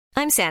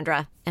I'm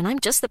Sandra, and I'm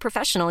just the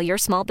professional your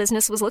small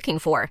business was looking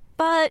for.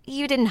 But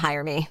you didn't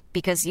hire me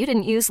because you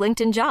didn't use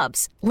LinkedIn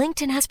Jobs.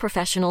 LinkedIn has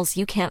professionals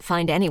you can't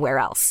find anywhere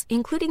else,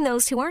 including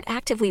those who aren't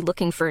actively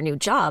looking for a new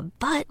job,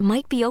 but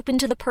might be open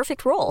to the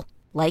perfect role,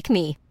 like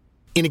me.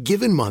 In a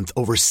given month,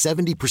 over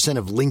 70%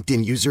 of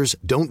LinkedIn users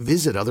don't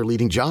visit other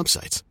leading job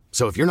sites.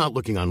 So if you're not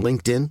looking on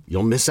LinkedIn,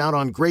 you'll miss out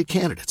on great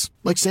candidates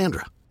like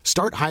Sandra.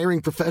 Start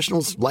hiring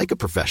professionals like a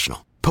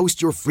professional.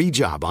 Post your free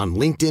job on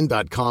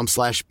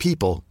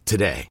linkedin.com/people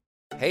today.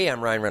 Hey,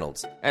 I'm Ryan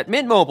Reynolds. At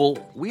Mint Mobile,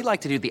 we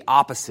like to do the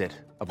opposite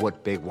of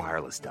what Big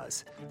Wireless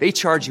does. They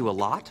charge you a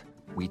lot,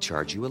 we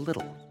charge you a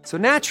little. So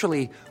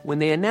naturally, when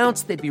they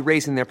announced they'd be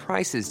raising their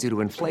prices due to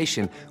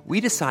inflation,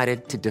 we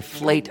decided to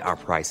deflate our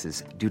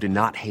prices due to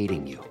not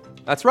hating you.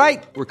 That's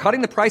right. We're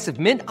cutting the price of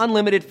Mint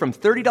Unlimited from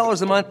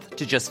 $30 a month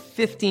to just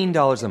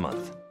 $15 a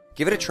month.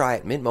 Give it a try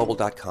at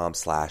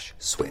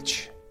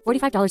mintmobile.com/switch.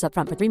 $45 up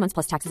front for 3 months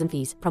plus taxes and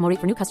fees. Promo rate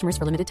for new customers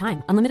for limited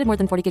time. Unlimited more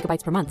than 40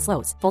 gigabytes per month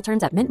slows. Full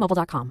terms at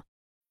mintmobile.com.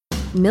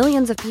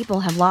 Millions of people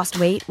have lost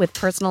weight with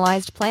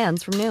personalized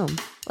plans from Noom.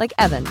 Like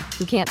Evan,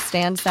 who can't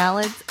stand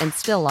salads and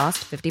still lost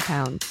 50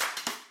 pounds.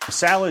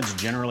 Salads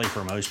generally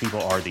for most people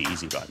are the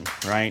easy button,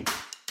 right?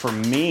 For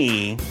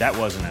me, that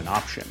wasn't an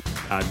option.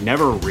 I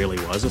never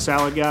really was a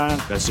salad guy.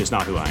 That's just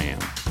not who I am.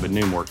 But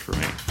Noom worked for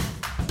me.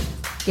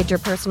 Get your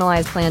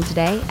personalized plan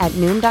today at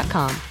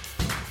Noom.com.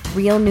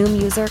 Real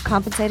Noom user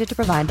compensated to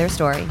provide their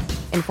story.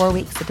 In 4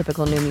 weeks, the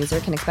typical Noom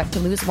user can expect to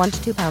lose 1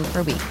 to 2 pounds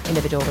per week.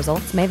 Individual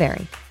results may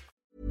vary.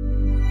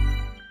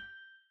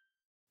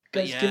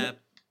 Guys,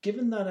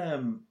 given that,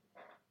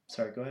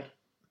 sorry, go ahead.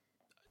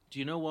 Do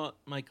you know what,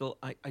 Michael?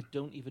 I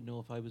don't even know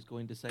if I was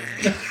going to say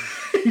anything.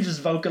 You're just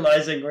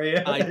vocalizing, were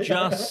you? I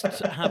just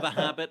have a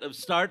habit of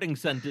starting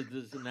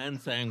sentences and then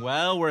saying,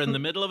 well, we're in the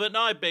middle of it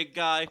now, big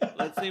guy.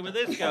 Let's see where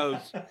this goes.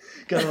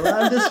 Gonna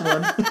land this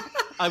one.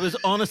 I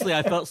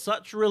felt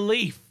such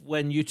relief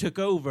when you took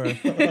over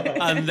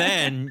and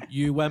then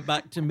you went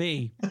back to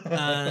me.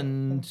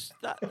 And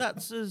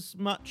that's as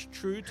much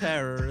true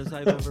terror as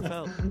I've ever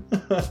felt.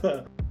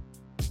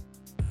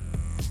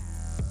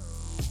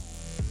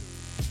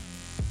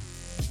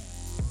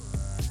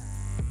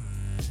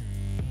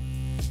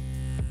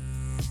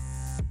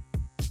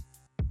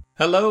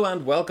 Hello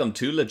and welcome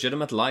to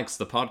Legitimate Likes,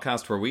 the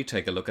podcast where we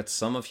take a look at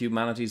some of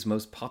humanity's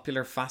most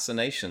popular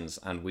fascinations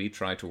and we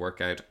try to work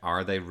out,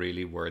 are they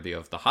really worthy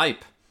of the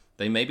hype?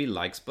 They may be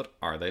likes, but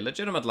are they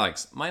legitimate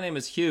likes? My name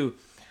is Hugh,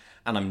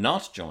 and I'm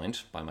not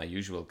joined by my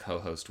usual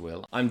co-host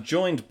Will. I'm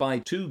joined by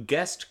two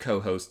guest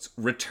co-hosts,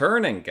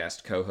 returning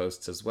guest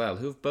co-hosts as well,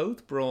 who've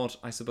both brought,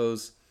 I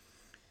suppose,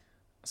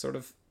 a sort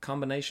of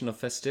combination of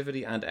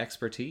festivity and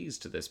expertise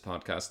to this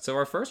podcast. So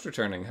our first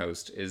returning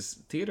host is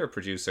theatre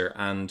producer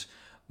and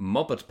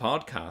Muppet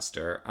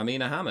podcaster,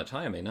 Ameena Hamid.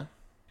 Hi, Ameena.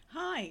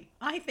 Hi.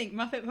 I think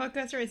Muppet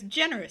podcaster is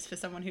generous for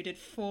someone who did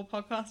 4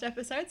 podcast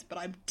episodes, but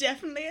I'm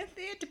definitely a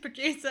theatre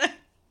producer.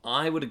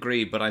 I would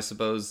agree, but I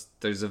suppose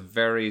there's a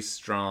very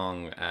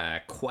strong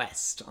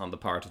quest on the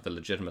part of the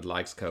Legitimate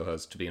Likes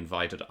co-host to be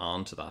invited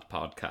onto that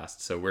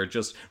podcast. So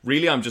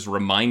I'm just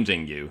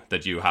reminding you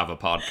that you have a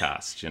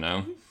podcast, you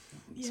know?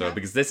 Yeah. So,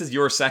 because this is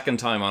your second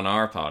time on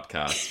our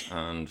podcast,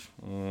 and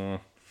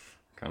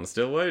kind of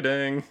still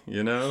waiting,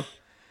 you know?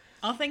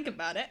 I'll think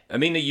about it.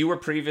 Ameena, you were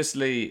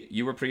previously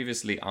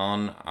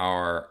on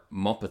our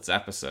Muppets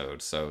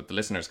episode, so the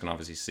listeners can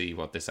obviously see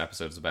what this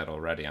episode is about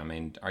already. I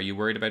mean, are you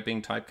worried about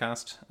being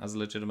typecast as a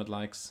Legitimate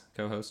Likes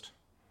co-host?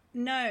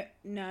 No.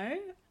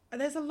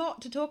 There's a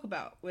lot to talk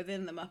about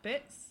within the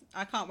Muppets.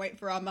 I can't wait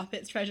for our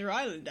Muppets Treasure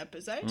Island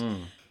episode.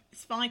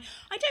 It's fine.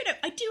 I don't know.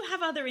 I do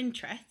have other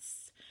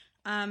interests.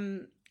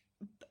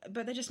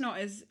 But they're just not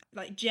as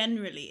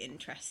generally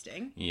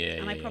interesting. Yeah,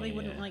 and I probably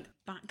wouldn't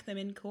back them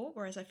in court,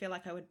 whereas I feel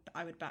like I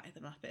would back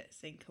the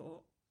Muppets in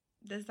court.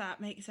 Does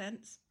that make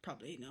sense?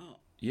 Probably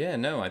not. Yeah,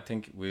 no, I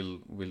think we'll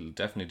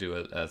definitely do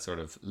a sort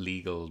of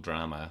legal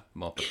drama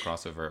Muppet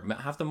crossover.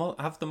 Have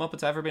the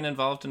Muppets ever been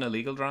involved in a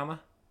legal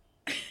drama?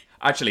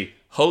 Actually,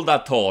 hold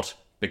that thought,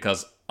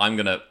 because I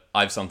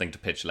have something to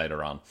pitch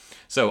later on.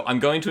 So I'm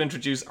going to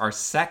introduce our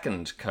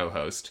second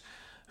co-host,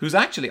 who's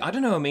actually, I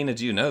don't know, Ameena,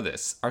 do you know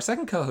this? Our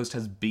second co-host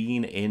has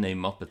been in a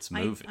Muppets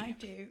movie. I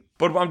do.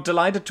 But I'm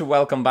delighted to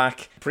welcome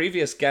back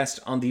previous guest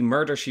on the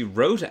Murder, She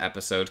Wrote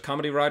episode,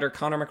 comedy writer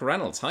Conor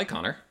McReynolds. Hi,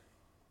 Conor.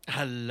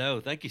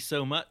 Hello, thank you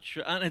so much.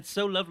 And it's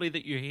so lovely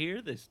that you're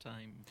here this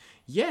time.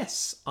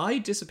 Yes, I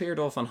disappeared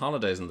off on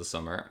holidays in the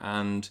summer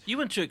and... You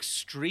went to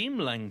extreme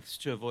lengths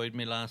to avoid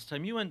me last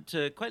time. You went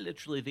to quite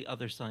literally the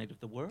other side of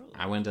the world.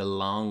 I went a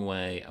long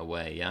way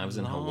away. Yeah, I was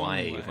in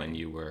Hawaii when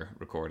you were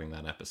recording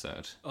that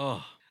episode.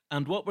 Oh,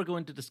 and what we're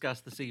going to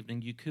discuss this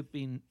evening, you could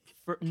be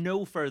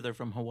no further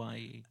from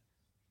Hawaii.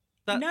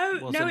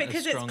 No,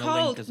 because it's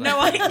cold. No,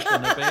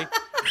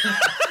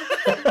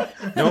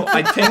 No,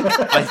 I think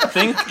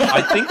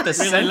the really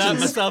sentence. Let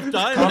myself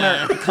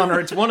down Conor,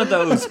 it's one of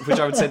those which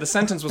I would say the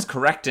sentence was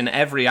correct in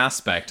every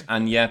aspect,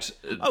 and yet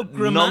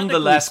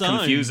nonetheless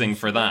confusing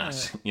for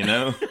that. Yeah. You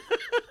know.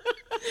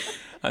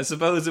 I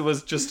suppose it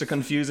was just a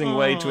confusing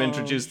way to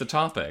introduce the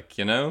topic.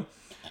 You know.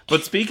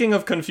 But speaking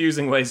of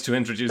confusing ways to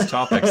introduce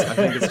topics, I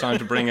think it's time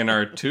to bring in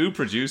our two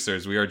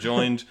producers. We are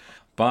joined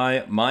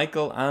by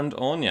Michael and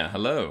Anya.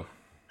 Hello.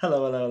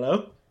 Hello, hello,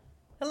 hello.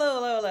 Hello,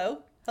 hello, hello.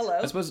 Hello.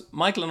 I suppose,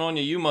 Michael and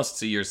Anya, you must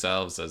see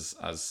yourselves as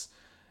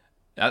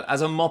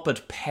a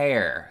Muppet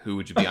pair. Who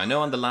would you be? I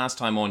know on the last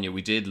time, Anya,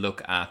 we did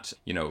look at,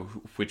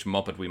 which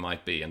Muppet we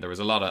might be, and there was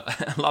a lot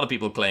of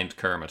people claimed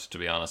Kermit, to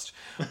be honest.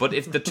 But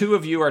if the two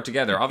of you are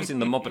together, obviously in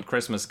the Muppet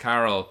Christmas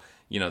Carol,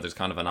 there's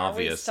kind of an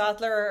obvious...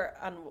 Statler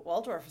and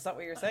Waldorf, is that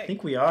what you're saying? I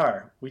think we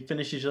are. We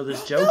finish each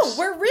other's jokes. No,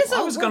 we're Rizzo.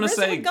 I was going to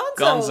say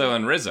Gonzo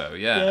and Rizzo,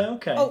 yeah. Yeah,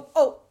 okay.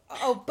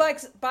 Oh,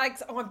 Bags.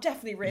 Oh, I'm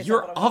definitely Rizzo.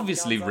 You're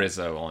obviously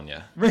Rizzo,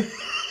 Anya.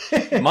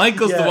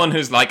 Michael's the one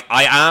who's like,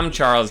 I am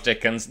Charles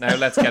Dickens, now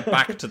let's get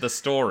back to the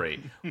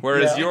story.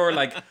 Whereas you're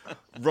like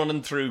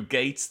running through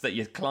gates that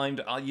you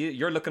climbed.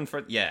 You're looking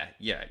for,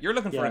 you're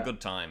looking for a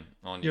good time,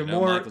 Anya.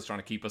 Michael's trying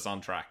to keep us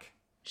on track.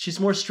 She's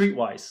more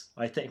streetwise,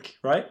 I think,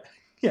 right?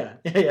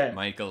 Yeah.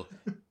 Michael,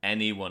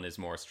 anyone is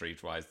more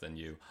streetwise than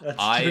you. That's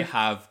I true.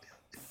 have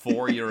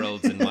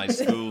 4-year-olds in my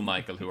school,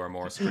 Michael, who are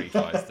more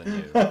streetwise than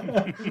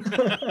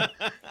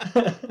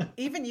you.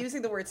 Even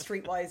using the word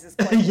streetwise is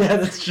quite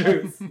that's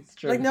true. It's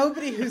true. Like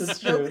nobody who's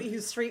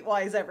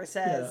streetwise ever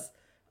says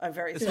I'm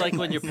very It's like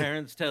when your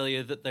parents tell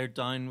you that they're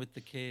down with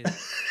the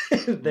kids.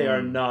 They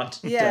are not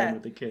down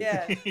with the kids.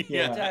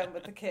 Yeah, down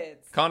with the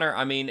kids. Conor,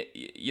 I mean,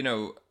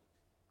 do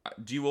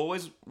you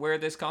always wear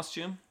this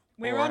costume?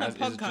 We're on a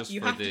podcast.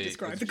 You have to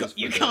describe the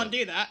costume. You can't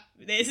do that.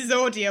 This is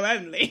audio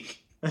only.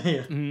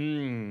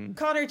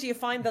 Conor, do you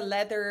find the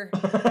leather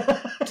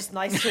just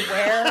nice to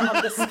wear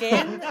on the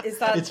skin? Is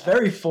that it's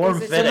very form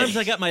fitting? Sometimes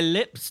I get my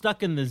lip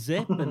stuck in the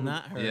zip and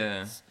that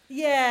hurts.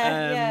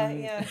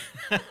 Yeah.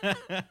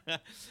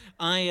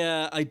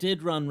 I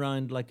did run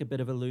round like a bit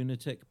of a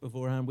lunatic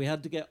beforehand. We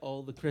had to get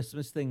all the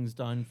Christmas things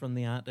down from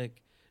the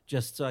attic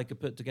just so I could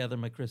put together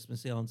my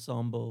Christmassy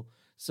ensemble.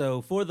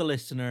 So for the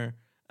listener,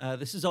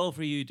 this is all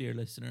for you, dear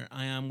listener.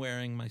 I am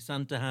wearing my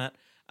Santa hat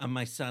and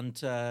my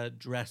Santa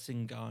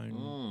dressing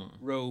gown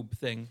robe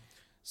thing.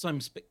 So I'm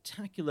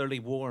spectacularly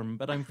warm,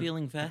 but I'm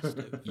feeling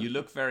festive. You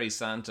look very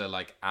Santa,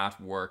 like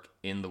at work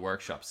in the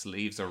workshop.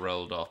 Sleeves are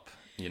rolled up,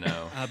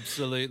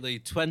 Absolutely.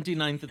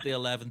 29th at the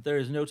 11th. There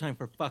is no time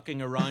for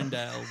fucking around,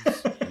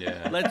 elves.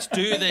 Yeah. Let's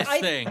do this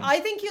thing. I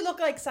think you look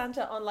like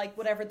Santa on like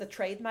whatever the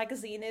trade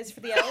magazine is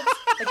for the elves.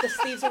 Like the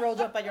sleeves are rolled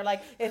up and you're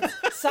like, it's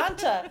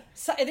Santa,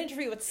 an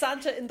interview with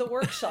Santa in the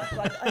workshop.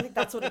 Like, I think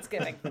that's what it's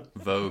giving.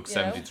 Vogue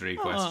 73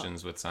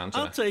 questions with Santa.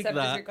 I'll take 73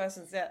 that.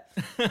 questions, yeah.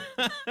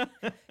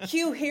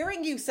 Hugh,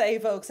 hearing you say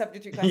Vogue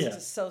 73 questions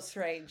is so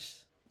strange.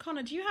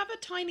 Conor, do you have a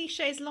tiny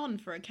chaise longue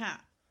for a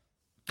cat?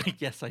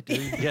 Yes, I do.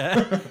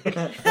 Yeah.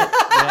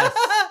 Yes,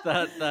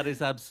 that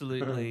is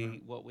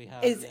absolutely what we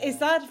have. Is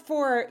that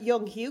for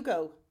young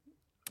Hugo?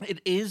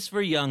 It is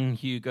for young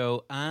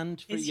Hugo and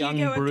for young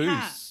Hugo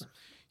Bruce.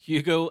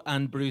 Hugo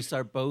and Bruce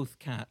are both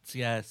cats.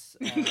 Yes,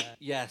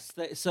 yes.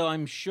 So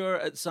I'm sure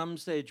at some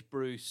stage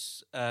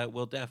Bruce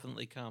will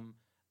definitely come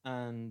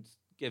and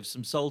give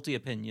some salty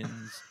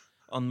opinions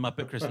on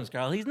Muppet Christmas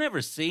Carol. He's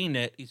never seen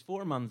it. He's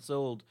 4 months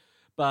old,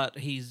 but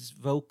he's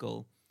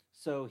vocal.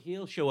 So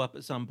he'll show up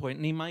at some point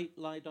and he might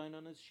lie down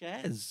on his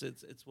chaise.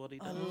 It's what he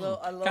does.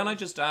 Can I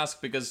just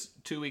ask, because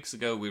 2 weeks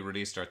ago we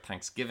released our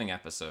Thanksgiving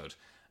episode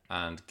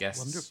and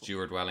guests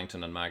Stuart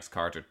Wellington and Mags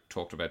Carter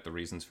talked about the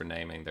reasons for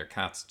naming their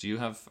cats.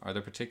 Are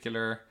there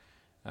particular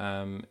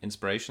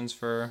inspirations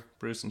for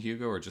Bruce and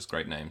Hugo or just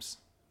great names?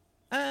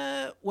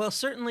 Well,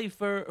 certainly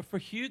for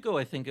Hugo,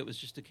 I think it was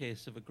just a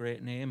case of a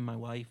great name. My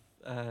wife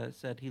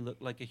said he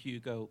looked like a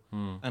Hugo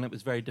and it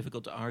was very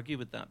difficult to argue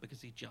with that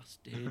because he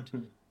just did.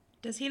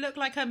 Does he look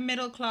like a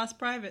middle-class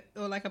private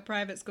or like a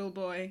private school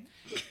boy?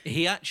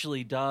 He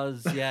actually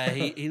does, yeah.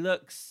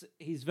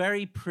 He's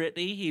very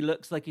pretty. He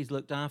looks like he's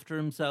looked after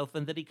himself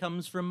and that he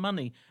comes from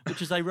money,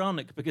 which is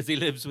ironic because he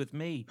lives with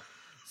me.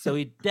 So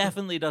he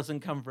definitely doesn't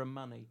come from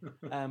money.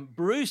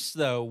 Bruce,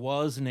 though,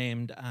 was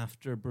named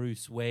after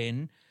Bruce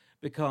Wayne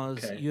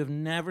because you have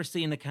never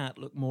seen a cat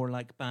look more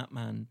like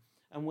Batman.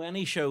 And when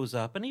he shows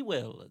up, and he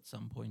will at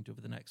some point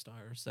over the next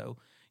hour or so,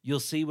 you'll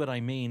see what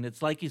I mean.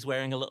 It's like he's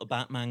wearing a little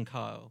Batman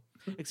cowl.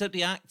 Except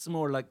he acts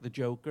more like the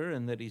Joker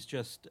in that he's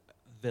just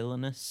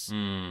villainous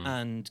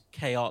and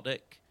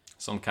chaotic.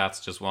 Some cats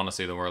just want to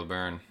see the world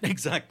burn.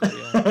 Exactly,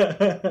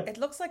 yeah. It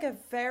looks like a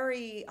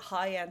very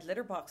high-end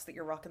litter box that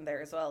you're rocking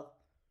there as well.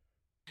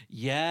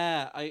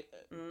 Yeah, I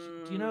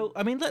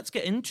mean, let's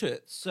get into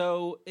it.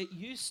 So it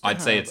used to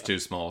I'd say it's too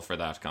small for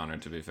that, Conor,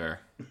 to be fair.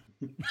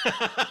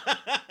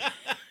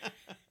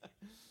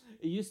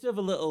 It used to have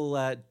a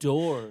little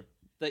door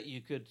that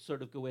you could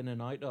sort of go in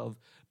and out of,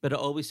 but it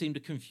always seemed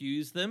to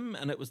confuse them,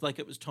 and it was like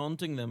it was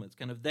taunting them. It's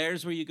kind of,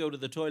 there's where you go to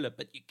the toilet,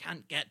 but you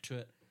can't get to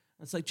it.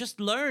 And it's like, just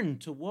learn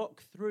to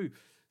walk through.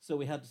 So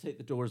we had to take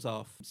the doors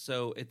off.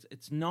 So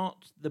it's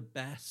not the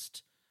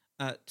best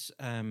at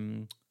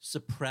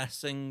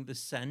suppressing the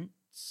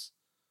scents.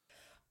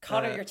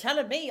 Conor, you're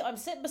telling me I'm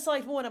sitting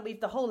beside one and we've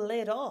the whole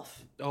lid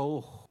off.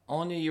 Oh,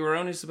 Anya, you were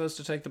only supposed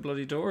to take the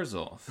bloody doors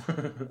off.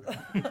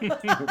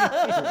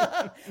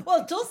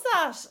 Well, does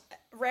that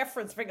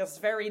reference bring us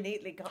very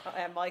neatly,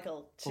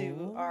 Michael,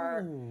 to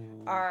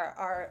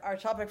our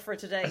topic for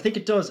today? I think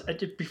it does.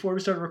 Before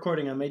we started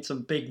recording, I made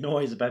some big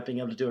noise about being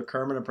able to do a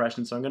Kermit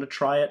impression, so I'm going to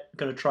try it. I'm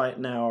going to try it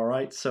now, all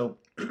right? So,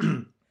 I'm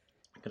going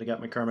to get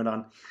my Kermit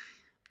on.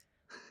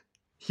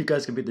 You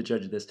guys can be the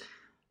judge of this.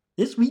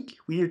 This week,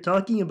 we are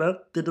talking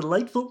about the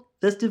delightful,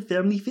 festive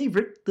family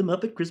favorite, The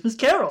Muppet Christmas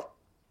Carol.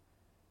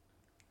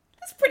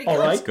 That's pretty good. All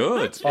right. It's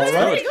good. It's all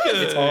right.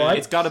 It's all right.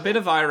 It's got a bit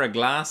of Ira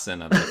Glass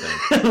in it, I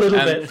think. A little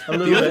bit.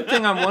 The other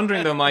thing I'm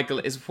wondering, though, Michael,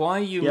 is why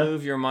you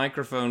move your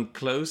microphone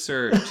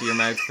closer to your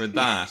mouth for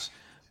that,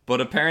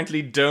 but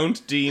apparently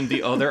don't deem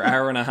the other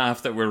hour and a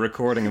half that we're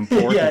recording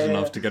important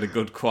enough to get a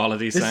good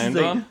quality sound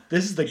on.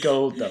 This is the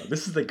gold, though.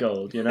 This is the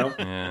gold, you know?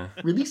 Yeah.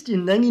 Released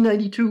in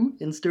 1992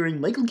 and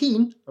starring Michael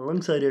Caine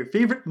alongside our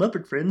favourite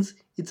Muppet friends,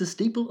 it's a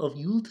staple of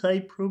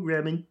Yuletide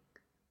programming.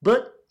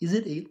 But is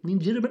it a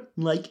legitimate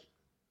like?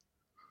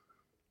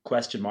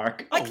 Question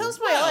mark. I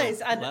closed my eyes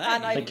and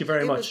I. Thank you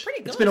very much. Was pretty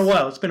good. It's been a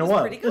while. It's been a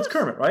while. Pretty good. It's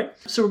Kermit, right?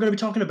 So we're going to be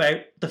talking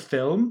about the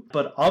film,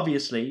 but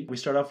obviously we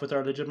start off with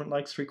our legitimate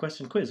likes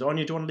 3-question quiz.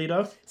 Anya, do you want to lead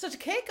off? So to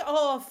kick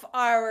off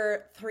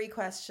our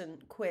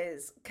 3-question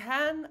quiz,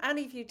 can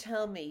any of you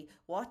tell me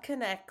what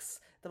connects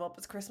The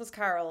Muppets Christmas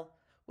Carol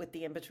with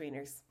the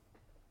In-Betweeners?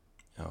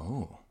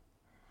 Oh.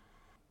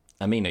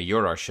 Ameena,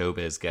 you're our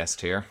showbiz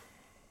guest here.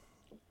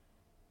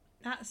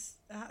 That's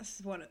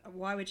what.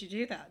 Why would you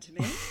do that to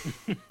me?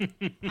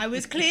 I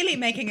was clearly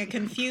making a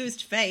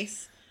confused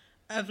face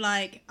of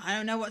like, I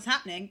don't know what's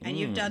happening, and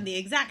you've done the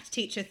exact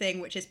teacher thing,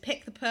 which is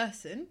pick the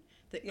person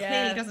that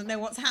clearly doesn't know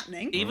what's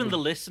happening. Even the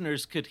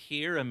listeners could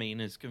hear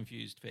Ameena's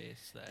confused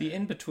face there. The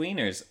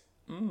In-Betweeners.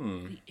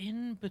 The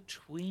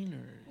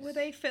In-Betweeners. Were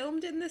they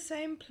filmed in the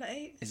same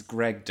place? Is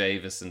Greg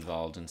Davis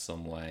involved in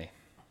some way?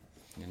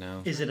 You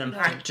know? Is it an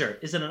actor?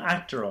 Is it an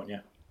actor,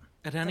 Anya?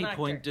 At any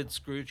point, did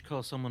Scrooge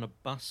call someone a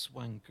bus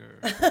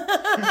wanker?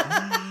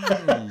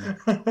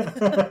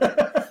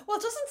 Well,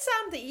 doesn't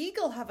Sam the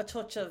Eagle have a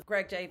touch of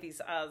Greg Davies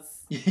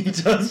as... He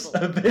does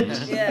a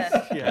bit. Yeah,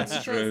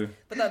 that's true.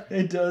 But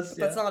it does.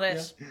 That's not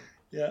it.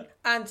 Yeah.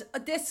 And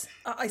this,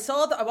 I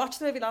watched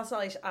the movie last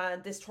night,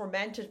 and this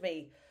tormented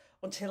me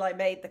until I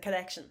made the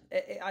connection.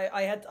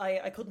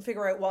 I couldn't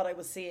figure out what I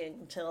was seeing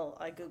until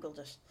I Googled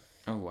it.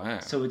 Oh,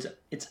 wow. So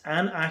it's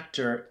an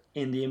actor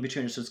in the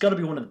In-Betweeners, so it's got to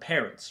be one of the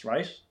parents,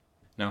 right?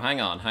 No,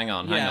 hang on.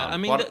 Yeah, I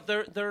mean,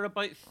 there are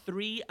about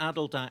 3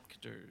 adult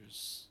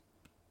actors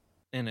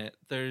in it.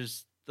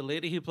 There's the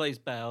lady who plays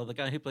Belle, the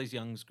guy who plays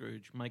young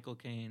Scrooge, Michael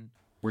Caine.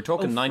 We're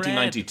talking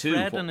 1992.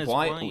 Fred and his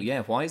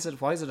wife. Why is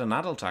it an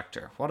adult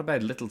actor? What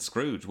about Little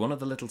Scrooge, one of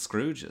the Little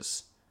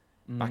Scrooges,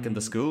 back in the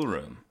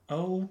schoolroom?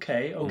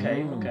 Okay.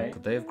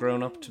 Could they have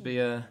grown up to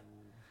be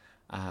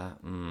I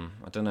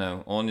don't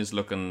know. Anya's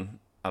looking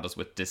at us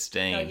with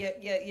disdain. No,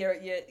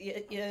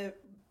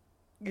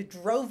 you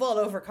drove all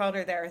over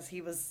Conor there as he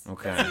was...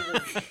 Okay.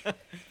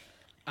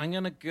 I'm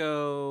going to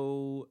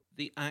go...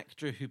 The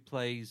actor who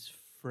plays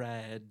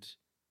Fred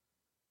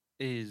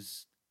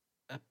is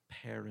a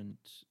parent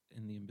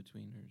in the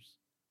In-Betweeners.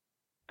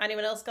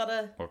 Anyone else got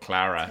a... Or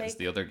Clara is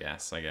the other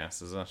guess, I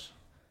guess, is it?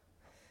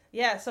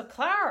 Yeah, so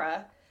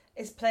Clara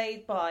is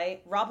played by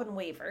Robin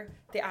Weaver,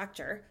 the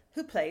actor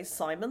who plays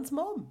Simon's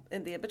mum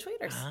in The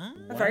In-Betweeners.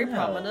 A very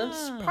prominent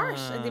part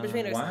in The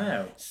In-Betweeners.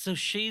 Wow. So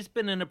she's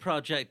been in a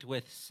project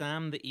with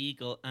Sam the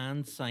Eagle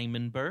and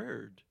Simon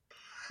Bird.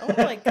 Oh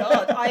my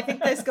God. I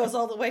think this goes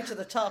all the way to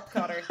the top,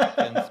 Conor.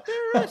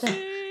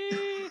 Conspiracy!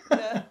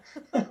 Yeah.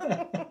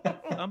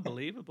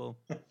 Unbelievable.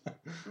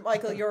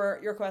 Michael,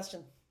 your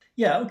question.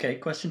 Yeah, okay.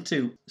 Question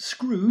 2.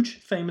 Scrooge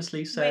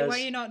famously says... Wait,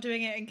 why are you not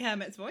doing it in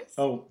Kermit's voice?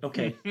 Oh,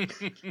 okay.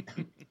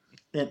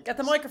 Get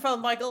the microphone,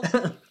 Michael.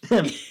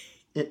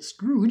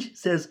 Scrooge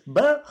says,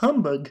 "Bah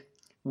humbug."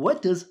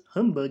 What does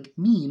humbug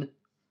mean?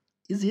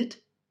 Is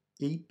it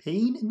a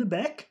pain in the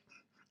back?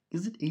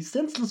 Is it a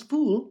senseless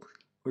fool?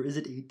 Or is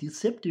it a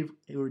deceptive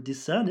or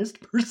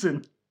dishonest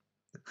person?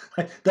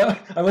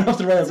 I went off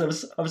the rails.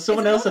 I was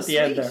someone else at the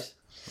end there.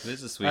 It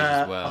is a sweet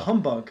as well. A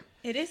humbug.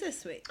 It is a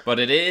sweet. But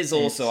it is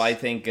also, I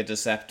think, a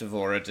deceptive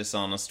or a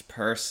dishonest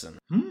person.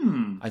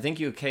 I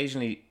think you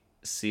occasionally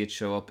see it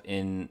show up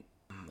in...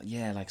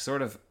 Yeah, like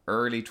sort of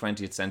early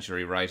 20th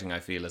century writing,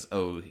 I feel, as,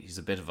 oh, he's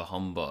a bit of a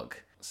humbug.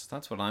 So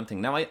that's what I'm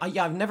thinking. Now,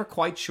 I'm never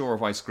quite sure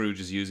why Scrooge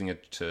is using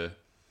it to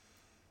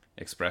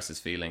express his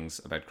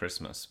feelings about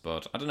Christmas.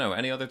 But I don't know.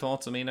 Any other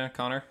thoughts, Ameena,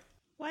 Conor?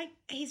 Well,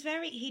 he's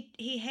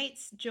he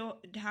hates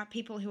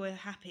people who are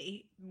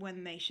happy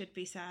when they should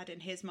be sad in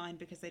his mind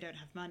because they don't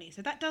have money.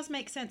 So that does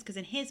make sense because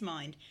in his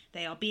mind,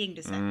 they are being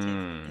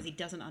deceptive because he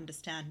doesn't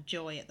understand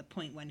joy at the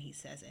point when he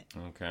says it.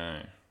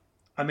 Okay.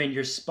 I mean,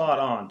 you're spot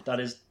on. That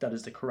is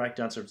the correct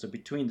answer. So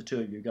between the two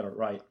of you, you got it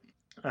right.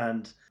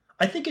 And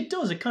I think it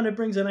does. It kind of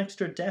brings an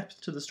extra depth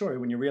to the story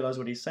when you realize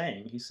what he's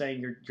saying. He's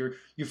saying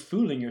you're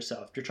fooling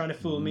yourself. You're trying to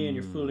fool me, and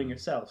you're fooling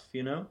yourself.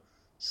 You know.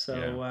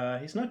 So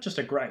he's not just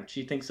a grouch.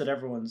 He thinks that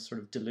everyone's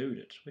sort of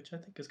deluded, which I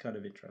think is kind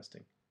of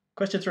interesting.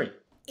 Question 3.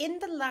 in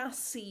the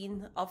last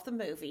scene of the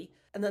movie,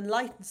 an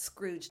enlightened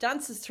Scrooge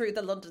dances through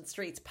the London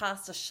streets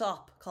past a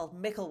shop called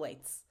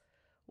Micklethwaite's.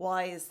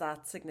 Why is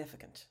that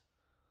significant?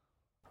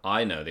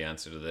 I know the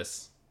answer to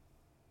this.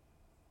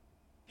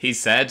 He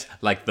said,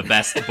 like the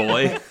best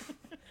boy.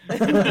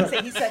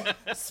 He said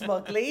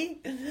smugly.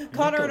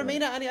 Conor and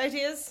Ameena, any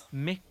ideas?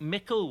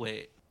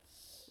 Micklethwaite.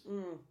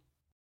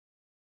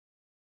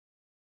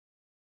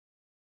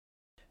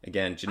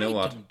 Again, do you know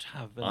what? Don't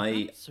have an I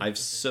answer have to this.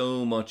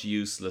 so much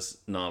useless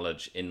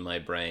knowledge in my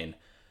brain.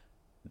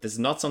 This is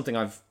not something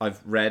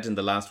I've read in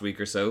the last week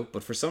or so,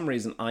 but for some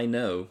reason I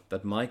know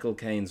that Michael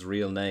Caine's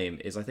real name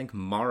is, I think,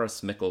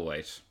 Maurice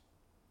Micklethwaite.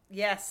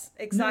 Yes,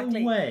 exactly.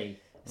 No way.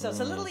 So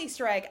it's a little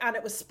Easter egg, and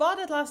it was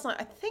spotted last night,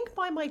 I think,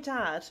 by my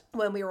dad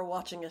when we were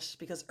watching it,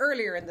 because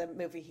earlier in the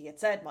movie he had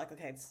said Michael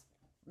Caine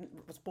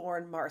was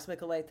born Maurice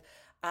Micklethwaite,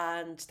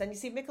 and then you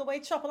see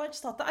Micklethwaite shop, and I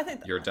just thought that, I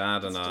think Your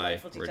dad and I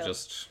delightful were detail.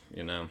 just,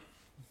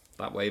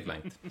 that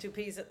wavelength. Two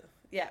peas,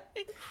 yeah.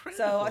 Incredible.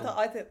 So I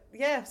thought,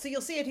 yeah. So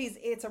you'll see it.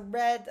 It's a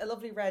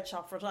lovely red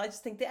shop front. I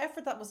just think the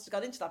effort that must have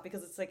gone into that,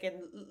 because it's like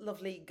in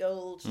lovely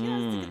gold. Yeah,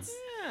 I think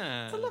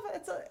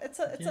it's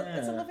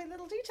a lovely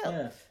little detail.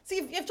 Yeah. So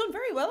you've done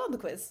very well on the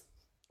quiz.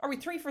 Are we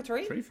 3 for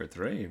 3? 3 for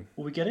 3.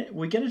 Well, we get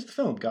into the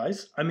film,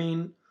 guys. I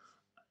mean,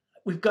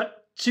 we've got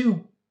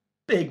two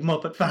big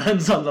Muppet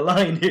fans on the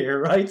line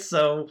here, right?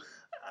 So,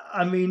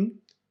 I mean,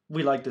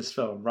 we like this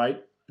film,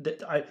 right?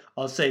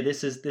 I'll say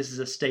this is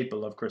a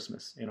staple of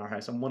Christmas in our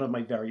house and one of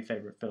my very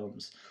favorite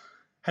films.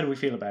 How do we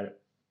feel about it?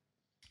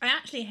 I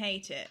actually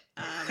hate it.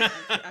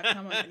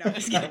 Come on, no, I'm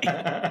just kidding.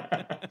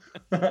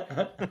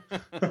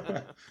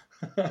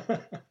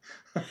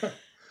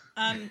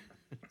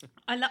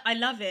 I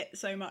love it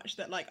so much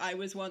that, like, I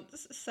was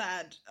once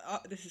sad.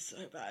 This is so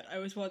bad. I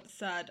was once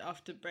sad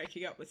after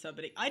breaking up with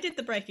somebody. I did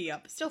the breaking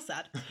up, still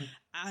sad,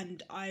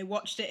 and I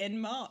watched it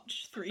in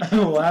March 3 times.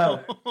 Oh,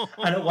 wow.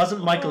 And it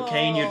wasn't Michael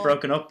Caine you'd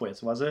broken up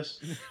with, was it?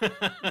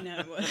 No,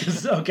 it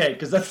wasn't. Okay,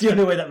 because that's the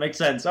only way that makes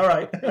sense. All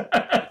right.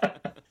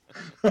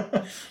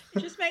 It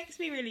just makes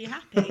me really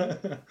happy.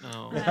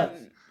 Oh.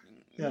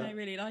 I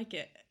really like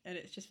it, and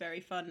it's just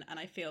very fun, and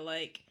I feel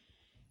like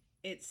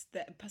it's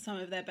some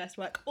of their best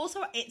work.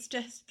 Also, it's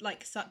just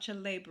like such a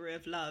labour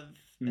of love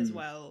as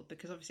well,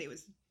 because obviously it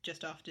was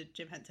just after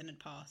Jim Henson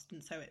had passed,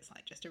 and so it's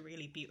like just a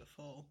really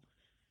beautiful.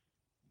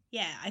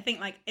 Yeah, I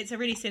think like it's a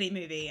really silly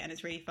movie and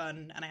it's really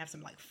fun, and I have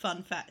some like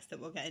fun facts that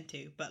we'll get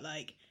into, but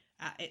like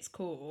at its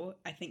core,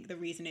 I think the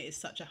reason it is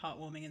such a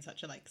heartwarming and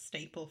such a like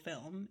staple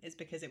film is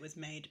because it was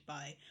made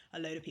by a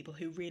load of people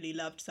who really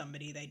loved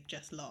somebody they'd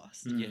just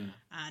lost. Yeah.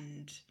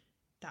 And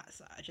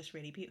that's just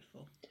really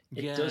beautiful.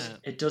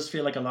 It does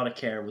feel like a lot of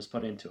care was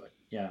put into it.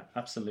 Yeah,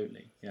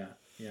 absolutely. Yeah.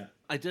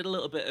 I did a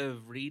little bit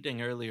of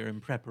reading earlier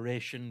in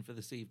preparation for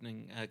this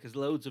evening, because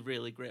loads of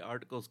really great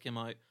articles came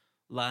out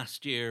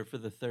last year for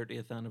the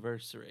 30th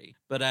anniversary.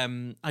 But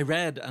I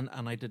read, and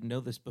I didn't know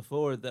this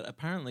before, that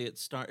apparently it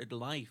started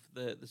life,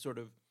 the sort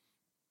of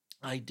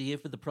idea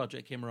for the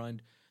project came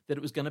around, that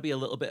it was going to be a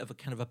little bit of a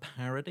kind of a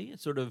parody, a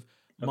sort of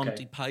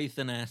Monty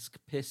Python-esque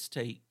piss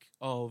take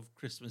of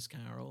Christmas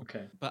Carol.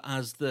 Okay. But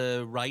as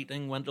the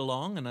writing went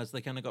along and as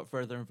they kind of got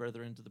further and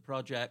further into the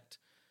project,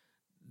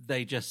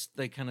 they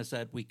kind of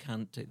said, we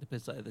can't take the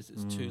piss out of this.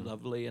 It's too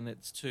lovely and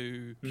it's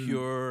too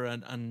pure,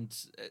 and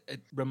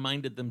it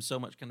reminded them so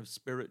much kind of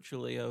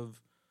spiritually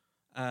of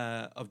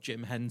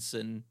Jim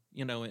Henson,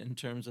 in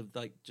terms of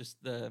like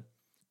just the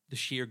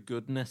sheer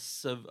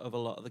goodness of a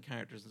lot of the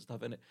characters and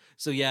stuff in it.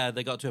 So yeah,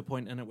 they got to a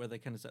point in it where they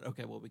kind of said,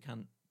 okay, well, we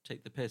can't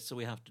take the piss, so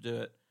we have to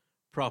do it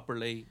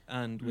properly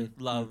and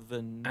with love.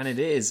 And it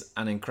is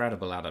an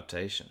incredible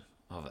adaptation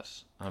of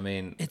it. I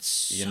mean, it's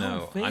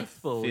so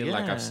faithful. I feel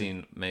like I've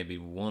seen maybe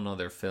one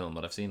other film,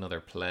 but I've seen other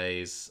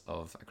plays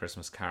of A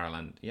Christmas Carol,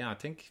 and I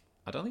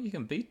don't think you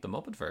can beat the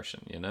Muppet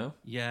version,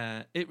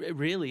 Yeah, it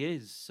really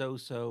is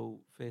so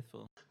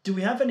faithful. Do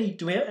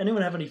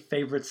anyone have any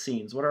favorite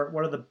scenes? What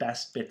are the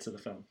best bits of the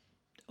film?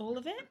 All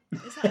of it?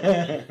 Is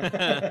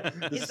that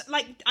it's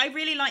like, I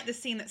really like the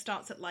scene that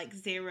starts at like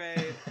 0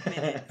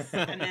 minutes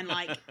and then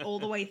like all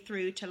the way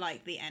through to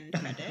like the end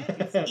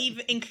credits,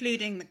 even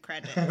including the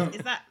credits.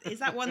 Is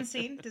that one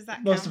scene? Does that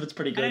count? Most of it's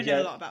pretty good. I don't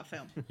know a lot about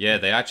film. Yeah,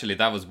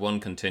 that was one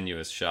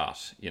continuous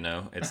shot,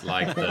 It's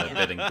like the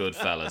bit in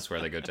Goodfellas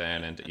where they go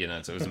down and,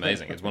 so it was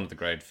amazing. It's one of the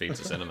great feats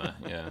of cinema,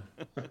 yeah.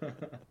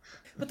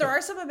 But there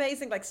are some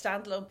amazing like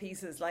standalone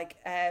pieces, like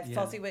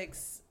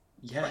Fozziwig's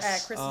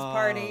Christmas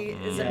party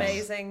is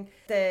amazing.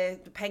 The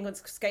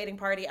Penguins skating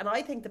party, and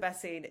I think the best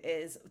scene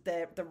is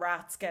the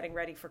rats getting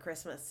ready for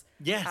Christmas.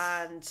 Yes,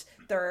 and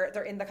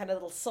they're in the kind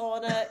of little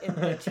sauna in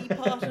the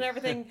teapot and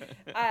everything.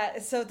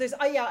 So there's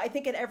I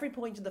think at every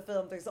point in the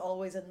film there's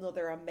always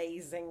another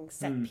amazing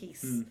set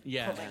piece.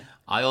 Coming.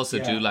 I also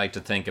do like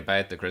to think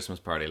about the Christmas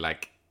party.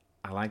 Like,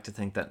 I like to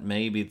think that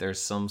maybe there's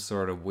some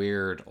sort of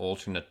weird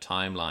alternate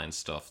timeline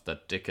stuff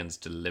that Dickens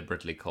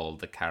deliberately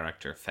called the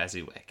character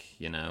Fezziwig,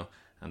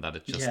 and that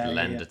it just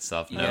lends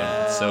itself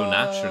so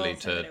naturally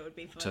to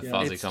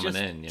Fozzie coming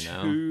in,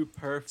 Too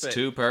perfect. It's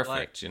too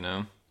perfect,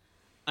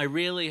 I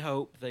really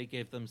hope they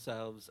gave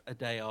themselves a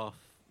day off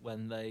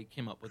when they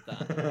came up with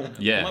that.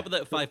 Came up with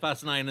it at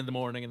 9:05 in the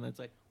morning, and then it's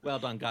like, well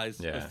done, guys.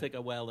 Let's take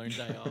a well-earned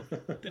day off.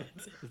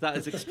 That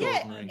is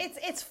extraordinary. Yeah,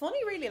 it's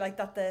funny, really, like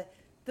that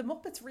the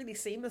Muppets really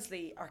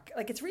seamlessly are,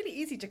 like, it's really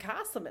easy to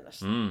cast them in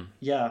it.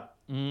 Yeah.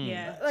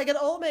 Yeah. Like, it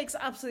all makes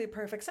absolutely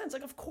perfect sense.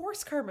 Like, of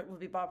course Kermit will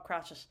be Bob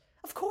Cratchit.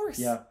 Of course.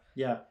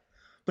 Yeah.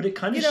 But it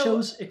kind of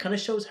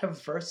shows how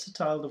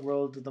versatile the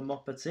world of the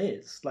Muppets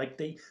is. Like,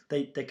 they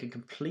can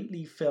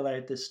completely fill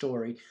out this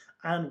story,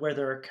 and where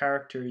there are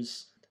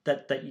characters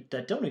that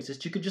don't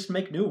exist, you could just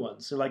make new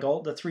ones. So, like,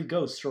 all the three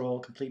ghosts are all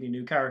completely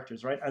new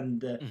characters, right?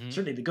 And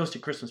certainly the Ghost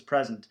of Christmas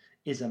Present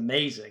is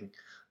amazing,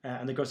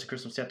 and the Ghost of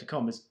Christmas Yet to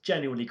Come is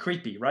genuinely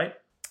creepy, right?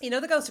 You know,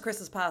 the Ghost of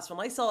Christmas Past, when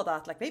I saw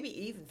that, like, maybe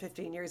even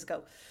 15 years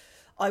ago,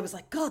 I was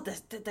like, God,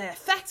 the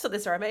effects of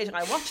this are amazing.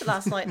 I watched it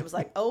last night and it was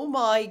like, oh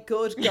my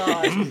good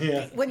God.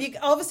 When you,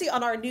 obviously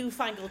on our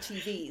newfangled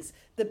TVs,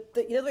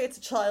 you know, it's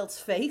a child's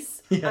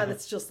face and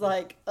it's just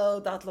like, oh,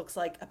 that looks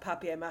like a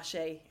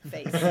papier-mâché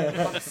face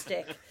on a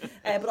stick.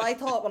 But I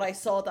thought when I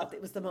saw that,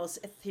 it was the most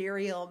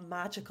ethereal,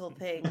 magical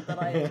thing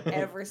that I've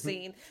ever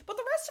seen. But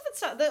the rest of it's,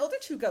 the other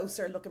two ghosts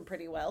are looking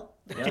pretty well.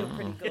 They're doing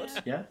pretty good.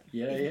 Yeah.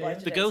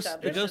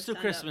 The Ghost of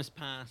Christmas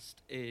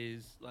Past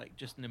is like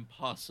just an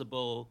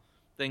impossible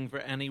thing for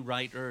any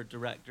writer or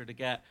director to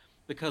get,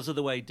 because of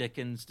the way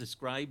Dickens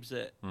describes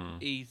it.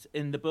 He's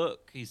in the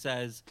book, he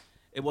says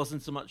it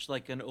wasn't so much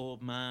like an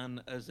old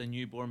man as a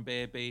newborn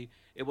baby,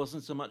 it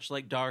wasn't so much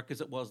like dark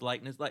as it was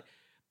lightness. Like,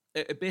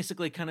 it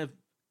basically kind of,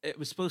 it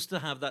was supposed to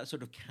have that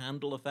sort of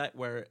candle effect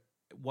where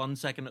 1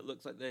 second it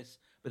looks like this,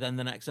 but then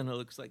the next one it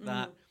looks like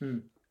that.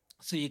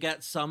 So you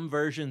get some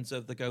versions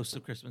of the Ghost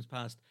of Christmas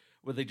Past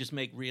where they just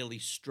make really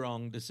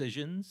strong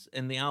decisions.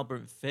 In the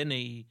Albert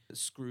Finney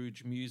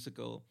Scrooge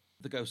musical,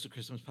 the Ghost of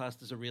Christmas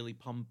Past is a really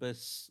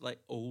pompous, like,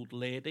 old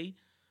lady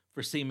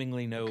for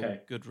seemingly no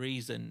good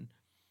reason.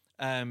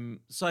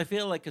 So I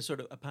feel like a sort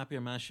of a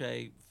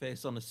papier-mâché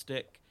face on a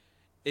stick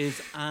is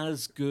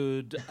as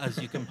good as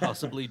you can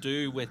possibly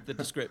do with the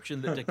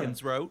description that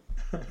Dickens wrote.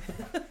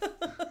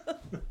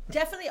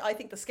 Definitely, I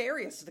think the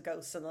scariest of the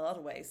ghosts in a lot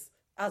of ways,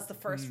 as the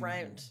first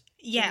round.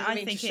 Yeah, I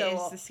think it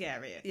is the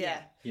scariest.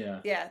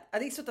 Yeah.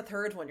 At least with the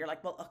third one, you're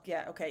like, well,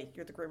 okay,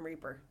 you're the Grim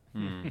Reaper.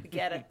 You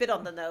get it. Bit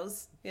on the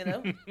nose, you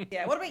know?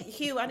 Yeah. What about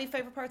Hugh? Any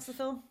favourite parts of the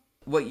film?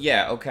 Well,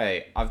 yeah,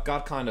 okay. I've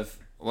got kind of...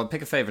 Well,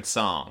 pick a favourite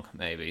song,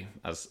 maybe.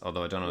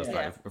 Although I don't know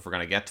if we're going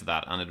to get to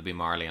that. And it'll be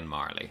Marley and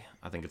Marley.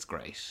 I think it's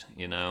great,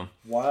 you know?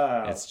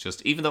 Wow. It's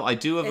just... Even though I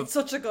do have... It's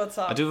such a good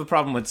song. I do have a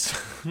problem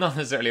with... Not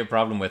necessarily a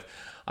problem with...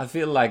 I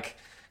feel like...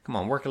 Come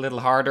on, work a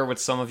little harder with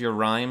some of your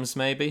rhymes,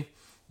 maybe.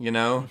 You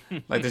know,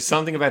 like there's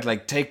something about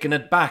like taking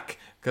it back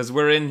because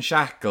we're in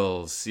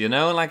shackles, you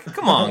know, like,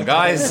 come on,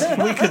 guys,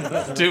 we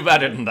could do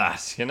better than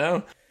that, you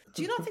know?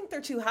 Do you not think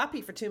they're too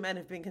happy for two men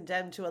who've been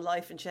condemned to a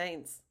life in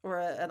chains or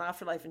an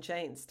afterlife in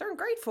chains? They're in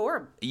great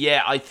form.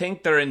 Yeah, I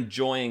think they're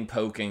enjoying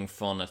poking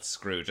fun at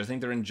Scrooge. I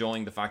think they're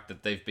enjoying the fact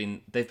that they've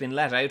been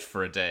let out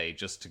for a day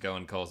just to go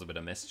and cause a bit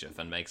of mischief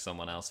and make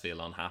someone else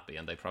feel unhappy,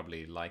 and they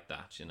probably like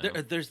that, you know?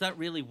 There's that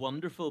really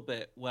wonderful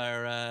bit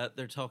where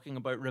they're talking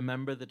about,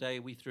 remember the day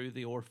we threw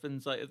the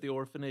orphans out of the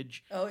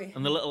orphanage? Oh, yeah.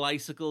 And the little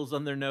icicles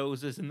on their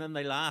noses, and then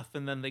they laugh,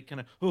 and then they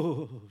kind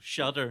of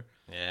shudder.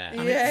 Yeah.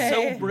 And it's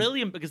so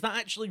brilliant because that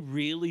actually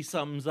really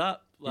sums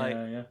up like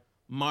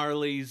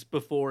Marley's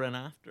before and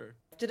after.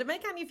 Did it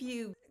make any of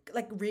you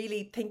like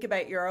really think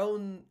about your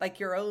own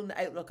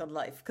outlook on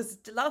life? Because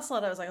last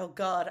night I was like, oh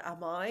God,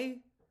 am I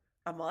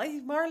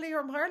Marley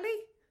or Marley?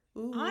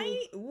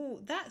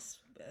 That's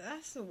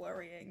a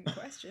worrying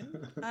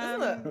question.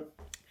 Isn't it?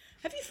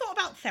 Have you thought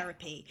about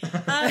therapy?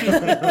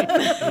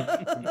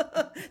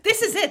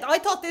 This is it. I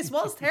thought this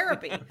was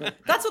therapy.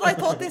 That's what I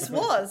thought this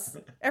was.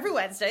 Every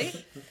Wednesday.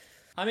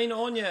 I mean,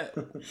 Anya,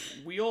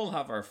 we all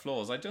have our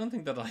flaws. I don't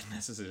think that I'd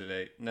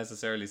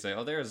necessarily say,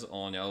 oh, there's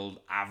Anya,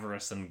 old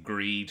avarice and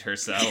greed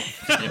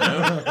herself, you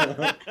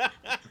know?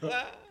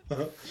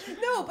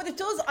 No, but it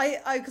does.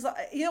 Because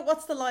you know,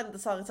 what's the line of the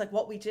song? It's like,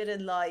 what we did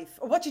in life,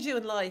 or what you do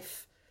in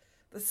life.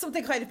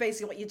 Something kind of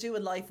basically what you do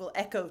in life will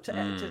echo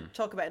to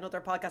talk about in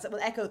other podcasts. It will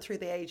echo through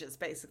the ages,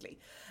 basically.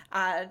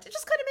 And it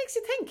just kind of makes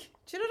you think.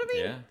 Do you know what I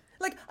mean? Yeah.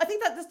 Like, I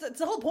think that that's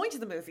the whole point of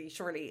the movie,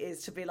 surely,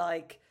 is to be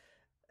like,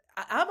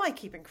 am I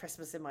keeping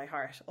Christmas in my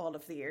heart all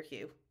of the year,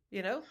 Hugh?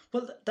 You know?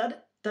 Well,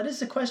 that is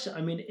the question.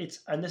 I mean,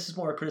 and this is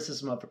more a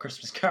criticism of A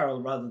Christmas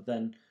Carol rather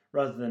than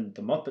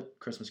the Muppet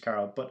Christmas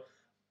Carol, but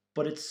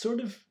it's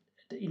sort of,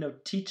 you know,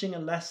 teaching a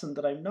lesson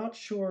that I'm not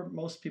sure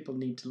most people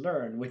need to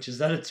learn, which is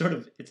that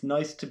it's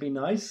nice to be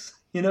nice.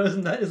 You know,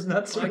 isn't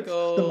that sort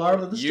Michael, of the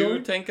moral of the story?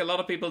 You think a lot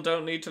of people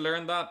don't need to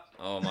learn that?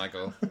 Oh,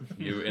 Michael,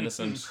 you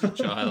innocent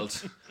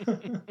child.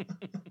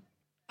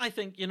 I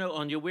think, you know,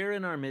 Anya, we're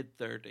in our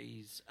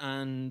mid-30s,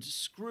 and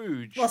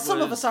Scrooge some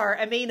of us are.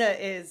 Ameena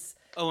is...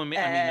 Oh,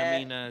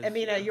 Ameena.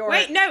 Ameena, you're...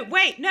 Wait,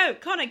 no.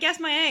 Conor, guess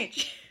my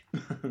age.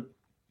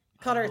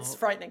 Conor, it's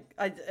frightening.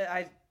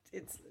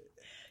 It's...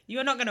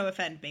 You're not going to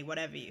offend me,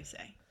 whatever you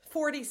say.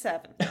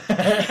 47.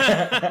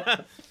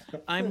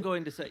 I'm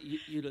going to say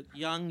you look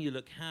young, you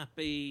look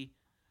happy.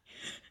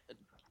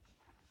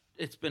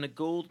 It's been a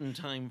golden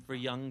time for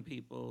young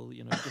people,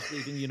 just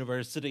leaving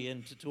university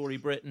into Tory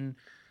Britain.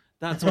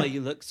 That's why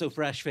you look so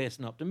fresh-faced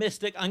and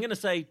optimistic. I'm going to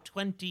say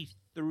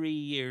 23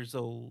 years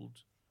old.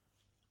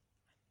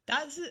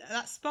 That's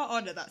spot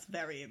on, and that's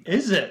very impressive.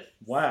 Is it?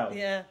 Wow.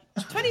 Yeah.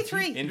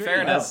 23. In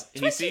fairness,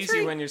 wow. He sees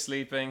you when you're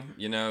sleeping,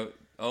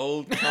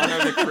 Old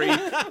Conor the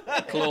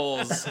Creep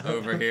claws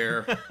over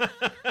here.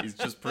 He's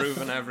just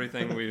proven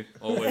everything we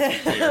always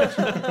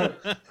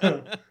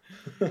feared.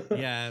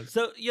 Yeah,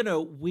 so,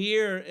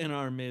 we're in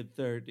our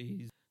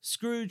mid-30s.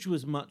 Scrooge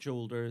was much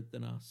older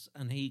than us,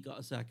 and he got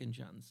a second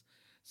chance.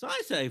 So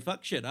I say,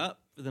 fuck shit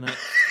up for the next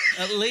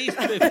at least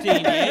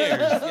 15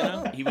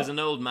 years, He was an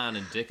old man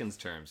in Dickens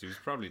terms. He was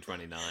probably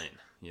 29,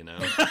 Yeah,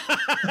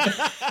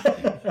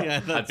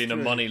 I'd been true.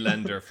 a money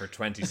lender for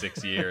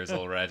 26 years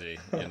already,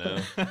 and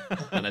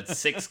had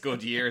 6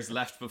 good years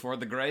left before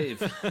the grave.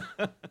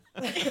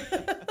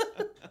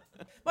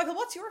 Michael,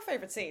 what's your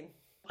favourite scene?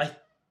 I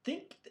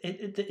think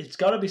it's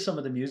got to be some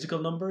of the musical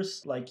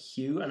numbers like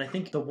Hugh, and I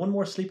think the One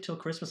More Sleep Till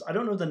Christmas. I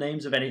don't know the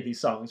names of any of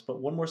these songs,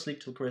 but One More Sleep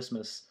Till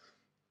Christmas,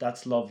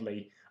 that's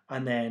lovely.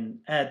 And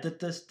then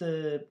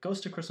the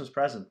Ghost of Christmas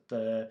Present,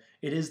 It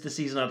Is the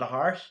Season of the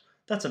Heart.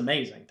 That's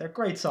amazing. They're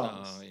great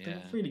songs. Oh, yeah.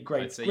 They're really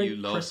great. I'd say great you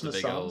love Christmas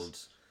the big songs. old,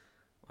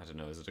 I don't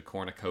know, is it a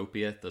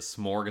cornucopia? The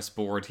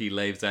smorgasbord he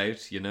lays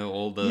out,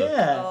 all the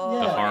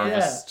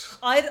harvest.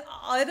 I'd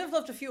have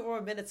loved a few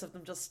more minutes of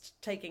them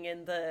just taking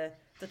in the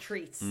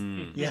treats.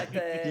 Yeah.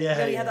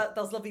 Like you had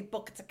those lovely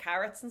buckets of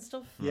carrots and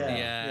stuff.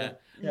 Yeah.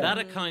 That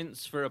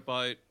accounts for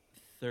about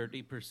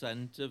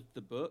 30% of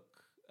the book.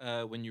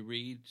 When you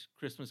read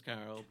Christmas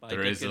Carol by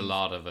There Dickens, is a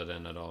lot of it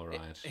in it, all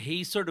right.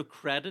 He's sort of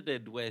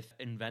credited with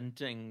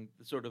inventing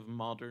the sort of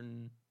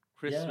modern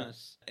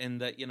Christmas in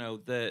that,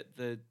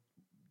 the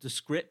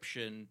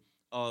description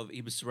of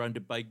he was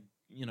surrounded by,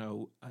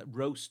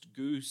 roast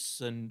goose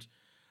and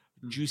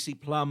juicy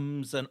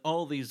plums and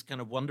all these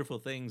kind of wonderful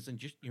things, and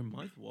just your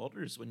mouth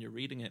waters when you're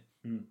reading it.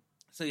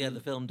 So the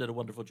film did a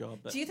wonderful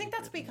job. Do you think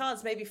that's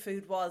because maybe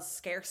food was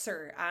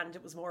scarcer and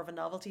it was more of a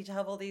novelty to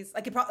have all these?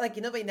 By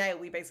now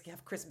we basically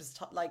have Christmas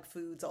like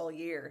foods all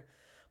year,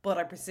 but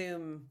I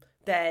presume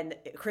then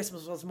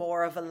Christmas was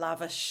more of a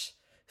lavish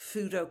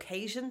food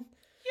occasion.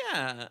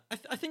 Yeah,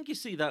 I think you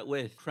see that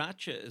with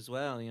Cratchit as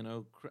well.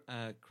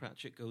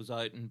 Cratchit goes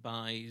out and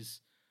buys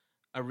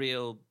a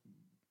real.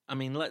 I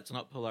mean, let's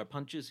not pull our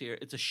punches here.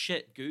 It's a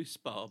shit goose,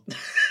 Bob.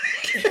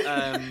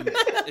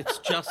 It's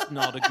just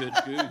not a good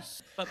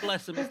goose. But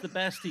bless him, it's the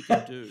best he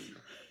can do.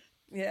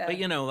 Yeah.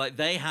 But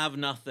they have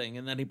nothing,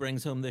 and then he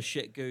brings home this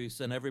shit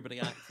goose, and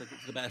everybody acts like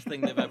it's the best thing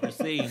they've ever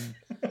seen.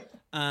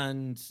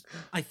 And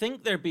I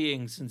think they're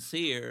being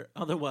sincere.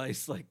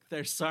 Otherwise,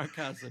 their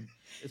sarcasm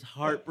is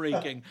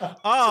heartbreaking.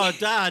 Oh,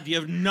 Dad,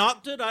 you've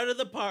knocked it out of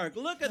the park.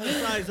 Look at the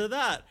size of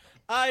that.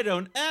 I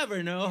don't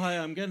ever know how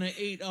I'm going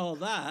to eat all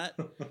that.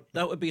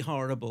 That would be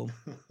horrible.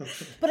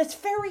 But it's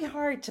very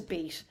hard to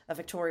beat a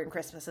Victorian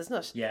Christmas, isn't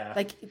it?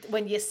 Yeah.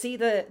 When you see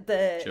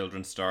the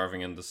Children starving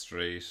in the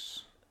street.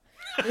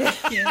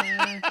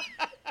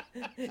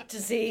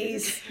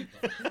 disease,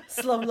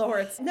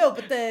 slumlords. No,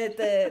 but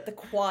the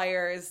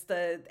choirs,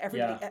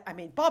 everybody. Yeah. I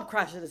mean, Bob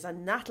Cratchit is a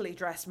nattily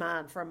dressed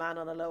man for a man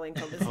on a low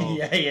income, isn't he?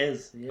 Yeah, he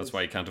is. That's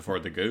why he can't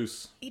afford the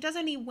goose. He does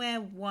only wear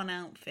one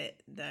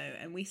outfit though,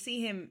 and we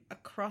see him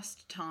across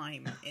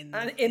time in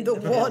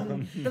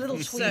the little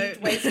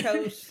tweed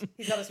waistcoat.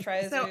 He's got his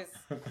trousers.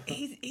 So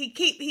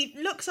he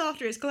looks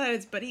after his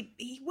clothes, but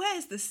he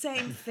wears the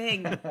same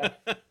thing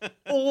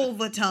all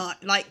the time.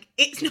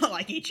 It's not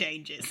like he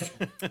changes.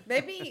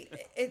 Maybe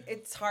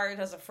it's hard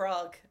as a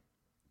frog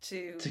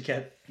to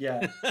get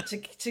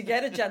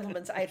a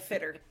gentleman's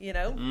outfitter,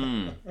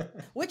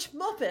 Which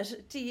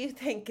Muppet do you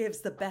think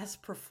gives the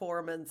best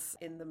performance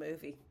in the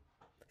movie?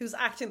 Who's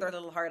acting their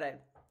little heart out?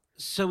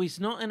 So he's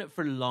not in it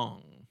for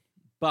long,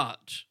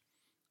 but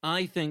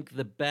I think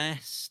the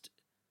best.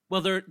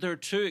 Well, there are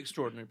two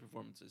extraordinary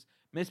performances.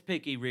 Miss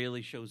Piggy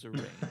really shows a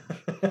range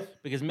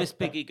because Miss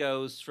Piggy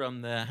goes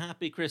from the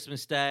happy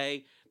Christmas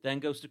day, then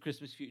goes to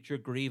Christmas future,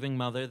 grieving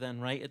mother,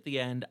 then right at the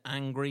end,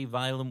 angry,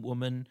 violent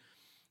woman.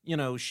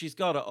 She's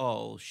got it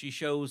all. She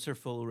shows her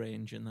full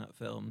range in that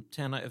film.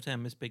 10 out of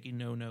 10, Miss Piggy,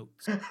 no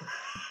notes.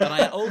 But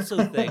I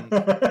also think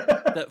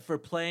that for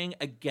playing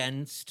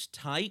against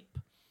type,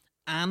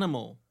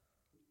 Animal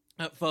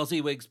at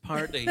Fozziwig's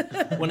party,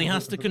 when he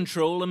has to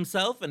control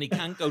himself and he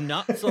can't go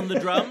nuts on the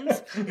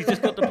drums, he's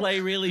just got to play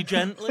really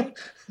gently.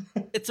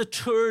 It's a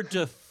tour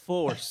de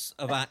force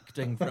of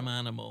acting from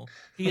Animal.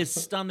 He is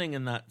stunning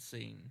in that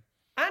scene.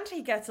 And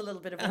he gets a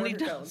little bit of a order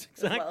going.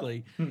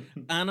 Exactly. Well.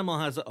 Animal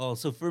has it all.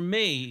 So for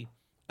me,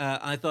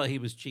 I thought he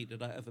was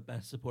cheated out of a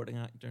Best Supporting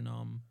Actor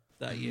nom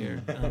that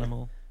year,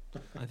 Animal.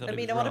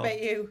 Ameena, what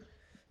about you?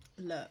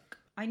 Look,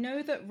 I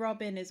know that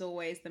Robin is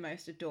always the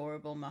most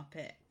adorable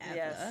Muppet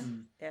ever.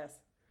 Yes.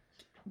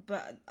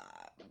 But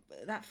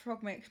that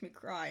frog makes me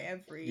cry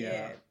every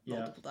year,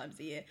 multiple times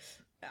a year.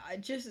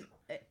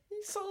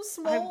 He's so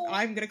small.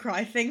 I'm gonna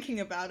cry thinking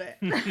about it.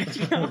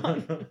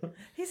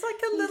 He's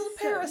like a little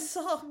pair of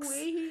socks,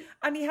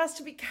 and he has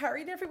to be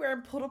carried everywhere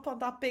and put up on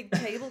that big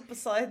table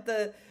beside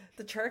the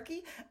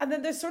turkey. And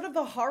then there's sort of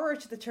a horror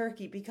to the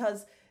turkey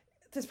because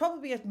there's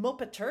probably a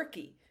Muppet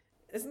turkey,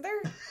 isn't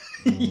there?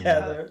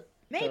 Yeah,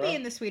 maybe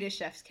in the Swedish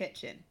chef's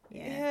kitchen.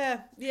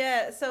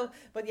 Yeah. So,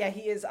 but yeah,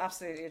 he is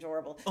absolutely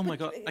adorable. Oh my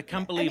God, I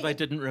can't believe I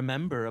didn't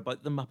remember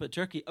about the Muppet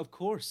turkey. Of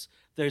course,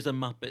 there's a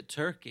Muppet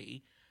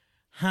turkey.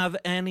 Have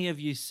any of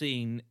you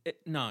seen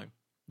it? No.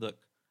 Look,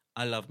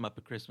 I love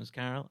Muppet Christmas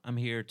Carol. I'm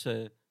here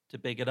to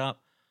big it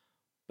up.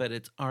 But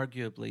it's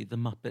arguably the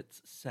Muppets'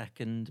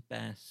 second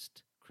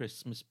best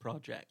Christmas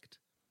project.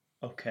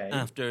 Okay.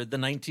 After the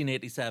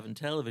 1987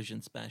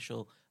 television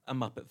special, A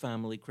Muppet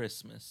Family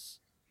Christmas.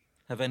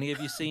 Have any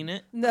of you seen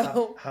it?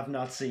 No. Have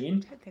not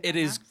seen. It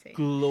is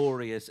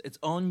glorious. It's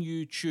on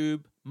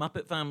YouTube,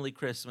 Muppet Family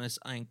Christmas.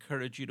 I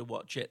encourage you to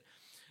watch it.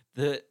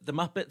 The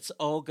Muppets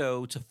all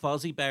go to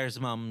Fozzie Bear's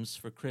mum's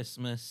for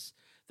Christmas.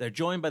 They're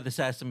joined by the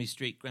Sesame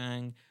Street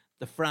gang.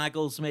 The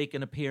Fraggles make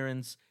an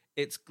appearance.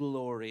 It's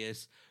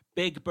glorious.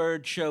 Big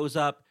Bird shows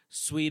up.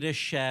 Swedish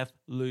chef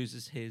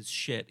loses his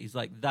shit. He's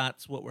like,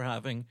 that's what we're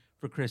having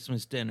for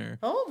Christmas dinner.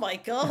 Oh my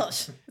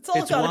gosh. It's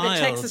all gone in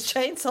Texas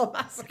Chainsaw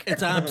Massacre.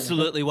 It's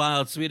absolutely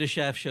wild. Swedish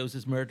chef shows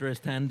his murderous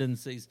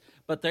tendencies.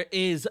 But there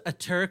is a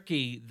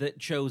turkey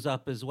that shows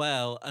up as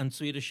well, and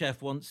Swedish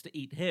chef wants to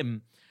eat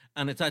him.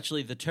 And it's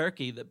actually the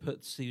turkey that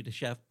puts Swedish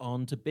chef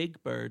onto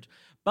Big Bird.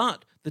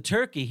 But the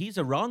turkey, he's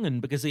a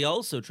wrong'un because he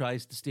also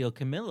tries to steal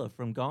Camilla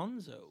from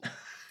Gonzo.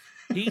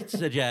 He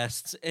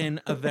suggests in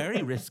a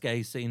very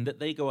risque scene that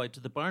they go out to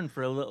the barn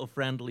for a little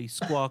friendly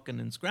squawking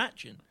and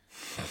scratching.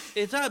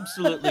 It's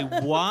absolutely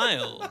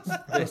wild,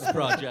 this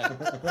project.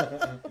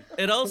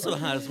 It also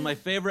has my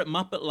favourite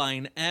Muppet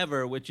line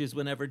ever, which is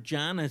whenever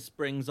Janice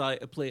brings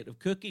out a plate of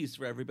cookies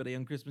for everybody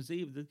on Christmas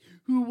Eve. Says,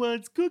 who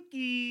wants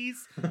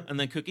cookies? And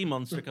then Cookie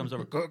Monster comes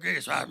over,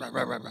 cookies.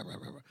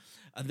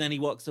 And then he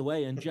walks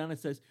away and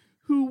Janice says,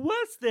 who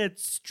was that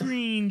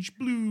strange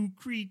blue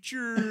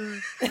creature?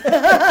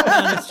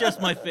 And it's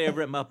just my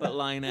favourite Muppet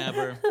line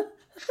ever.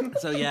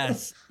 So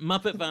yes,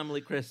 Muppet Family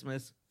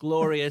Christmas,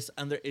 glorious,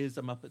 and there is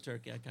a Muppet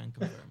turkey, I can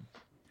confirm.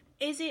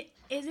 Is it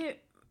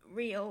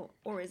real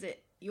or is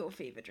it your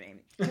fever dream?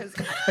 Because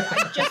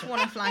I just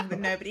want to flag that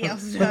nobody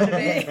else has heard of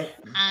it,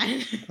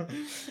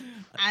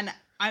 and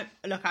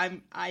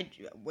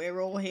we're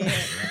all here.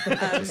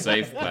 A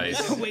safe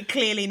place. We're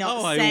clearly not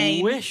Oh,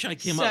 sane. I wish I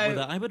came up with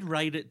that. I would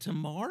write it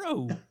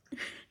tomorrow.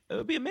 It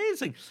would be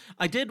amazing.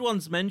 I did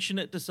once mention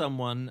it to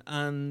someone,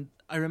 and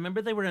I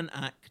remember they were an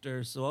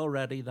actor, so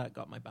already that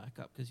got my back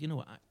up, because you know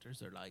what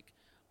actors are like.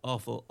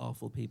 Awful,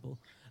 awful people.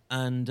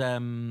 And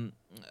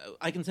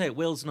I can say it,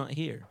 Will's not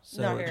here,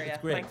 so it's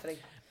great. Thankfully.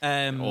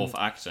 Off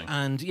acting.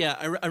 And yeah,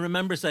 I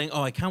remember saying,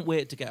 oh, I can't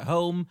wait to get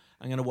home.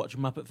 I'm going to watch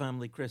Muppet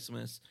Family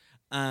Christmas.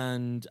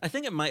 And I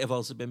think it might have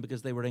also been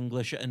because they were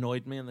English. It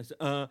annoyed me. And they said,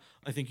 I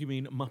think you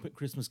mean Muppet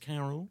Christmas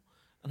Carol.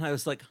 And I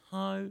was like,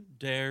 how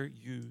dare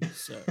you,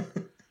 sir?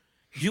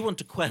 You want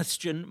to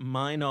question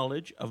my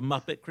knowledge of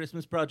Muppet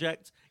Christmas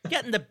projects?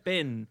 Get in the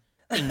bin,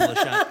 English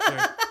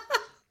actor.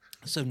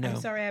 So no. I'm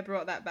sorry I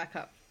brought that back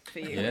up for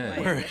you. Yeah.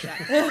 Yeah.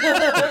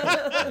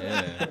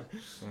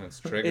 Well,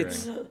 it's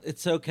triggering.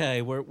 It's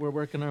okay. We're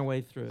working our way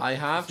through it. I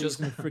have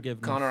just,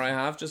 forgiveness. Conor, I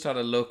have just had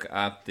a look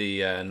at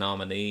the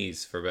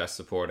nominees for Best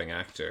Supporting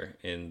Actor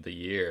in the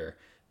year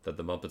that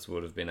the Muppets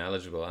would have been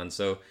eligible. And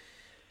so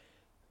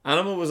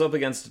Animal was up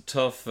against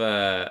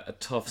a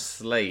tough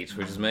slate,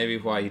 which is maybe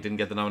why he didn't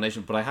get the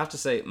nomination. But I have to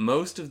say,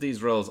 most of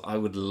these roles, I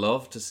would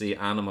love to see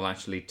Animal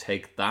actually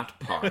take that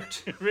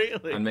part.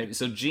 Really? And maybe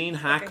so. Gene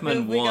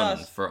Hackman won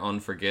for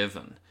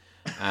Unforgiven.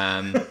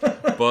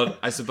 But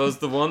I suppose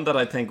the one that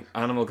I think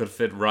Animal could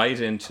fit right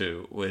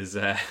into was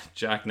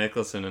Jack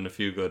Nicholson in A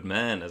Few Good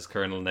Men as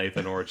Colonel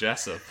Nathan Orr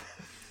Jessup.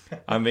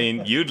 I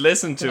mean, you'd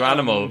listen to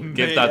Animal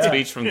give that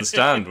speech from the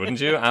stand,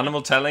 wouldn't you?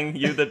 Animal telling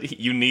you that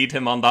you need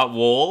him on that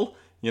wall.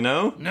 You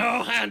know?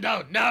 No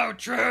handout, no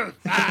truth.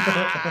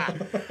 Ah!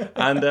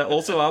 And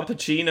also Al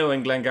Pacino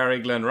and Glengarry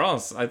Glen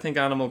Ross. I think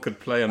Animal could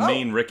play a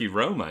mean Ricky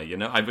Roma, you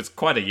know? I was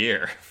quite a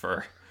year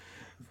for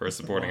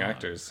supporting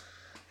actors.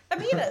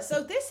 Ameena,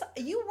 so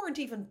you weren't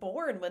even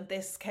born when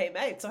this came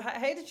out. So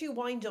how did you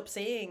wind up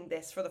seeing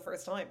this for the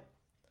first time?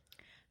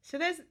 So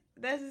there's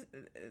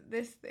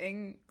this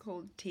thing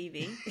called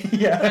TV.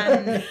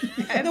 Yeah.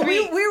 And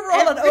we were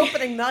all on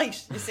opening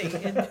night, you see.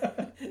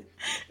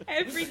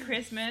 Every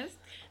Christmas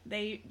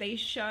they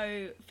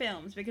show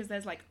films because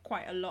there's like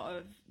quite a lot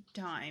of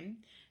time.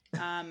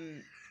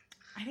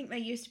 I think there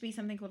used to be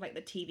something called like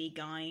the TV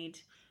Guide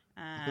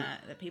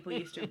that people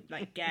used to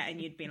like get,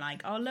 and you'd be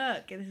like, oh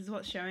look, this is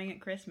what's showing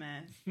at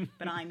Christmas,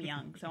 but I'm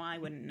young so I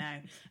wouldn't know.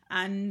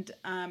 And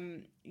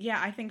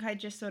I think I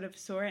just sort of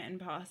saw it in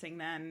passing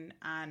then,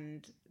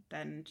 and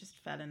then just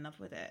fell in love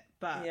with it.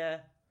 But yeah,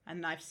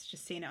 and I've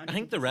just seen it on I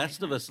think the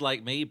rest of us,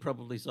 like me,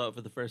 probably saw it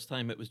for the first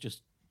time. It was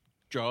just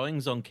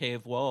drawings on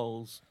cave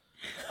walls,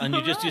 and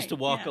you just used to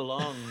walk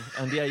along,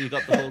 and you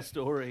got the whole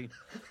story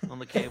on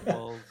the cave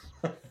walls.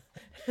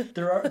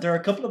 There are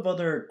a couple of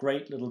other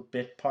great little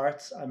bit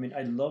parts. I mean,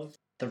 I love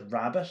the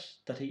rabbit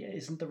he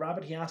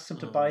asks him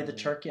to buy the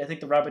turkey. I think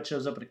the rabbit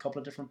shows up at a couple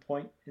of different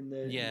points in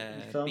the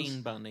films.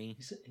 Bean Bunny.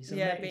 He's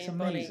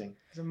amazing.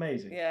 He's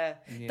amazing. Yeah.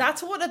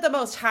 That's one of the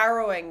most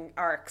harrowing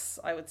arcs,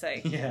 I would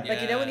say. Yeah.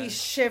 Like, you know, when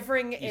he's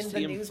shivering in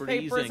the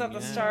newspapers freezing, at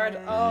the start.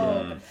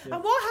 Oh. Yeah.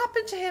 And what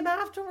happened to him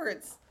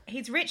afterwards?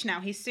 He's rich now.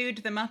 He sued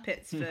the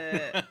Muppets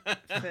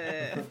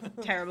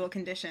for terrible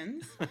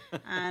conditions.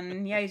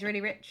 And yeah, he's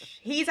really rich.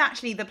 He's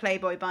actually the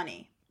Playboy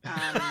Bunny.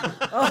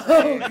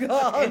 Oh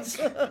God,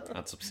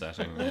 that's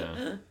upsetting.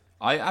 Yeah,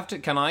 I have to.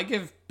 Can I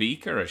give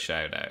Beaker a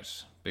shout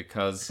out?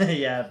 Because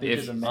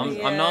Beaker's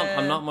amazing. I'm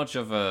not much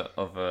of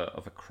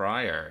a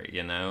crier,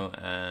 you know,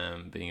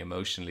 being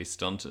emotionally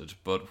stunted.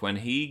 But when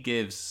he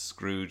gives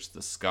Scrooge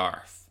the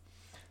scarf,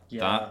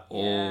 that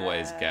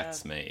always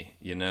gets me,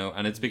 you know,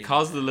 and it's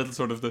because the little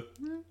sort of the.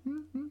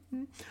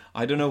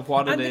 I don't know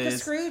what and it is. And the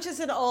Scrooge is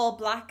in all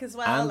black as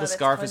well. And the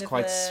scarf is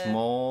quite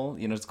small.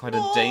 You know, it's quite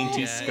a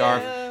dainty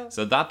scarf.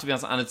 So that, to be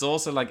honest, and it's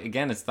also like,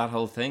 again, it's that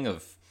whole thing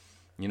of,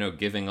 you know,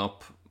 giving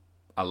up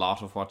a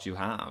lot of what you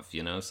have,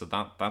 you know. So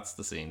that's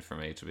the scene for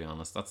me, to be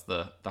honest. That's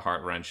the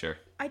heart wrencher.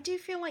 I do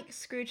feel like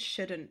Scrooge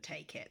shouldn't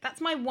take it. That's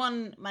my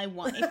one.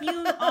 If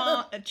you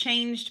are a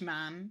changed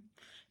man,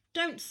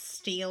 don't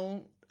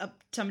steal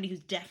somebody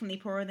who's definitely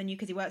poorer than you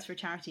because he works for a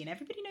charity, and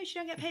everybody knows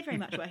you don't get paid very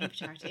much working for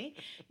charity.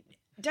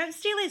 Don't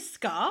steal his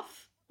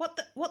scarf. What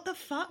the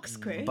fuck,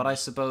 Scrooge? But I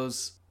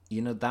suppose,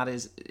 you know, that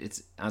is,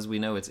 it's, as we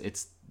know,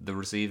 it's the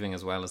receiving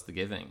as well as the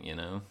giving, you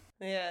know?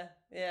 Yeah.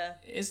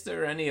 Is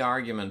there any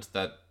argument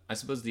that, I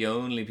suppose the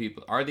only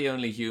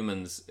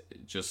humans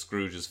just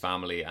Scrooge's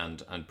family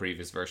and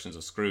previous versions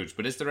of Scrooge,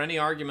 but is there any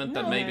argument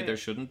that maybe there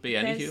shouldn't be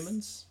any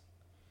humans?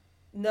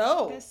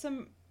 No. There's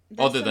some...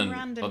 Other than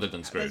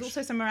Scrooge. There's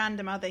also some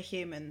random other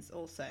humans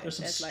also. There's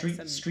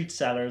some street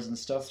sellers and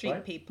stuff, street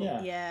right? people.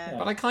 Yeah.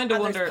 But I kind of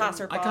wonder.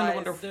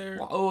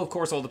 Of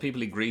course, all the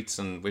people he greets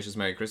and wishes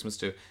Merry Christmas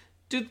to.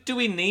 Do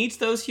we need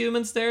those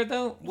humans there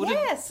though?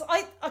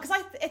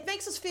 It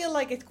makes us feel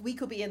like we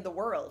could be in the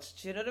world.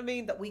 Do you know what I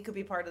mean? That we could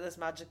be part of this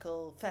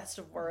magical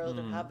festive world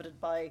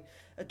inhabited by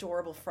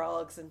adorable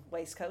frogs and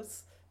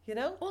waistcoats. You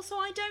know? Also,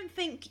 I don't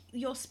think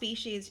your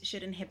species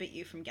should inhibit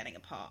you from getting a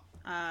part.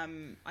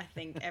 I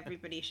think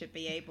everybody should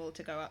be able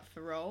to go up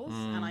for roles,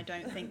 and I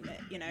don't think that,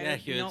 you know,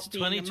 not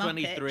being a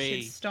Muppet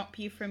should stop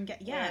you from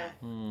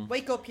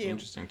Wake up, you.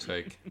 Interesting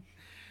take.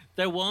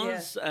 There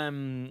was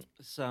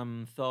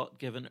some thought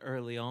given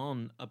early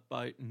on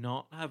about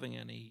not having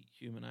any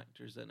human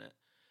actors in it.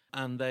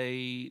 And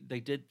they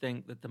did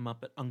think that the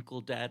Muppet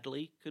Uncle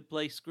Deadly could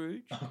play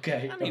Scrooge.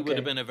 Okay. And he would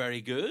have been a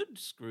very good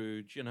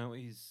Scrooge. You know,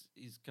 he's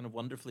kind of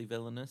wonderfully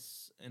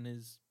villainous in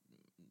his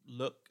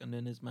look and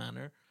in his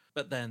manner.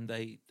 But then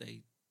they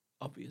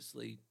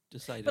obviously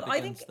decided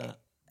against that.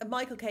 I think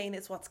Michael Caine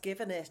is what's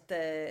given it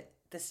the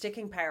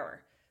sticking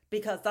power,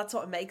 because that's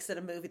what makes it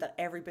a movie that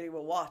everybody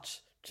will watch.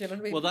 Do you know what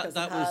I mean? Well,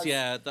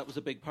 that was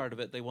a big part of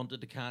it. They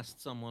wanted to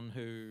cast someone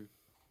who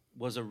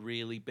was a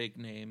really big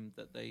name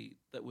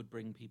that would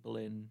bring people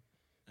in.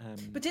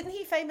 But didn't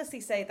he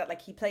famously say that,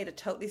 like, he played it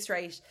totally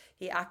straight?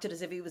 He acted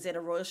as if he was in a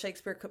Royal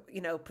Shakespeare,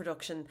 you know,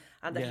 production,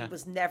 and that he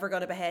was never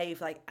going to behave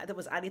like there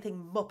was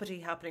anything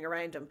Muppety happening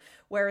around him.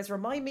 Whereas,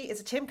 remind me,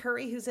 is it Tim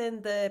Curry who's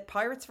in the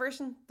Pirates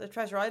version, the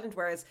Treasure Island?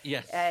 Whereas,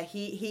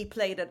 he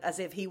played it as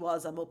if he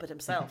was a Muppet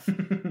himself.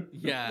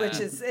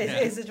 Which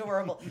is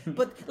adorable.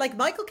 But like,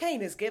 Michael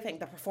Caine is giving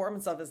the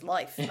performance of his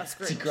life as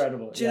Scrooge. It's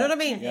incredible. Do you know what I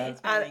mean? Yeah,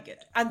 it's really good.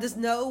 And there's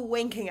no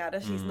winking at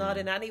it. He's not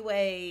in any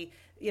way,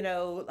 you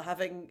know,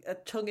 having a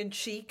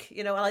tongue-in-cheek,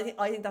 you know, and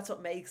I think that's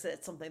what makes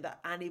it something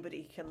that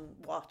anybody can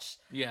watch.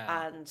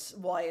 Yeah. And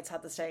why it's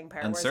had the staying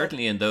power. And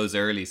certainly in those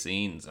early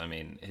scenes, I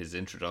mean, his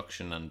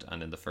introduction and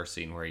in the first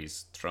scene where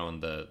he's throwing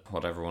the,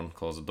 what everyone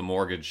calls it, the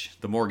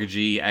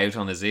mortgagee out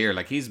on his ear,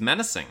 like, he's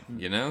menacing,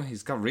 you know?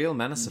 He's got real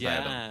menace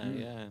about him.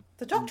 Yeah.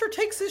 The doctor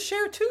takes his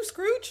share too,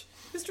 Scrooge.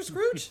 Mr.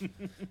 Scrooge.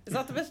 Is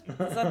that the bit?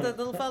 Is that the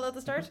little fella at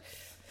the start?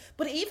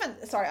 But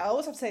even, sorry, I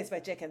always have to say this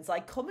about Dickens,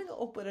 like, coming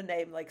up with a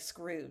name like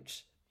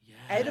Scrooge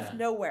out of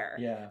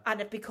nowhere,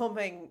 and it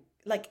becoming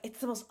like, it's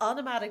the most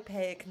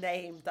onomatopoeic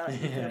name that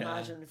you can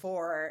imagine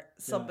for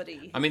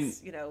somebody. I mean,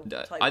 you know,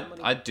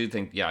 I do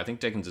think, I think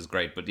Dickens is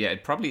great, but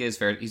it probably is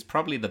fair. He's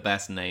probably the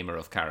best namer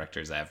of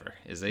characters ever,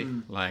 is he?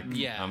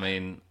 I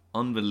mean,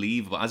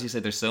 unbelievable. As you say,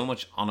 there's so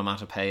much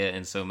onomatopoeia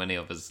in so many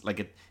of his,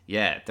 like,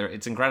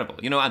 it's incredible,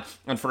 you know.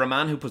 And for a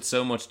man who puts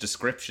so much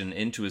description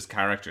into his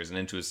characters and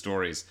into his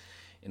stories,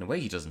 in a way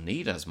he doesn't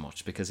need as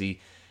much, because he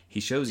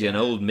shows you an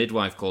old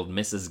midwife called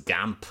Mrs.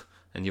 Gamp,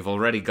 and you've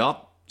already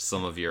got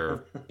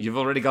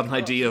an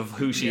idea of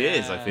who she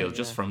is, I feel,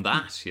 just from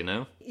that, you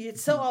know?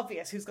 It's so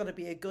obvious who's going to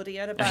be a goodie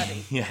and a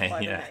baddie.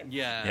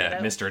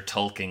 Mr.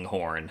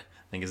 Tulkinghorn.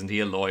 I think, isn't he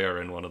a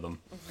lawyer in one of them?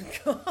 Oh my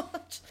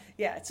God.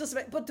 Yeah, it's just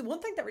but the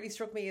one thing that really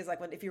struck me is, like,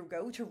 if you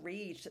go to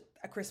read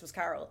A Christmas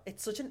Carol,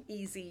 it's such an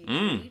easy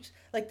read.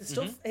 Like, the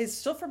stuff, his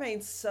stuff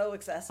remains so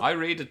accessible. I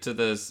read it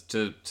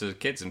to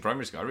kids in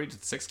primary school. I read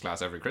it to 6th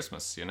class every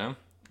Christmas, you know?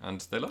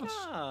 and they love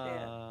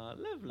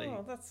it. Lovely.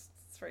 Oh, that's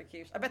very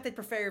cute. I bet they'd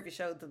prefer if you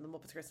showed them the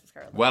Muppets Christmas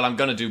Carol. Well, I'm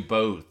going to do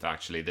both,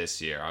 actually,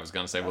 this year. I was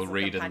going to say we'll like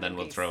read a it and then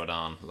we'll piece. throw it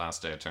on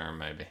last day of term,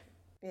 maybe.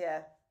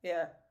 Yeah.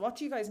 What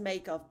do you guys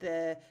make of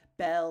the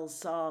Bells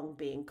song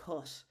being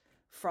cut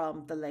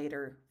from the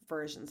later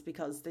versions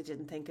because they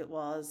didn't think it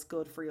was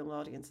good for young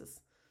audiences?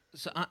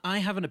 So I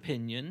have an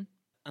opinion,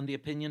 and the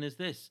opinion is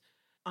this.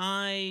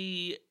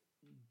 I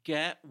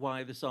get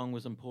why the song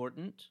was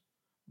important,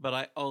 but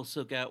I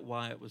also get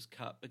why it was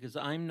cut, because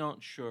I'm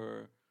not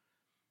sure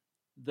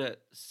that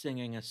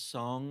singing a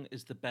song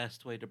is the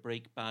best way to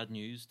break bad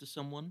news to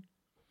someone.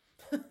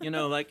 You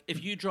know, like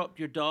if you dropped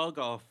your dog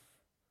off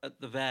at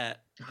the vet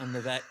and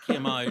the vet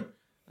came out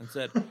and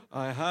said,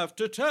 I have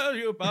to tell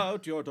you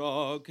about your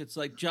dog. It's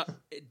like,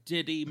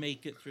 did he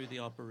make it through the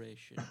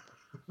operation?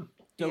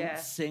 Don't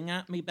sing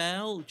at me,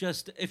 Belle.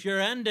 Just, if you're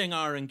ending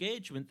our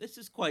engagement, this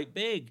is quite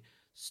big.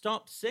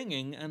 Stop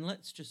singing and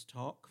let's just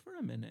talk for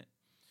a minute.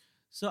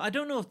 So I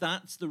don't know if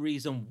that's the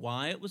reason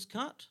why it was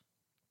cut,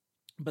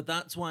 but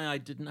that's why I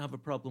didn't have a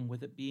problem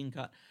with it being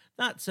cut.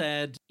 That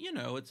said, you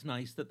know, it's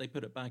nice that they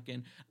put it back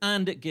in,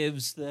 and it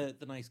gives the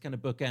nice kind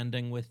of book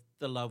ending with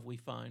the love we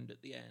found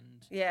at the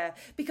end. Yeah,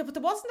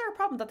 but wasn't there a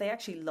problem that they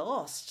actually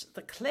lost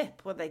the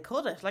clip when they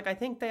cut it? Like, I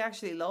think they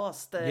actually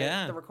lost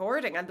the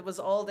recording, and there was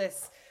all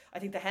this. I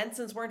think the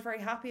Hensons weren't very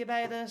happy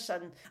about it,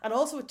 and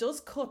also it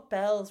does cut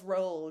Belle's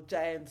role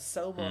down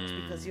so much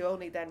because you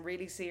only then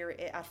really see her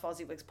at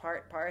Fozziwig's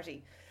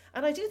party.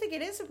 And I do think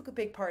it is a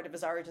big part of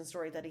his origin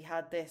story that he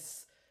had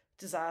this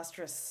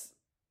disastrous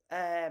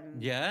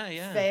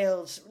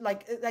failed,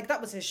 like that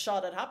was his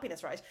shot at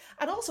happiness, right?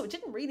 And also it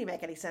didn't really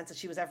make any sense that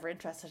she was ever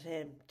interested in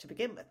him to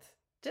begin with,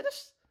 did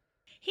it?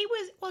 He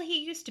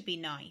used to be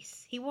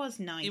nice. He was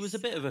nice. He was a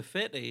bit of a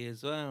fitty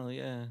as well,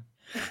 yeah.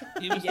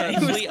 He was that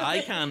sweet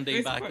eye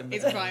candy back in the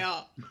day. It's dry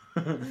up.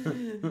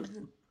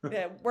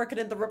 Yeah, working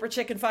in the rubber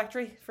chicken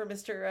factory for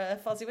Mr.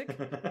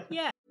 Fozziwig.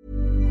 Yeah.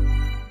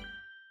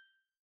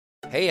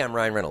 Hey, I'm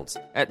Ryan Reynolds.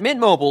 At Mint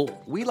Mobile,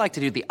 we like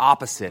to do the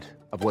opposite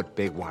of what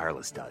Big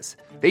Wireless does.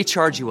 They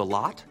charge you a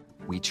lot,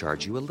 we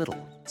charge you a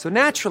little. So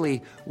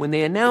naturally, when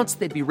they announced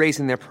they'd be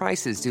raising their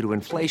prices due to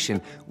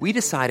inflation, we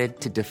decided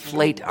to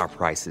deflate our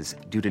prices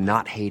due to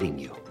not hating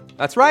you.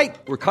 That's right.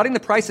 We're cutting the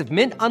price of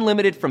Mint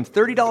Unlimited from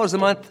 $30 a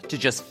month to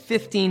just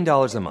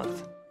 $15 a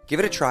month. Give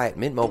it a try at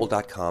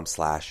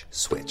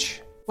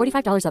mintmobile.com/switch.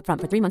 $45 up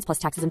front for 3 months plus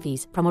taxes and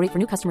fees. Promo rate for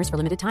new customers for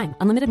limited time.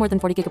 Unlimited more than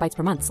 40 gigabytes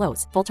per month.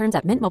 Slows full terms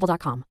at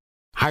mintmobile.com.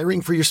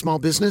 Hiring for your small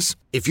business?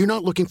 If you're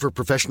not looking for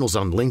professionals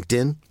on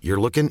LinkedIn, you're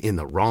looking in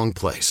the wrong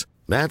place.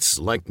 That's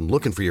like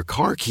looking for your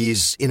car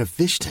keys in a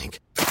fish tank.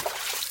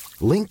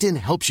 LinkedIn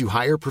helps you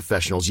hire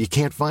professionals you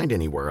can't find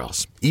anywhere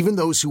else, even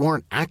those who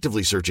aren't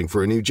actively searching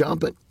for a new job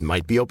but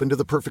might be open to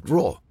the perfect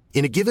role.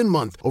 In a given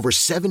month, over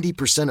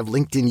 70% of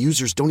LinkedIn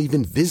users don't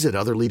even visit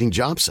other leading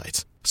job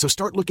sites. So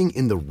start looking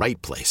in the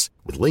right place.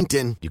 With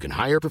LinkedIn, you can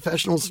hire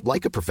professionals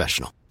like a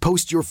professional.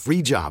 Post your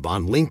free job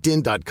on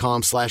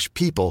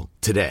linkedin.com/people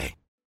today.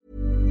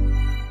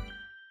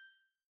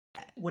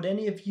 Would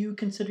any of you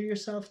consider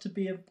yourself to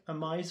be a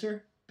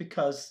miser?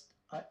 Because,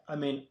 I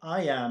mean,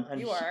 I am,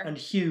 and, and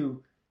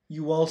Hugh,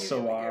 you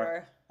also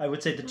are. I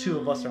would say the two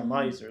of us are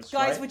misers.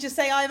 Guys, right? would you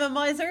say I'm a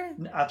miser?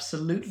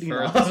 Absolutely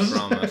not.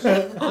 From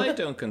it. I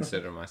don't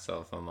consider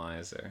myself a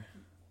miser.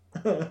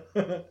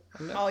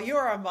 Oh,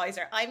 you're a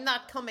miser. I'm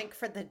not coming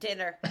for the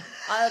dinner.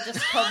 I'll just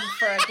come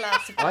for a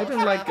glass of I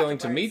don't like going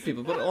to meet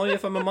people, but only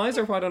if I'm a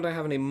miser, why don't I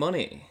have any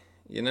money?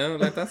 You know,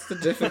 like, that's the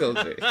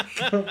difficulty.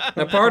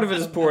 Now, part of it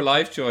is poor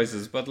life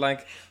choices, but,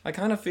 like, I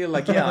kind of feel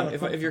like, yeah,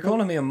 if you're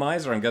calling me a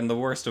miser, I'm getting the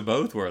worst of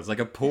both worlds. Like,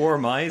 a poor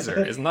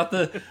miser. Isn't that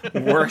the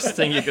worst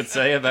thing you could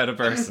say about a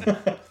person?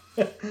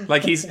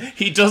 Like,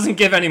 he doesn't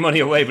give any money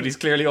away, but he's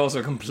clearly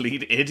also a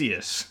complete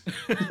idiot.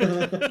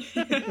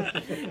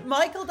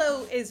 Michael,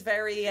 though, is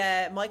very...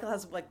 Michael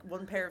has, like,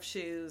 one pair of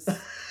shoes...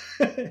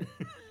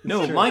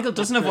 No, Michael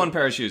doesn't have one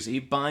pair of shoes.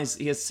 He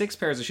has 6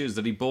 pairs of shoes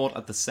that he bought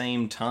at the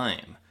same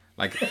time.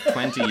 Like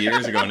 20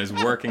 years ago, and is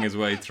working his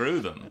way through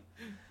them.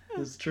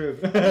 It's true.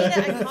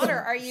 Ameena and Conor,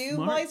 are you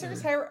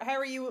misers? How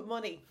are you with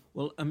money?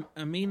 Well,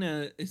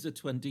 Ameena is a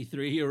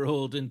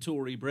 23-year-old in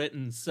Tory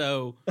Britain,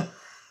 so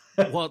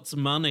what's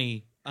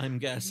money, I'm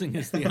guessing,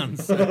 is the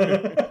answer.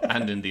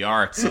 And in the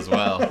arts as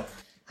well.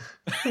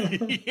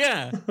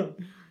 Yeah.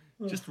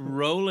 Just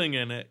rolling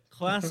in it.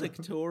 Classic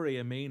Tory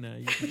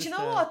Ameena. But you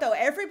know what, though?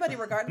 Everybody,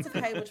 regardless of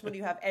how much money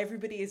you have,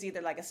 everybody is either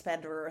like a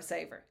spender or a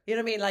saver. You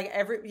know what I mean? Like,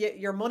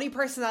 your money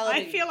personality...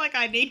 I feel like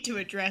I need to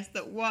address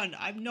that, one,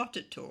 I'm not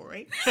a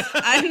Tory.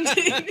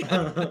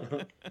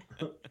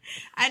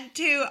 And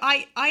two,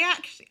 I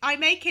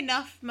make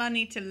enough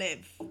money to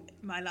live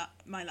my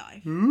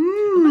life.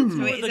 Ooh,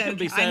 so it's that okay. can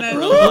be said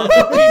for a lot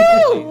of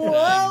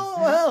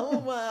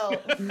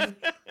Well.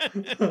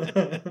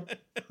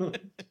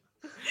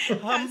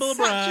 Humble That's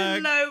brag. such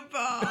a low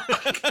bar.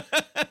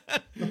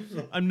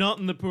 I'm not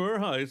in the poor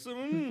house.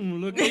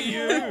 Look at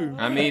you.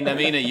 I mean,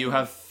 Ameena, you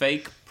have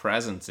fake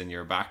presents in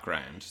your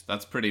background.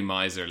 That's pretty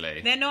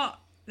miserly. They're not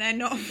They're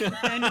not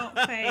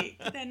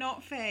fake. They're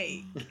not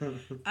fake.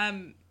 Are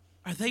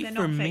they they're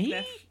for not fake.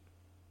 me?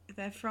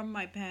 They're from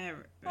my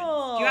parents.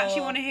 Oh, do you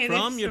actually want to hear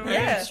from this your story?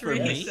 parents It's for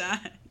really me?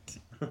 sad.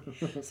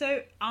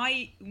 So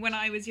when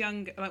I was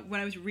young,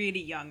 when I was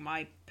really young,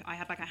 I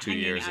had like a 2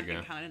 hanging years advent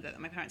ago. calendar that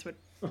my parents would.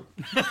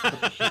 Shut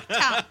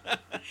up!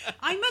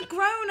 I'm a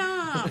grown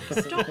up.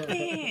 Stop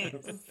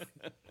this.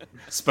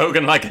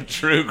 Spoken like a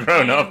true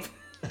grown up.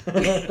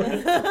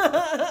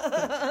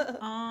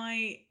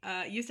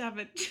 I used to have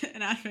an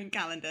advent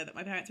calendar that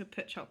my parents would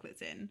put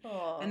chocolates in.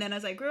 Aww. And then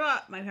as I grew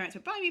up, my parents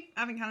would buy me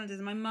advent calendars,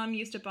 and my mum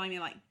used to buy me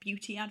like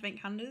beauty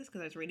advent calendars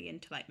because I was really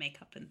into like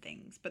makeup and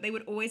things. But they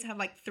would always have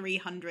like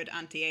 300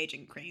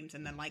 anti-aging creams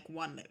and then like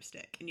one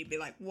lipstick, and you'd be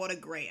like, what a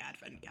great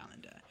advent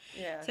calendar.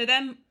 Yeah. So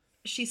then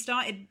she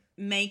started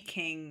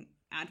making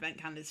advent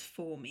calendars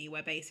for me,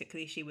 where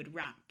basically she would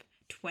wrap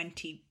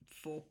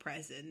 24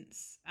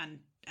 presents, and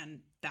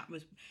that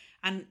was,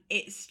 and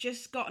it's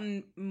just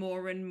gotten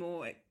more and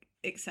more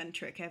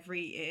eccentric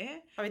every year.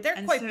 I mean,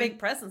 they're quite big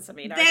presents. I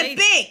mean, they're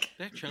big.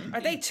 They're chunky.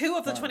 Are they 2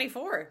 of the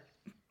 24?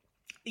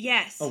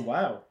 Yes. Oh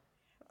wow.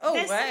 Oh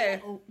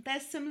wow.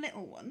 There's some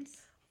little ones as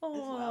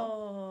Oh.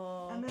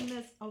 well. And then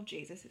there's, oh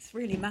Jesus, it's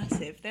really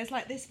massive. There's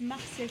like this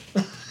massive.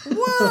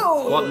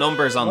 Whoa! What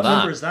number's on What that?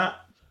 number is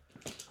that?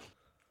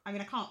 I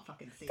mean, I can't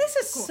fucking see. This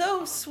it. is Of course so I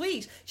can't.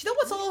 sweet. Do you know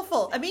what's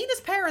awful?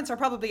 Amina's parents are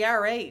probably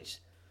our age.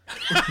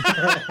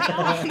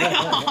 They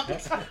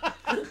aren't.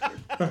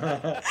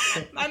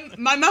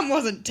 My mum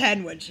wasn't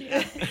 10 when she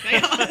had me. They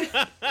aren't.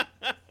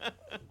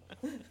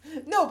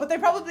 No, but they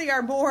probably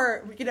are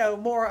more,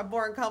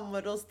 more in common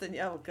with us than.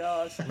 Oh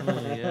God.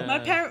 Oh,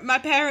 yeah. My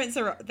parents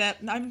are they're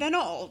not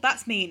old.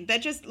 That's mean. They're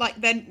just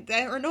like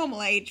they're a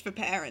normal age for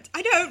parents.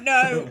 I don't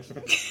know.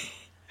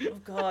 Oh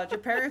God, your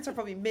parents are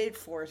probably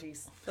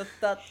mid-40s.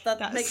 That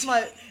That's-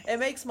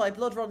 makes my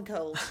blood run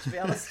cold, to be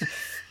honest.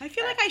 I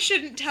feel like I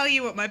shouldn't tell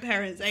you what my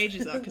parents'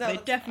 ages are because No, they'd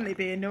that's definitely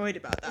be annoyed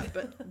about that.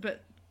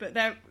 But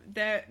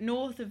they're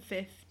north of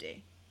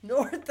 50.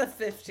 North of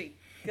 50.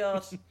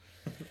 God.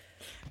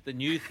 The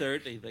new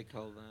 30, they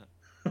call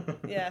that.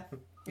 Yeah.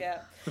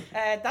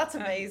 That's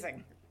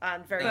amazing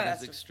and very That is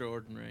festive.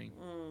 extraordinary.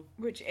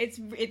 Which it's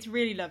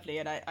really lovely,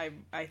 and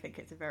I think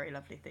it's a very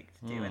lovely thing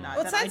to do. And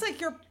Well, it sounds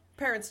like your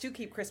parents do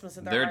keep Christmas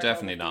in their They're heart all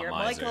definitely of the not year.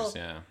 misers, Michael,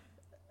 yeah.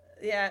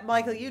 Yeah,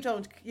 Michael,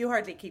 you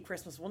hardly keep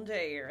Christmas one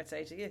day a year, I'd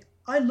say, do you?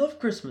 I love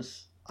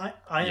Christmas. I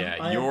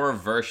am Your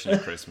version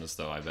of Christmas,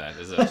 though, I bet,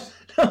 is it?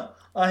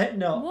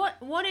 No.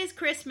 What is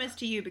Christmas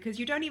to you? Because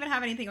you don't even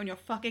have anything on your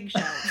fucking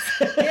shelves.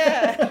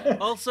 Yeah.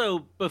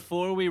 Also,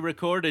 before we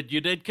recorded,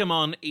 you did come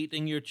on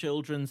eating your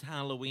children's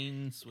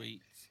Halloween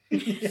sweets.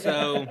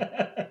 So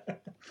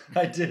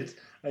I did.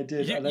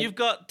 you've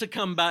got to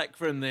come back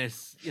from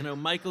this.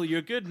 Michael,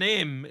 your good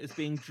name is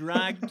being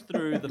dragged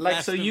through the Like,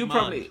 so festive you mud.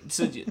 probably...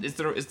 So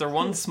is there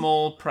one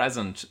small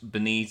present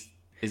beneath...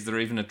 Is there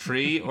even a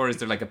tree, or is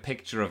there like a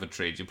picture of a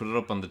tree? Do you put it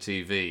up on the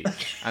TV?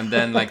 And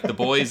then like the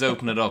boys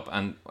open it up,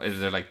 and is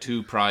there like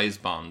 2 prize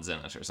bonds in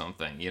it or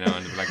something? And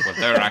they're like, well,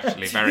 they're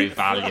actually very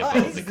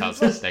valuable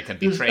because they can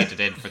be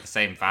traded in for the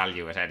same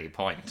value at any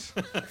point.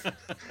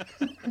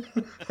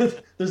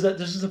 There's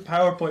just a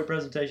PowerPoint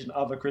presentation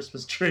of a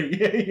Christmas tree.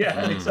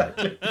 Yeah,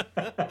 exactly.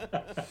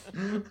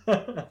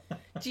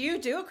 Do you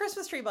do a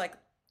Christmas tree, Mike?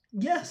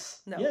 Yes.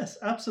 No. Yes,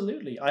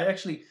 absolutely. I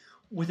actually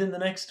within the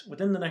next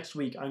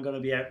week I'm going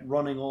to be out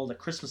running all the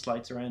Christmas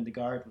lights around the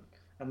garden,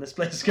 and this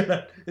place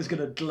is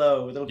gonna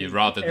glow. You'd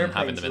rather than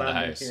having airplanes them in the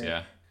landing house, here.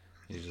 yeah.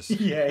 You just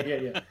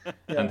Yeah.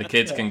 and the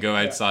kids can go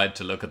outside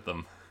to look at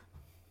them.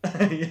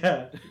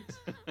 Yeah.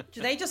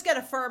 Do they just get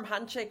a firm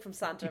handshake from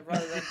Santa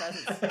rather than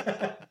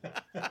presents?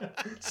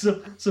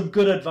 Some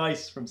good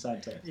advice from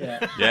Santa.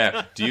 Yeah.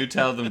 Yeah. Do you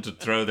tell them to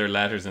throw their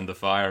letters in the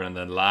fire and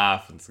then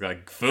laugh? And it's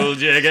like,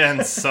 fooled you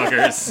again,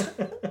 suckers.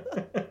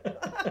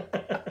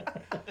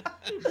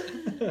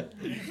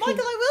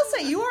 Michael, I will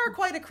say, you are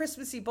quite a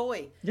Christmassy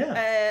boy.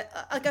 Yeah.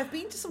 I've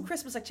been to some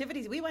Christmas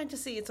activities. We went to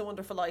see It's a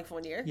Wonderful Life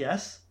one year.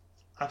 Yes.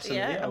 Absolutely.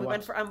 Yeah, and we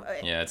went for...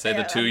 Yeah, I'd say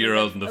the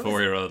 2-year-old and the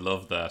 4-year-old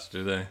love that,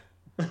 do they?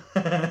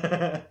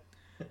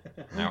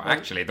 Now,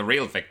 actually, the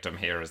real victim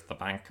here is the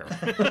banker.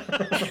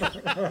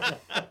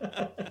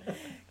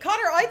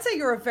 Connor, I'd say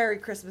you're a very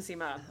Christmassy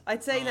man.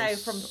 I'd say now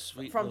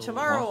from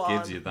tomorrow What on,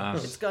 gives you that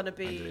it's going to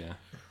be... idea?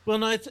 Well,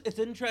 no, it's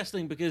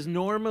interesting because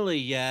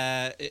normally,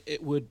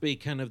 it would be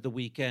kind of the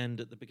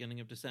weekend at the beginning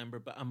of December,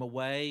 but I'm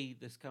away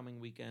this coming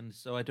weekend,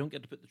 so I don't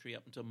get to put the tree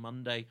up until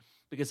Monday,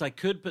 because I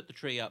could put the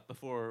tree up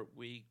before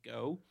we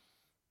go.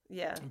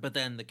 Yeah. But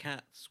then the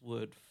cats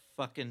would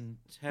fucking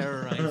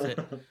terrorize it.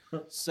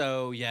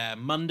 So yeah,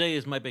 Monday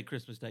is my big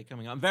Christmas day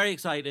coming up. I'm very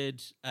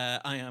excited.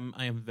 I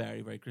am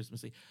very, very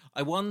Christmassy.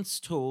 I once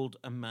told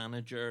a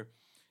manager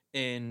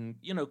in,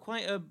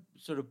 quite a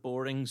sort of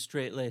boring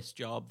straight-laced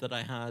job that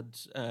I had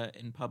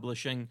in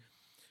publishing.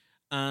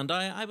 And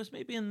I was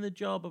maybe in the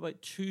job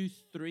about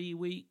 2-3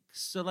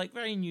 weeks, so like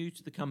very new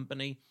to the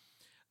company.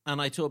 And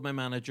I told my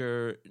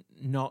manager,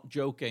 not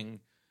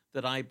joking,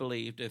 that I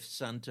believed if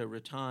Santa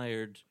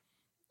retired,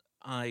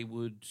 I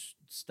would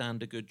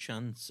stand a good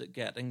chance at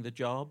getting the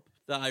job.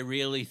 That I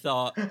really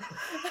thought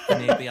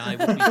maybe I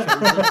would be chosen.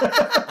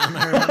 And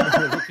I remember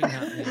her looking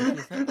at me and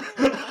she was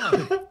like,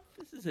 oh,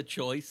 this is a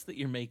choice that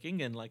you're making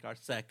in like our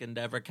second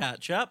ever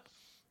catch up,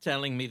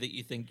 telling me that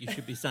you think you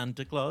should be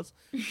Santa Claus.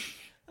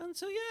 And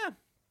so,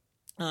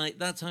 yeah,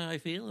 that's how I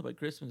feel about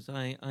Christmas.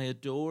 I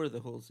adore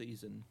the whole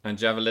season. And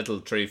do you have a little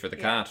tree for the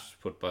cat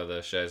put by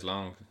the chaise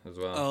longue as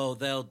well? Oh,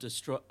 they'll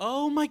destroy...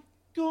 Oh, my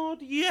God,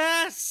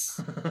 yes!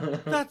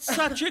 That's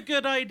such a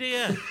good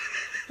idea.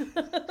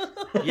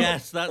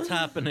 Yes, that's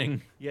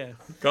happening. Yes.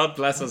 God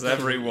bless us,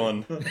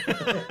 everyone.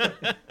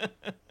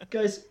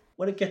 Guys,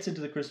 when it gets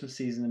into the Christmas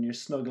season and you're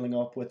snuggling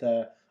up with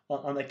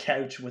on the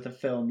couch with a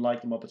film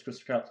like The Muppets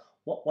Christmas Carol,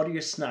 what are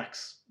your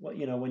snacks? What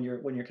when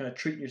you're kind of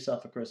treating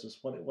yourself at Christmas?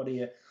 What are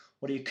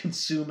you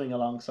consuming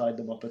alongside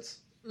the Muppets?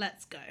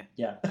 Let's go.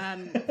 Yeah.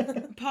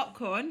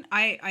 Popcorn.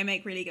 I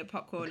make really good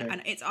popcorn,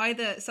 and it's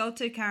either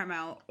salted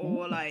caramel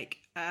or like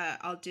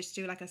I'll just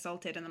do like a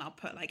salted, and then I'll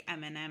put like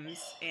M&Ms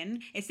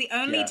in. It's the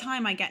only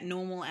time I get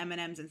normal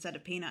M&Ms instead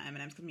of peanut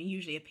M&Ms, because I'm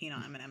usually a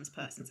peanut M&Ms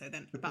person.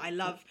 But I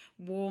love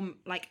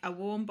a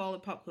warm bowl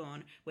of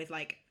popcorn with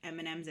like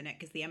M&Ms in it,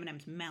 because the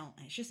M&Ms melt.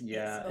 And it's just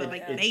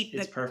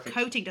the perfect.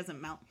 Coating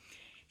doesn't melt.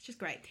 It's just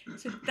great.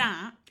 So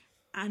that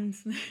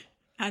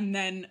and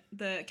then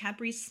the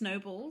Cadbury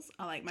Snowballs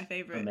are like my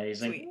favourite.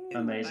 Amazing. Sweet.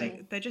 Amazing.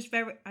 Like, they're just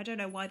very, I don't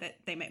know why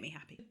they make me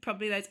happy.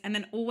 Probably those. And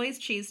then always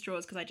cheese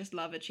straws, because I just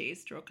love a cheese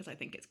straw, because I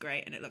think it's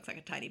great and it looks like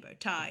a tiny bow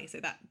tie. So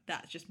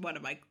that's just one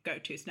of my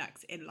go-to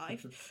snacks in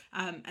life.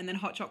 And then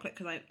hot chocolate,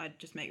 because I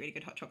just make really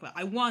good hot chocolate.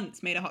 I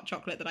once made a hot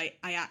chocolate that I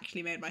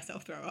actually made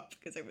myself throw up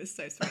because it was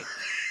so sweet.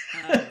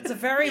 It's a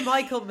very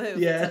Michael move.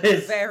 Yeah,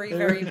 it's very,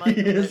 very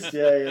Michael move.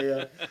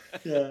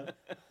 Yeah.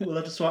 We'll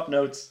have to swap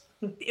notes.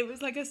 It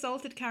was like a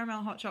salted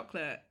caramel hot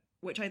chocolate,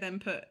 which I then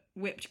put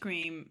whipped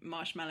cream,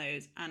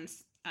 marshmallows, and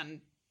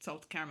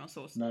salted caramel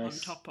sauce on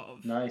top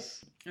of.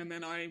 Nice. And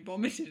then I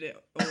vomited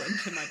it all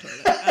into my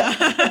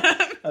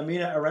toilet.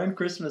 Ameena, around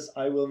Christmas,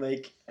 I will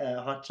make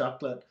hot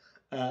chocolate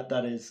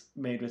that is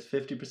made with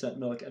 50%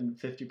 milk and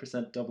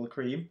 50% double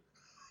cream.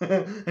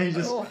 And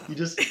you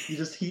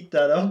just heat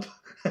that up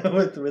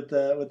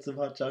with some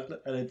hot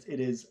chocolate, and it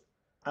is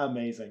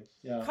amazing.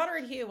 Yeah. Conor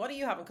and Hugh, what are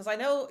you having? Because I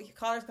know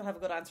Conor's going to have a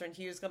good answer and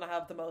Hugh's going to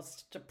have the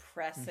most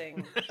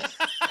depressing.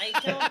 I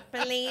don't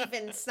believe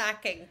in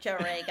snacking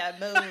during a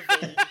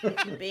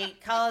movie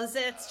because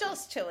it's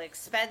just too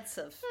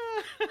expensive.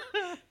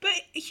 But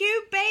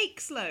Hugh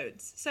bakes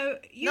loads, so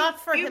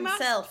not for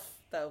himself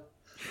though.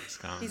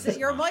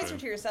 You're a miser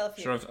to yourself,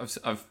 Hugh. Sure,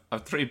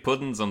 I've 3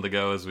 puddings on the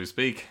go as we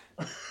speak.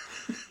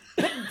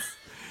 Puddings?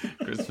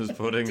 Christmas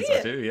puddings,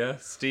 I do, yeah.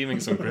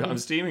 I'm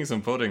steaming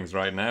some puddings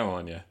right now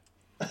on you.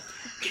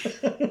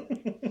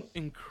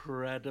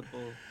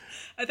 Incredible.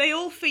 Are they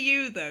all for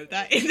you though?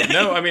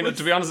 No, I mean,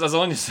 to be honest, as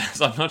Anya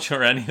says, I'm not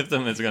sure any of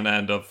them is going to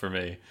end up for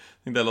me.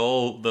 I think they'll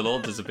all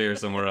disappear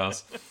somewhere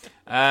else.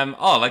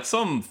 Like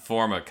some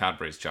form of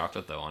Cadbury's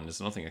chocolate though, and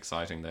there's nothing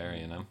exciting there,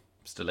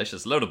 It's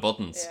delicious. Load of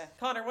buttons. Yeah.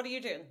 Conor, what are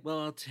you doing? Well,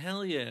 I'll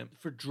tell you,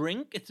 for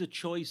drink, it's a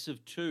choice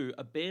of 2: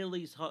 a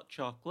Bailey's hot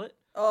chocolate.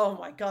 Oh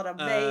my God,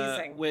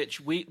 amazing! Which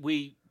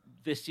we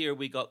this year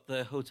we got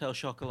the Hotel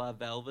Chocolat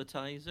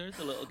Velvetizer,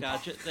 the little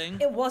gadget thing.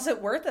 It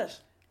wasn't worth it.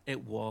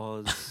 It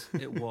was.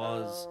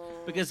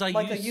 Because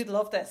Michael, you'd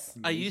love this.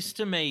 I used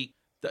to make...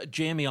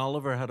 Jamie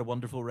Oliver had a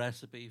wonderful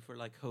recipe for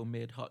like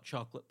homemade hot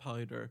chocolate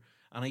powder.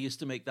 And I used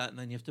to make that, and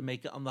then you have to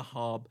make it on the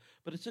hob.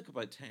 But it took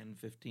about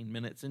 10-15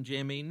 minutes. And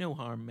Jamie, no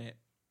harm, mate.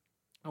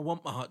 I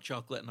want my hot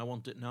chocolate, and I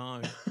want it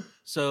now.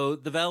 So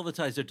the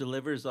Velvetizer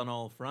delivers on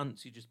all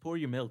fronts. You just pour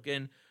your milk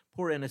in,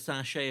 pour in a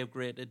sachet of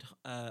grated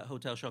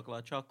Hotel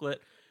Chocolat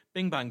chocolate.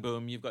 Bing, bang,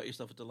 boom. You've got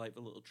yourself a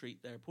delightful little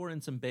treat there. Pour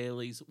in some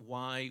Baileys.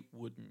 Why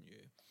wouldn't you?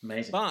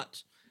 Amazing.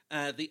 But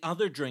the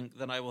other drink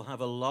that I will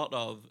have a lot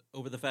of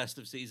over the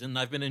festive season,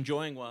 I've been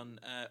enjoying one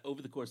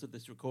over the course of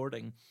this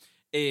recording,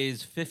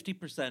 is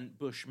 50%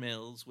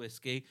 Bushmills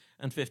whiskey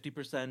and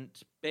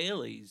 50%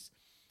 Baileys.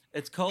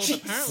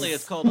 Apparently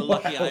it's called a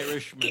Lucky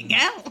Irishman.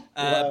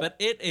 But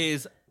it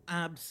is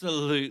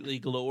absolutely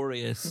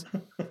glorious.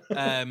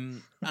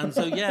 And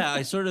so, yeah,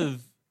 I sort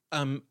of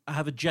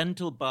have a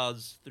gentle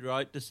buzz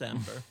throughout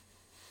December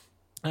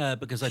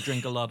because I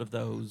drink a lot of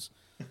those.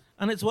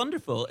 And it's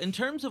wonderful. In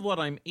terms of what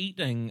I'm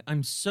eating,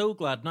 I'm so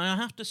glad. Now, I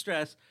have to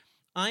stress,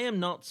 I am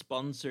not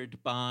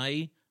sponsored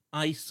by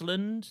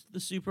Iceland, the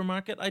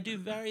supermarket. I do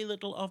very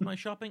little of my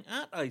shopping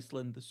at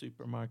Iceland, the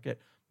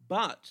supermarket.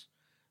 But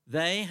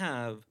they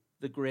have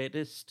the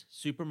greatest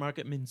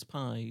supermarket mince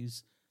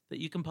pies that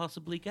you can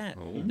possibly get.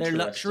 Their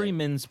luxury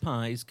mince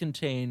pies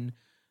contain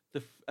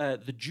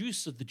the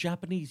juice of the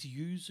Japanese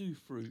yuzu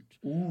fruit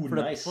for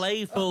a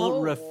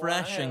playful,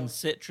 refreshing,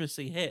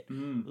 citrusy hit.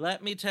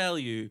 Let me tell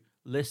you,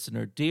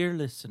 listener, dear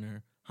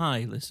listener,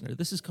 hi listener,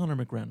 this is Conor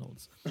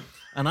McReynolds,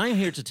 and I'm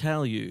here to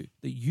tell you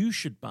that you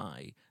should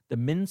buy the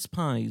mince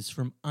pies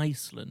from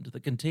Iceland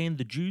that contain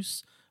the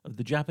juice of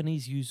the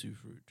Japanese yuzu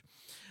fruit.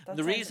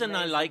 The reason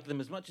I like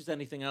them as much as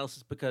anything else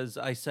is because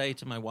I say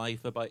to my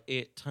wife about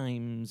 8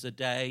 times a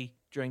day,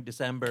 during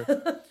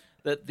December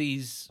that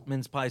these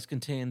mince pies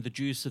contain the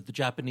juice of the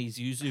Japanese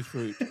yuzu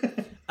fruit,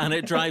 and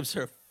it drives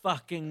her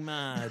fucking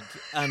mad,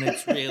 and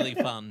it's really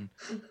fun.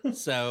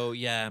 So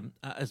yeah,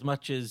 as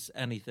much as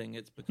anything,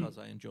 it's because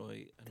I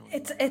enjoy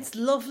annoying it's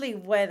lovely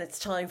when it's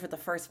time for the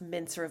first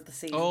mincer of the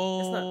season,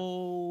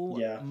 oh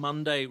isn't it? Yeah.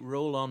 Monday,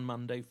 roll on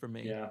Monday for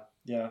me.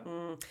 Yeah.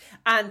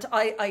 And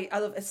I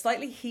love a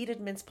slightly heated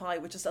mince pie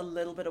with just a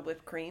little bit of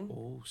whipped cream.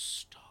 Oh,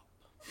 stop.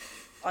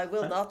 I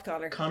will not,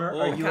 Conor. Conor,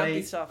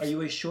 are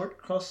you a short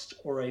crust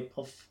or a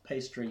puff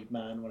pastry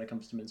man when it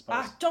comes to mince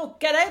pies? Don't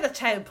get out of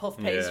town, puff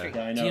pastry.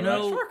 Yeah, I know. Do you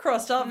know, short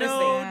crust, obviously.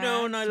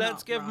 No,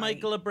 let's give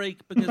Michael a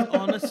break, because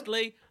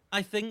honestly,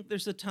 I think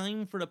there's a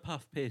time for a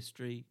puff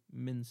pastry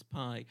mince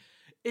pie.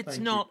 It's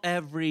not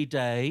every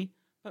day,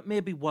 but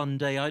maybe one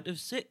day out of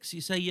 6,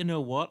 you say, you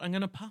know what, I'm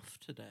going to puff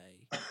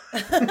today.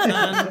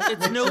 And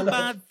it's no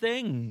bad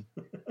thing.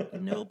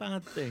 No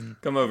bad thing.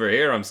 Come over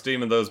here, I'm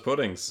steaming those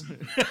puddings.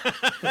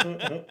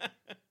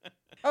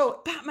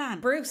 Oh,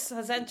 Batman. Bruce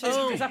has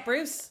entered. Is that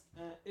Bruce?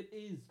 It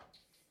is.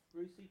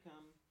 Brucey, come,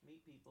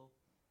 meet people.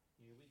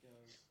 Here we go.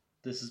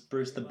 This is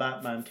Bruce the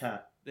Batman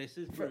cat. This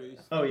is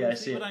Bruce. Oh yeah, I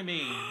see what it. I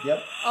mean. Yep.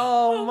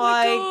 Oh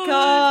my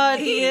God,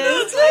 he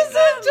is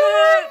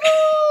adorable.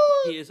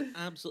 He is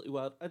absolutely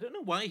wild. I don't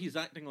know why he's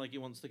acting like he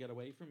wants to get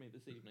away from me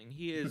this evening.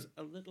 He is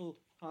a little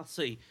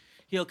hussy.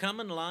 He'll come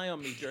and lie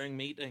on me during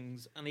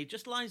meetings, and he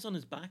just lies on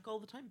his back all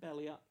the time,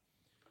 belly up.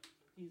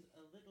 He's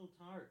a little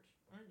tart,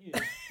 aren't you?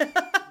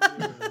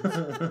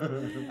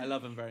 I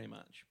love him very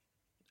much.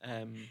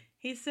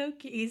 He's so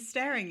cute. He's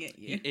staring at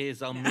you. He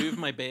is. I'll move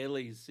my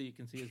Baileys so you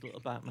can see his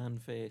little Batman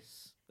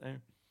face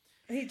there.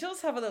 He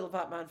does have a little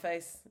Batman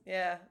face.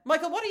 Yeah.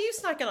 Michael, what are you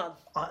snacking on?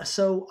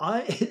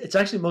 It's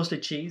actually mostly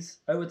cheese,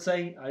 I would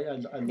say. I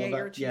love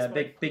that. Yeah,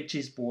 board. big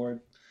cheese board.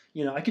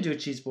 You know, I could do a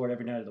cheese board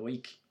every night of the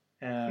week.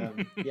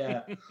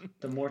 Yeah,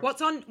 the more.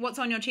 What's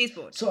on your cheese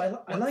board? So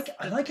I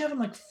like having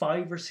like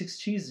 5 or 6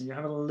 cheeses, and you're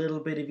having a little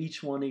bit of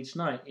each one each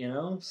night, you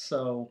know.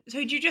 So do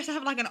you just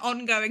have like an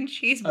ongoing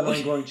cheese board? An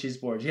ongoing cheese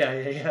board, yeah,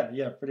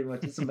 pretty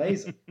much. It's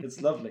amazing.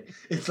 It's lovely.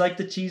 It's like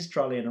the cheese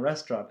trolley in a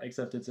restaurant,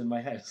 except it's in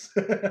my house.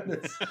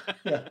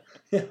 Yeah.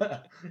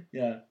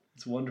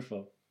 It's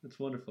wonderful. It's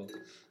wonderful.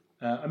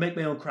 I make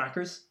my own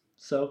crackers,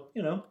 so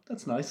you know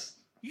that's nice.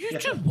 You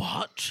do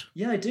what?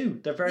 Yeah, I do.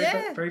 They're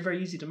very,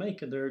 very easy to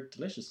make, and they're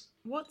delicious.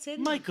 What's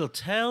in Michael,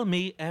 tell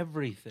me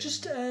everything.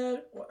 Just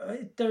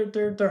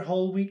they're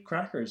whole wheat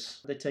crackers.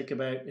 They take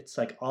it's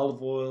like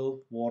olive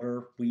oil,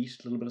 water, wheat,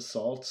 a little bit of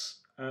salt.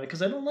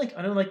 Because I don't like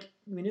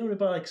when you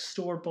buy like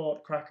store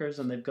bought crackers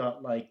and they've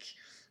got like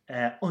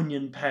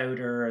onion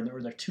powder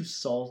or they're too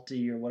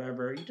salty or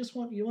whatever.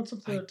 You want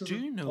something that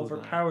doesn't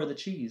overpower the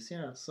cheese.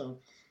 Yeah. So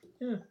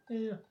yeah.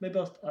 Maybe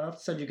I'll have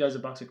to send you guys a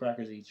box of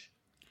crackers each.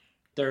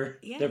 They're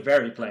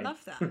very plain. I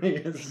love that.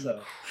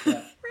 So,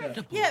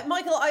 yeah,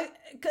 Michael, I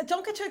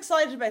don't get too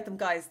excited about them,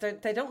 guys.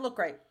 They don't look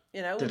great,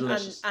 you know. They're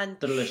delicious. And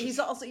they're delicious.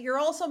 You're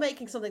also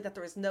making something that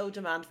there is no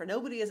demand for.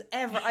 Nobody has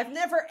ever. I've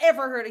never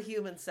ever heard a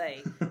human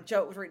say,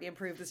 "Joe, it would really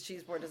improve this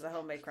cheese board as a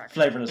homemade cracker."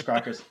 Flavorless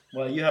crackers.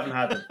 Well, you haven't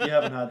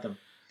had them.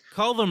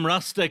 Call them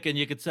rustic, and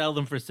you could sell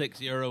them for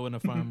 €6 in a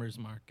farmer's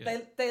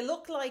market. They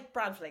look like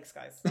bran flakes,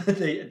 guys.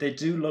 they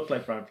do look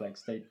like bran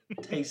flakes. They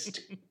taste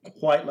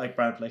quite like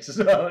bran flakes as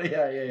well.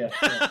 Yeah.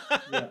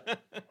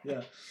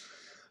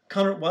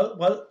 Conor,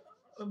 well,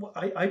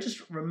 I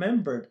just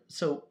remembered.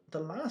 So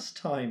the last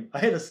time I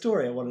had a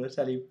story I wanted to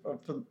tell you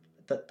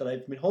that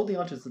I've been holding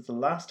on to since the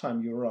last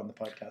time you were on the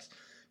podcast,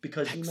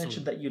 because you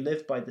mentioned that you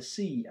live by the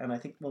sea, and I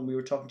think when we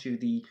were talking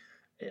to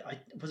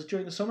was it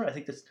during the summer? I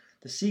think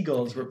the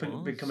seagulls were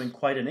becoming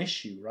quite an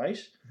issue, right?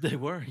 They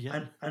were,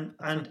 yeah.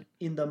 And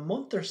in the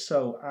month or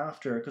so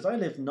after, because I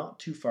live not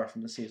too far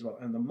from the sea as well,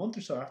 and the month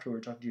or so after we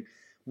were talking to you,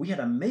 we had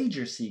a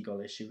major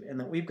seagull issue in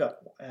that we've got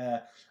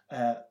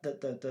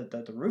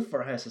the roof of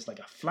our house is like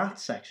a flat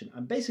section,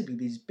 and basically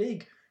these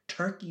big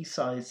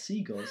turkey-sized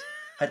seagulls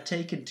had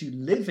taken to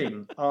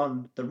living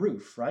on the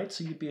roof, right?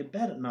 So you'd be in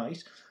bed at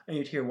night and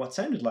you'd hear what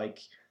sounded like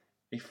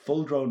a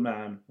full-grown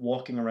man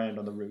walking around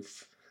on the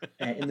roof.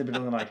 In the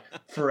middle of the night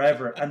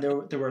forever, and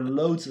there were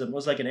loads of them. It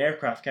was like an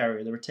aircraft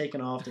carrier. They were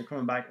taking off, they were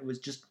coming back. It was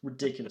just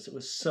ridiculous. It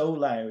was so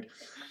loud,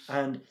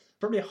 and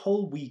probably a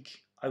whole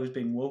week I was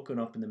being woken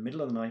up in the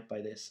middle of the night by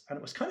this, and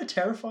it was kind of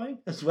terrifying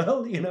as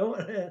well, you know.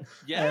 And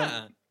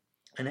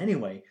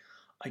anyway,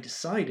 I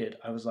decided,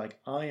 I was like,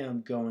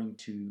 I'm going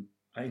to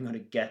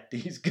get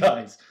these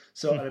guys.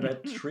 So at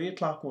about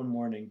 3:00 one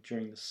morning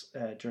during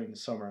the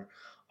summer,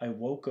 I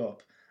woke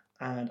up.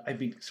 And I'd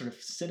been sort of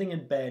sitting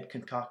in bed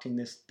concocting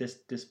this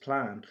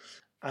plan,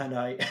 and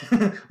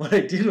what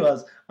I did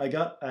was I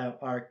got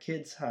our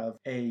kids have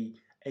a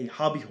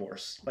hobby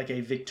horse, like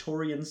a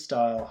Victorian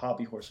style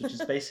hobby horse, which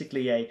is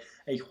basically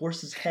a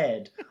horse's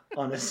head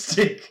on a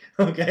stick.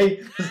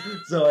 Okay,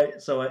 so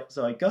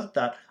I got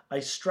that. I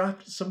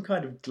strapped some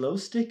kind of glow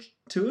stick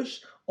to it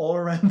all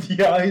around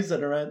the eyes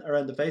and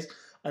around the face.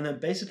 And then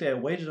basically I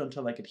waited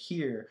until I could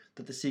hear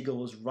that the seagull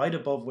was right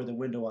above where the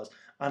window was.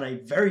 And I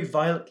very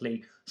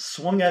violently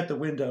swung out the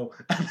window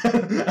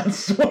and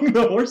swung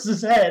the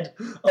horse's head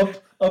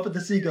up at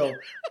the seagull.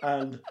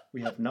 And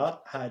we have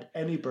not had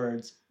any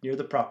birds near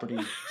the property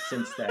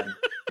since then.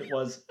 It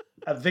was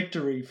a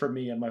victory for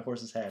me and my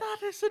horse's head.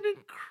 That is an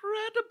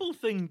incredible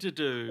thing to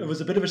do. It was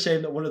a bit of a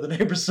shame that one of the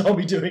neighbours saw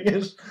me doing it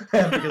because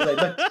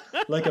I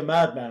looked like a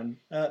madman.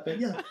 But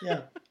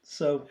yeah.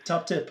 So,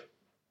 top tip.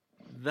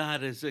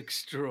 That is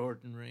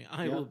extraordinary.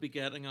 I will be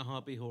getting a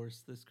hobby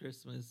horse this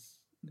Christmas.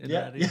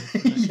 Yeah,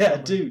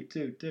 do.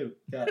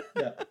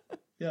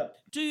 Yeah.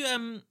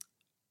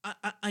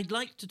 I'd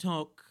like to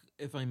talk,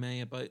 if I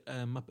may, about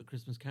Muppet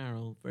Christmas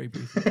Carol very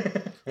briefly.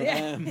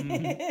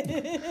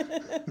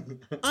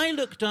 I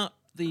looked up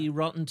the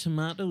Rotten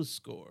Tomatoes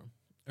score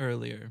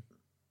earlier,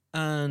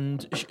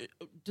 and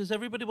does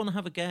everybody want to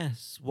have a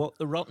guess what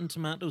the Rotten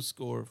Tomatoes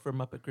score for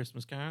Muppet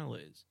Christmas Carol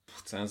is?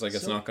 Sounds like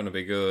it's not going to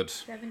be good.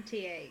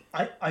 78.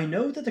 I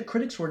know that the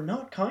critics were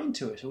not kind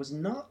to it. It was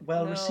not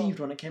well received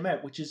when it came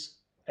out, which is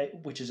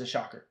a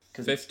shocker.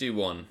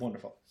 51.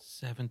 Wonderful.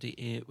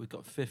 78. We've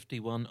got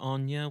 51.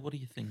 Anya, what are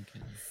you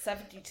thinking?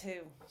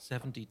 72.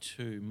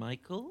 72.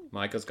 Michael?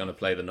 Michael's going to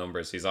play the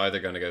numbers. He's either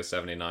going to go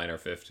 79 or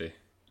 50.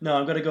 No,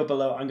 I'm going to go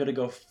below. I'm going to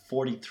go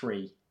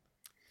 43.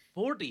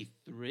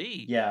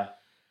 43? Yeah.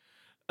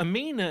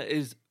 Ameena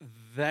is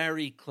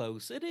very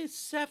close. It is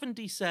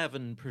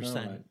 77%.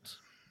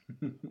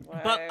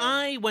 Right. But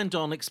I went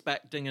on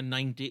expecting a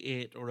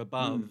 98 or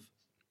above.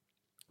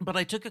 But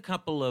I took a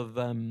couple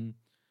of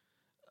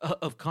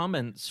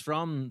comments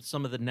from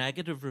some of the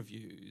negative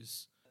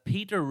reviews.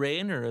 Peter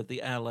Rayner of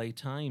the LA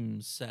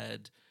Times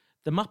said,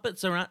 "The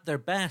Muppets are at their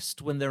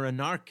best when they're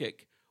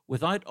anarchic,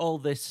 without all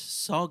this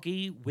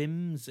soggy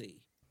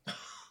whimsy."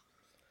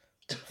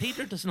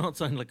 Peter does not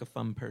sound like a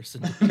fun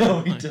person.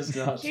 No, he does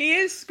not. He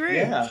is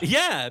Scrooge.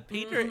 Yeah,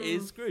 Peter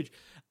is Scrooge.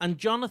 And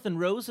Jonathan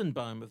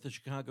Rosenbaum of the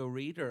Chicago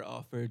Reader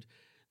offered,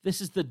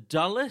 "This is the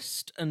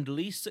dullest and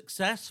least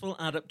successful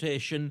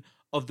adaptation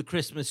of the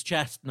Christmas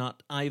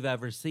chestnut I've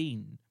ever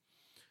seen."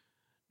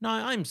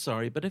 Now, I'm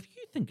sorry, but if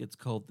you think it's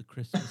called the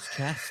Christmas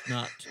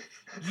chestnut,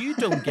 you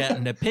don't get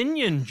an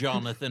opinion,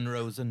 Jonathan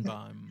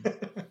Rosenbaum.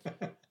 But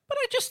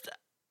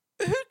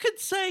who could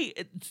say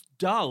it's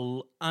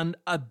dull and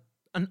an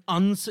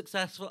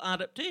unsuccessful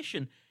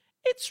adaptation?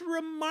 It's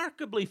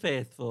remarkably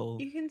faithful.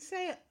 You can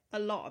say a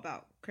lot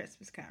about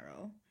Christmas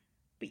Carol,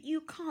 but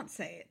you can't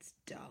say it's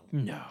dull.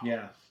 No.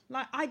 Yeah.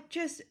 Like,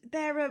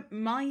 there are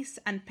mice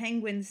and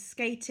penguins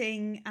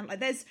skating, and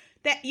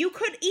you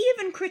could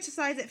even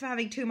criticize it for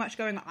having too much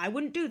going on. I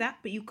wouldn't do that,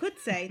 but you could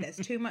say there's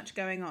too much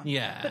going on.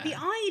 Yeah. But the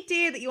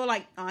idea that you're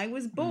like, I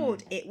was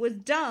bored, it was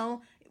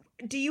dull.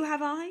 Do you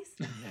have eyes?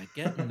 Yeah,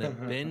 get in the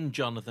bin,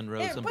 Jonathan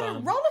Rosenbaum. But it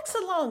rollicks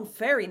along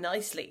very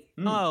nicely.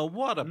 Oh,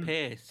 what a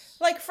pace!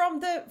 Like from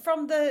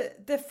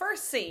the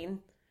first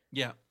scene.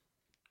 Yeah.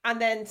 And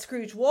then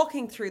Scrooge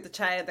walking through the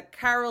town, the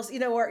carols,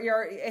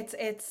 where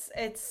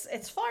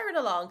it's firing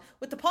along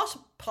with the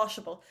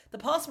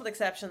possible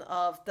exception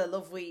of the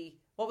Love We,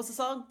 what was the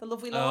song? The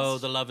Love We Lost? Oh,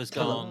 The Love Is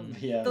Gone.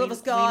 Yeah. The Love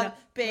Is Gone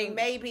being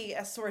maybe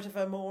a sort of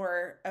a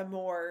more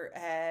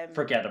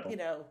forgettable.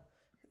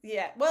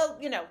 Yeah, well,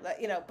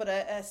 but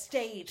a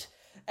stage.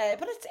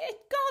 But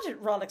it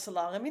rollicks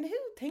along. I mean, who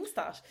thinks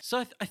that?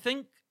 So I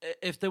think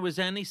if there was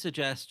any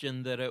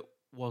suggestion that it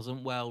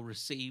wasn't well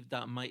received,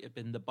 that might have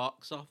been the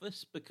box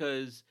office,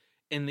 because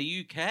in the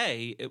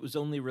UK it was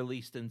only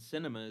released in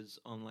cinemas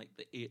on like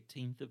the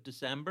 18th of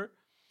December,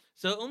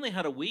 so it only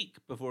had a week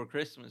before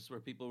Christmas where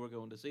people were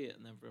going to see it,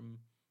 and then from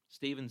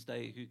Stephen's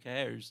Day, who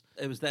cares,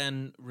 it was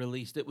then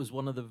released. It was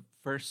one of the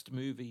first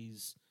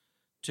movies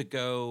to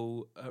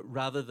go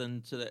rather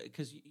than to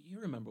because you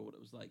remember what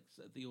it was like,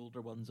 the older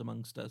ones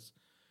amongst us,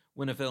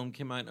 when a film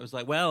came out and it was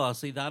like, well, I'll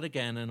see that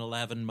again in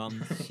 11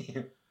 months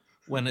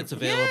when it's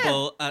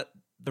available at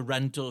the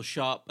rental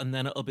shop, and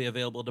then it'll be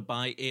available to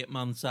buy 8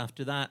 months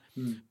after that.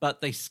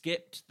 But they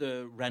skipped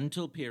the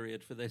rental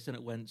period for this and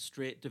it went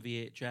straight to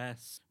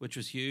VHS, which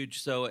was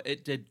huge. So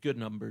it did good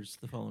numbers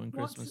the following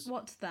Christmas.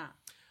 What's that?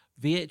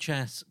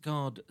 VHS,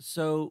 God.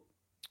 So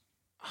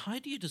how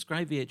do you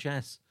describe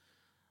VHS?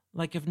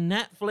 Like if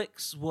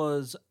Netflix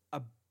was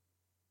a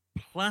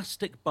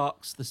plastic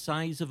box the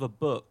size of a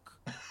book,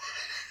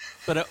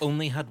 but it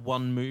only had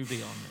one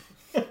movie on it.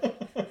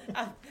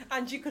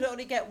 And you could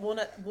only get one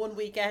at one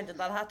weekend, and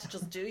that had to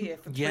just do you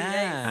for 3 days.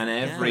 And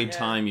every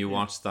time you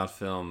watched that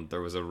film, there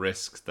was a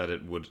risk that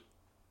it would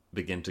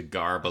begin to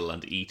garble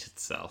and eat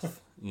itself,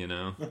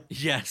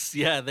 Yes,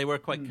 yeah, they were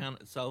quite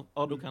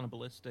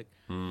auto-cannibalistic.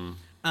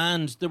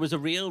 And there was a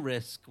real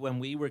risk when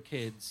we were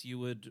kids. You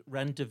would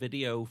rent a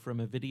video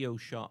from a video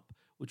shop,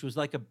 which was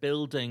like a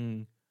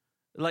building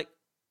where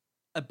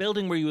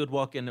you would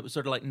walk in. It was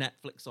sort of like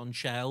Netflix on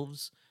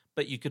shelves,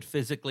 but you could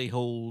physically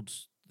hold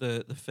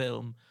the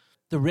film.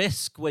 The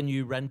risk when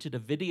you rented a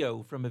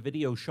video from a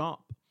video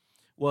shop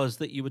was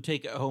that you would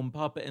take it home,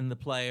 pop it in the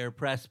player,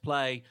 press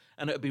play,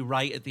 and it would be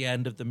right at the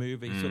end of the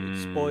movie. So it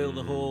would spoil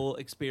the whole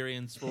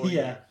experience for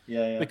you.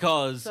 Yeah.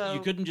 Because you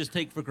couldn't just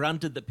take for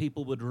granted that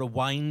people would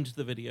rewind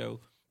the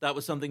video. That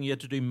was something you had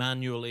to do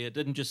manually. It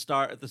didn't just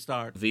start at the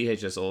start.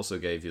 VHS also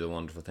gave you the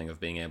wonderful thing of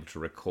being able to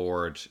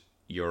record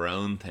your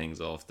own things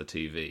off the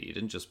TV. You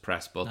didn't just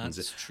press buttons.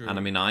 That's true. And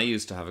I mean, I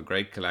used to have a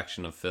great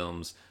collection of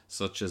films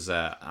such as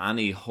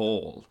Annie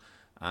Hall,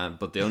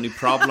 but the only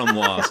problem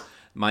was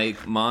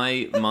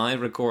my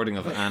recording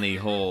of Annie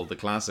Hall, the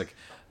classic,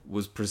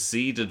 was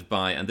preceded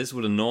by, and this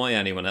would annoy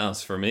anyone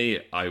else, for me,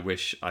 I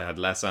wish I had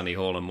less Annie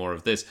Hall and more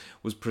of this,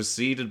 was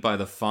preceded by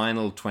the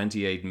final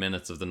 28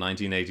 minutes of the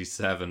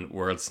 1987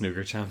 World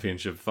Snooker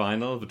Championship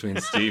final between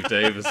Steve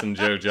Davis and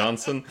Joe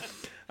Johnson.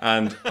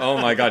 And, oh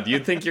my God,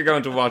 you'd think you're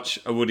going to watch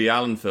a Woody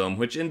Allen film,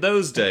 which in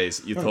those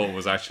days you thought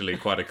was actually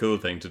quite a cool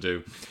thing to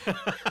do.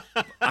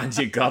 And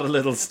you got a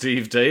little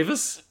Steve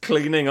Davis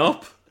cleaning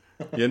up.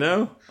 You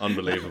know?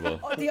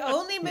 Unbelievable. The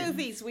only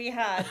movies we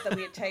had that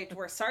we had taped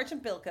were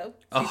Sergeant Bilko,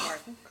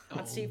 Martin,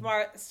 and Steve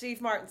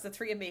Martin's The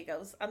Three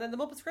Amigos, and then The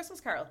Muppets Christmas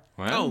Carol.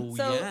 Wow.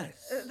 So,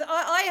 Yes.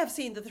 I have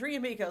seen The Three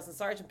Amigos and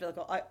Sergeant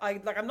Bilko.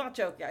 I'm not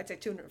joking. I'd say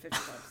 250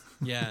 times.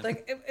 Yeah.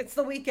 Like it's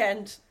the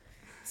weekend.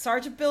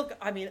 Sergeant Bilko.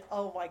 I mean,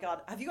 oh my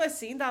God, have you guys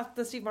seen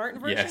the Steve Martin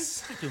version?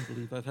 Yes. I don't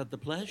believe I've had the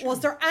pleasure.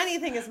 Was there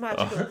anything as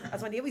magical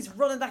as when he's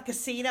running that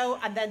casino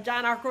and then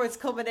Dan Aykroyd's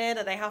coming in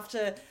and they have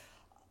to.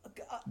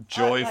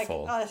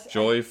 Joyful.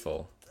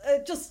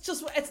 Just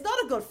it's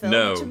not a good film,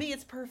 no. but to me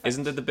it's perfect.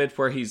 Isn't it the bit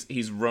where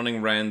he's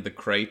running around the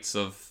crates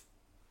of,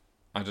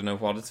 I don't know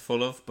what it's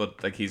full of,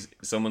 but like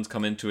someone's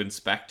come in to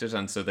inspect it,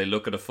 and so they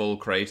look at a full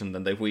crate and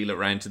then they wheel it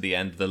around to the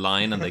end of the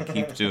line and they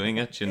keep doing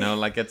it, you know,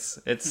 like it's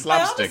slapstick gold. I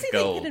honestly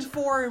think it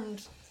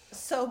informed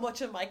so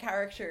much of my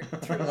character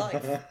through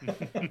life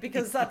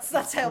because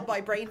that's how my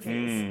brain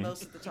feels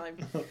most of the time,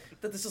 that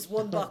there's just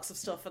one box of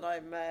stuff and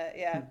I'm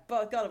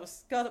but God it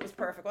was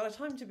perfect. What a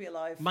time to be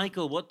alive.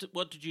 Michael, what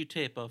did you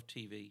tape off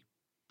TV?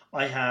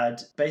 I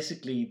had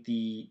basically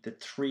the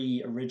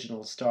 3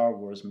 original Star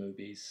Wars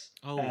movies,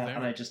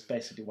 and I just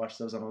basically watched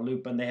those on a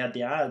loop, and they had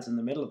the ads in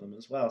the middle of them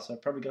as well, so I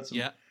probably got some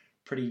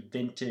pretty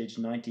vintage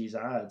 90s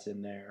ads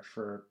in there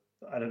for,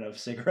 I don't know,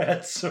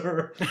 cigarettes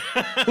or,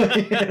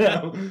 you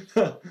know.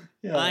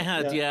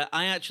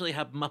 I actually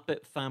had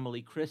Muppet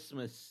Family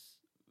Christmas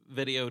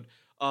videoed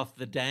off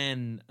the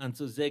Den, and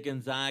so Zig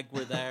and Zag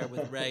were there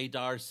with Ray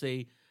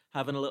Darcy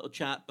having a little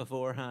chat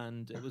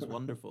beforehand. It was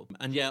wonderful.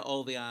 And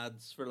all the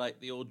ads for like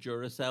the old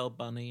Duracell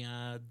bunny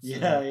ads.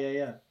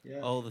 Yeah.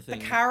 All the things.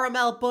 The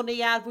caramel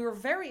bunny ad. We were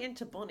very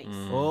into bunnies.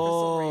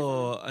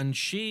 Oh, and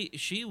she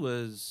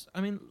was,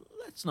 I mean,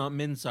 let's not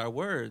mince our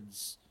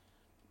words.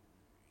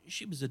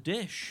 She was a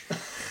dish.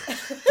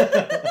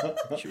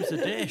 She was a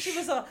dish. She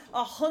was a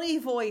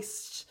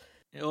honey-voiced.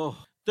 Oh,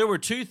 there were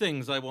 2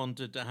 things I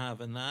wanted to have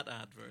in that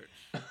advert.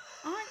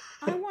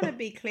 I want to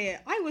be clear.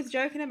 I was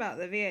joking about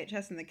the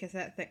VHS and the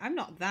cassette thing. I'm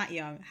not that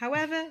young.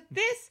 However,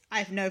 I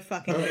have no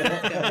fucking clue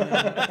what's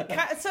going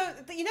on. So,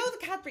 you know, the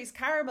Cadbury's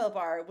caramel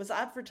bar was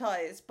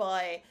advertised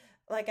by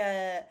like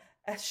a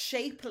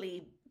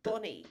shapely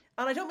bunny,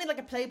 and I don't mean like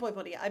a Playboy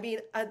bunny. I mean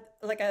a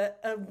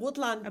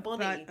woodland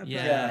bunny,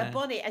 a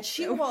bunny, and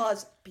she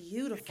was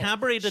beautiful.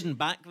 Cadbury didn't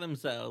back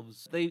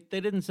themselves. They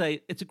didn't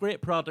say it's a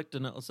great product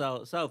and it'll sell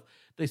itself.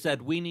 They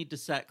said we need to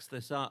sex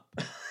this up.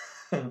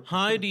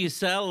 How do you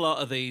sell a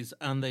lot of these?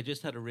 And they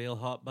just had a real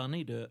hot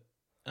bunny do it.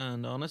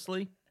 And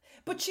honestly,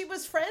 but she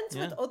was friends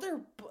with other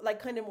like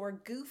kind of more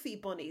goofy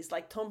bunnies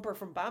like Thumper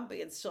from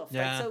Bambi and stuff.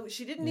 Yeah. Like, so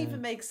she didn't even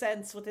make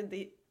sense within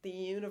the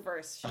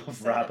universe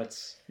of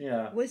rabbits.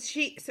 Yeah. Was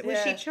she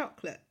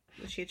chocolate?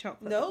 Was she a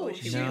chocolate? No,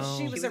 she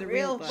was a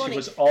real bunny. She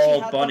was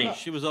all bunny.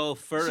 She was all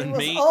fur and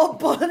meat. She was all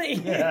bunny.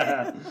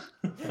 Yeah.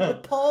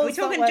 Are we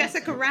talking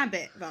Jessica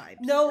Rabbit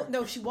vibes?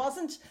 No, she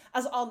wasn't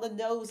as on the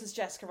nose as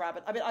Jessica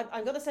Rabbit. I mean,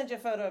 I'm going to send you a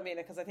photo,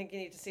 Ameena, because I think you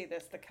need to see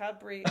this. The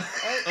Cadbury.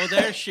 Oh,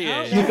 there she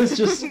is. He was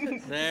just.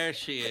 There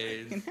she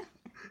is.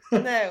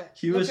 No,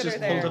 he was just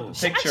pulled up a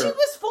picture. And she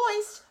was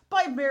voiced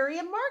by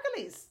Miriam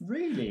Margolyes.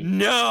 Really?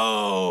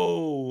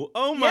 No!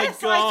 Oh my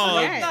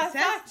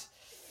God!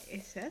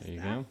 It says There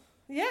you that. go.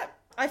 Yeah,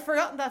 I've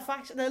forgotten that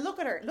fact. Now look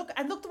at her. Look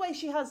the way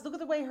she has. Look at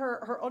the way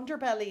her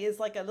underbelly is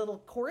like a little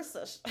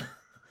corset.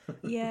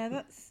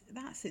 Yeah,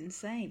 that's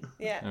insane.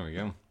 Yeah. There we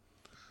go.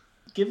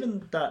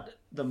 Given that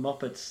the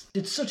Muppets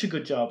did such a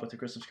good job with the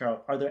Christmas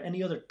Carol, are there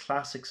any other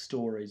classic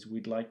stories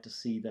we'd like to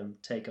see them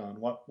take on?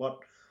 What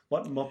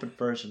Muppet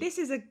version? This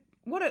is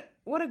what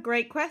a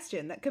great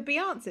question that could be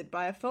answered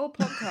by a full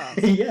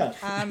podcast. Yeah.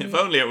 If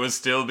only it was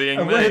still being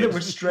made. Aware that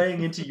we're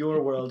straying into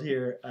your world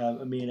here,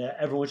 Ameena.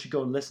 Everyone should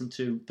go and listen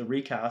to the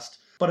recast.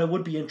 But I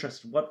would be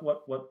interested.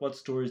 What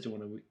stories do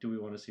we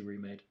want to see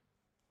remade?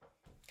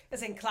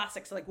 As in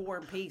classics like War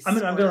and Peace. I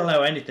mean, I'm going to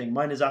allow anything.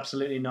 Mine is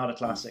absolutely not a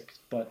classic,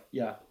 but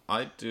yeah.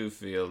 I do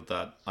feel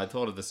that, I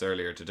thought of this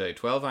earlier today,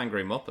 12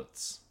 Angry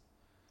Muppets.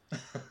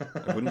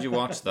 Wouldn't you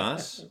watch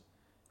that?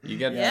 You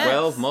get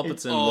 12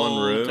 Muppets in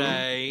one room,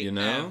 day, you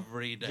know?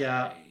 every day.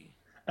 Yeah.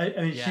 I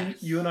mean,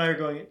 Yes. you and I are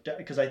going,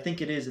 because I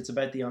think it's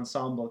about the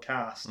ensemble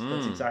cast.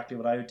 That's exactly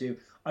what I would do.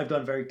 I've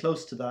gone very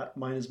close to that.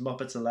 Mine is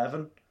Muppets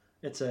 11.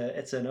 It's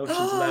an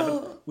Ocean's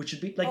 11, which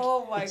would be like.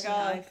 Oh my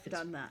god! I've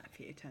done that a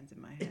few times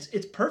in my head.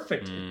 It's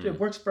perfect. It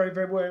works very,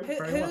 very well.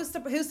 Who's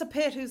the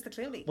Pitt? Who's the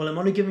Clooney? Well, I'm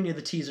only giving you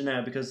the teaser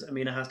now because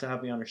Ameena has to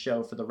have me on her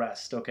show for the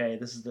rest. Okay,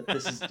 this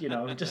is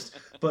just.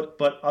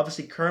 But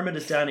obviously Kermit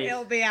is Danny.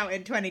 It'll be out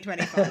in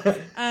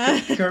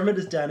 2025. Kermit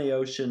is Danny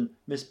Ocean.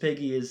 Miss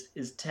Piggy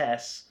is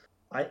Tess.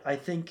 I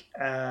think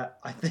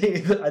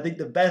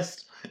the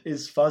best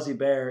is Fozzie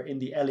Bear in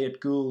the Elliot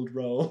Gould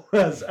role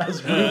as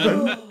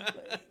Reuben.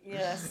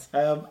 Yes.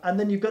 And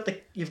then you've got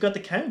the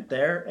Count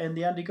there in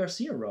the Andy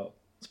Garcia role.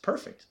 It's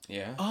perfect.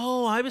 Yeah.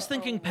 Oh, I was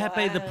thinking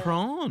Pepe the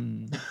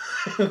Prawn.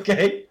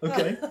 Okay.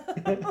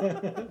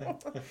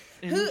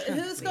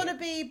 Who's going to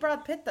be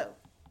Brad Pitt though?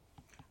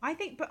 I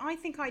think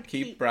I'd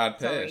keep Brad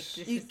Pitt.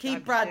 You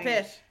keep Brad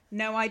Pitt.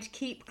 No, I'd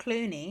keep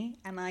Clooney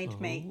and I'd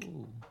make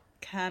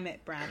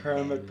Kermit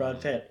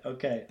Brad Pitt.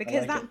 Okay.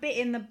 Because that bit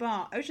in the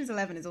bar, Ocean's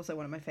 11 is also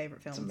one of my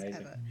favourite films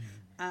ever.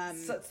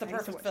 So it's the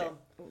perfect film.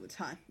 All the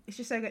time. It's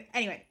just so good.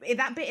 Anyway,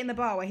 that bit in the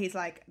bar where he's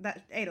like,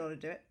 "That 8 ought to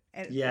do it."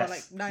 Yes. Or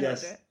like 9 ought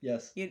to do it.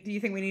 Yes. Do you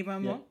think we need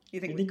one more? You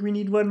think we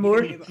need one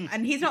more?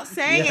 And he's not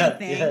saying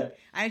anything.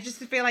 I just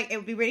feel like it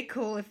would be really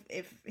cool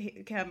if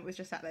Kermit was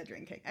just sat there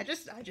drinking. I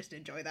just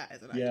enjoy that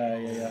as an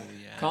idea.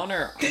 Yeah.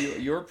 Conor,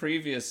 your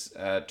previous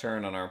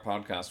turn on our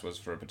podcast was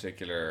for a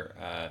particular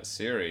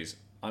series.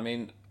 I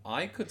mean,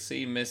 I could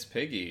see Miss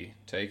Piggy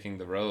taking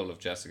the role of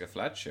Jessica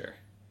Fletcher.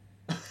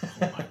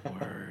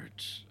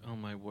 Oh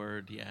my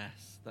word,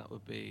 yes. That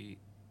would be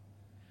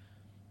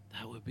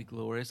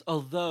glorious.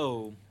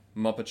 Although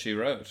Muppet She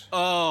Wrote.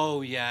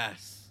 Oh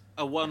yes.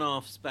 A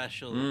one-off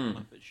special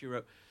Muppet She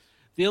Wrote.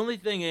 The only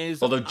thing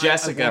is, although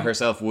Jessica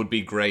herself would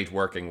be great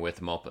working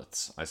with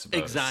Muppets, I suppose.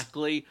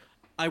 Exactly.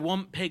 I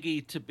want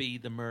Piggy to be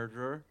the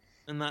murderer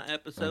in that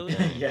episode.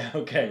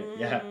 Okay.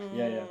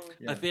 Yeah.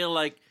 I feel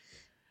like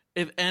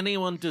if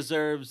anyone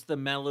deserves the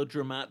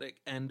melodramatic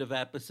end of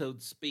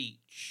episode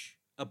speech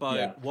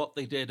about what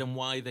they did and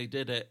why they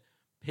did it,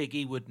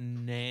 Piggy would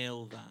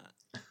nail that.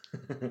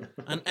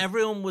 And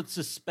everyone would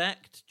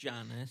suspect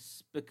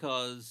Janice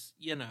because,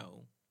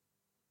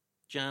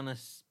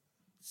 Janice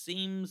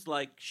seems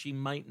like she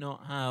might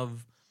not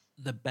have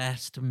the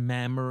best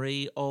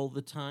memory all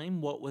the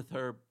time, what with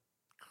her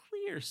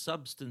clear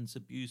substance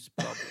abuse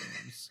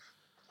problems.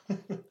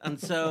 And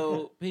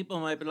so people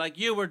might be like,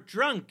 "You were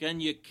drunk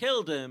and you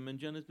killed him," and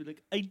Janice would be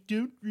like, "I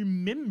don't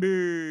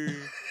remember."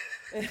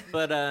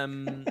 But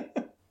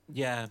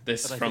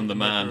this from the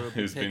man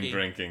who's been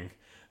drinking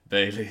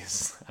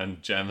Baileys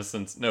and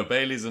Jameson's,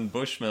 Baileys and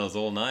Bushmills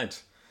all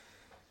night.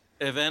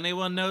 If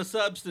anyone knows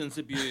substance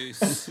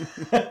abuse,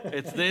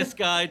 it's this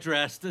guy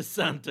dressed as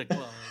Santa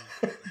Claus.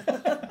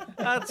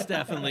 That's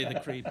definitely the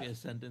creepiest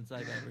sentence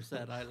I've ever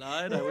said out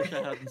loud. I wish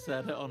I hadn't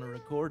said it on a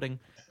recording.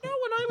 No,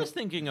 when I was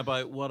thinking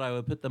about what I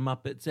would put the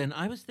Muppets in,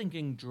 I was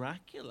thinking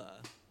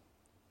Dracula.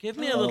 Give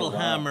me a little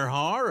Hammer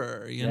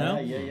horror, you know?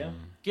 Yeah.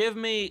 Give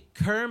me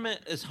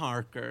Kermit as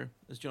Harker,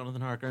 as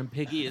Jonathan Harker, and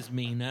Piggy as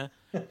Mina,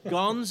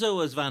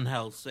 Gonzo as Van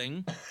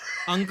Helsing,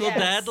 Uncle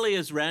Deadly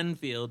as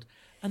Renfield,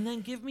 and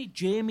then give me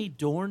Jamie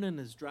Dornan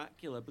as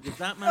Dracula, because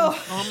that man's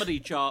comedy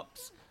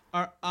chops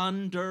are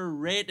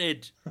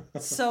underrated.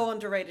 So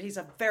underrated. He's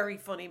a very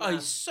funny man. Oh,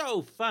 he's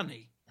so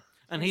funny.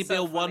 And he'd be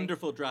a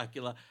wonderful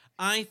Dracula.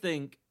 I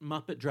think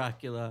Muppet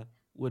Dracula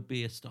would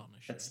be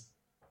astonishing. It's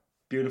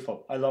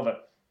beautiful. I love it.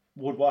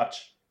 Would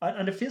watch.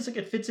 And it feels like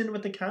it fits in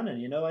with the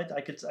canon,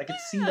 I could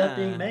see that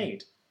being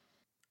made.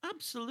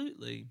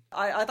 Absolutely.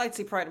 I'd like to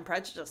see Pride and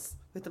Prejudice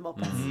with the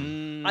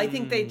Muppets. I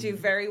think they do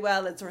very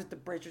well in sort of the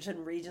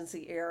Bridgerton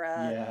Regency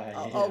era.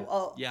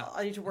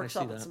 I need to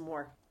workshop it some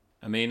more.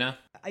 Ameena?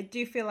 I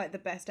do feel like the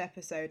best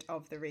episode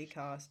of the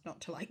recast,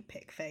 not to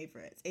pick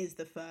favourites, is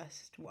the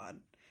first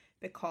one.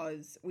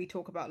 Because we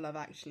talk about Love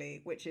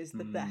Actually, which is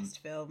the best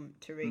film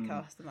to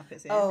recast the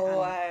Muppets in. Oh,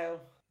 wow.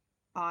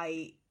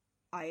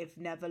 I've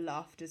never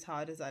laughed as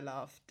hard as I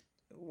laughed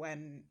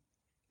when,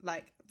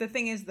 the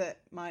thing is that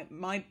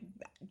my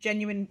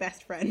genuine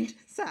best friend,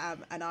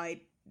 Sam, and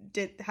I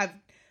have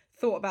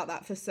thought about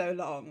that for so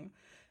long.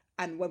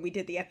 And when we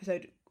did the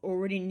episode,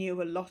 already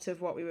knew a lot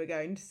of what we were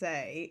going to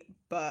say,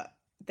 but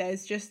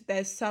there's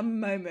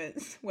some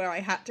moments where I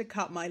had to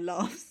cut my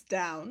laughs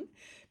down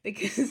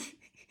because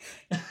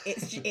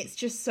it's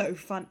just so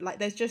fun.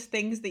 There's just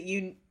things that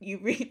you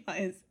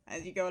realise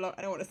as you go along.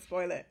 I don't want to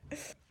spoil it.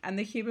 And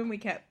the human we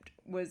kept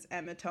was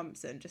Emma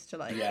Thompson, just to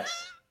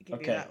give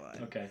you that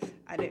one. Okay.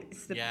 And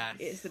it's the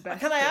best.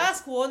 Can I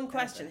ask one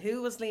question? Ever.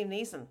 Who was Liam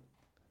Neeson?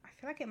 I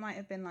feel like it might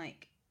have been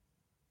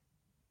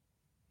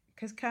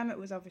because Kermit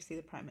was obviously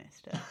the Prime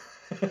Minister.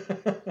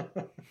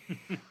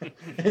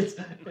 It's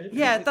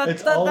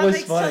always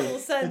makes funny. total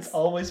sense. It's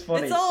always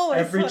funny. It's always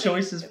Every funny.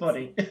 choice is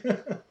funny.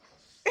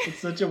 It's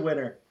such a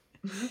winner.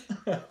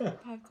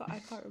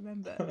 I can't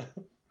remember.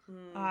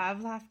 I'll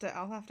have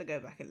to go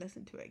back and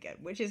listen to it again,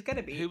 which is going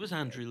to be. Who was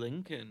Andrew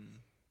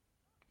Lincoln?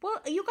 Well,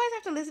 you guys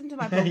have to listen to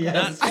my podcast. Yeah,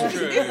 That's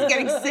true. This is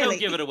getting silly. Don't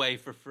give it away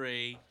for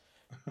free.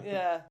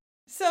 Yeah.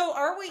 So,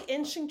 are we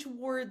inching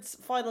towards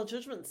final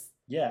judgments?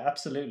 Yeah,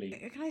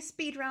 absolutely. Can I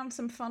speed round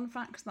some fun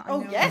facts that I Oh,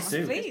 know yes,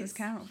 about please. Christmas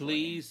Carol?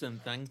 Please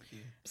and thank you.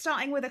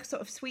 Starting with a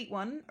sort of sweet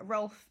one,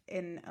 Rolf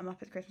in A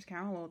Muppet's Christmas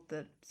Carol, or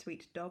the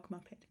sweet dog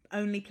Muppet,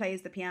 only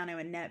plays the piano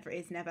and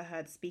is never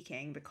heard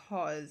speaking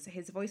because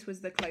his voice was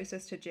the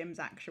closest to Jim's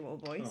actual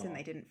voice, and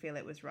they didn't feel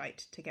it was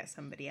right to get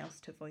somebody else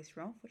to voice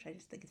Rolf, which I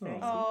just think is very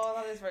sweet. Oh,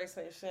 that is very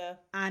sweet, yeah.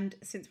 And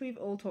since we've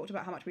all talked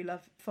about how much we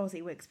love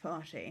Fozziwig's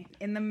party,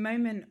 in the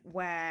moment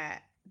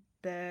where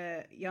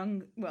the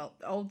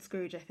old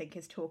Scrooge, I think,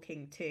 is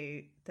talking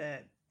to the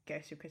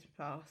Ghost of Christmas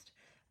Past,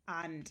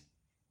 and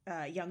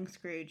young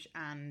Scrooge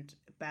and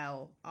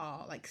Belle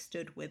are like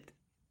stood with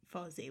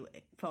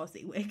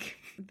Fozziwig.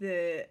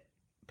 The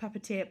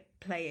puppeteer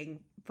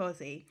playing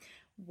Fozzie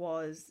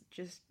was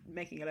just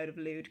making a load of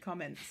lewd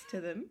comments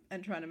to them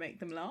and trying to make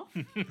them laugh.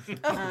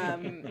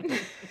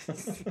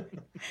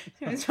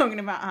 He was talking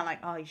about how, like,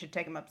 oh, you should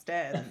take him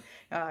upstairs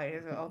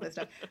and all this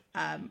stuff,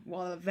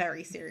 while a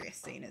very serious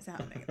scene is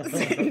happening at the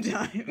same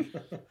time,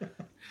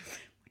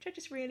 which I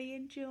just really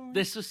enjoyed.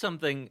 This was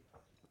something,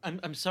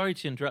 I'm sorry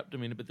to interrupt,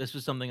 Ameena, but this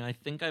was something I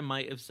think I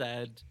might have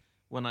said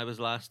when I was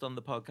last on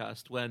the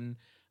podcast, when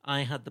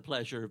I had the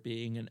pleasure of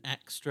being an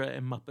extra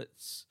in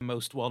Muppets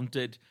Most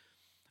Wanted.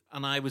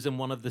 And I was in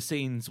one of the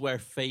scenes where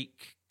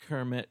fake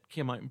Kermit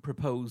came out and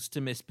proposed to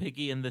Miss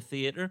Piggy in the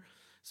theatre.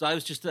 So I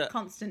was just a...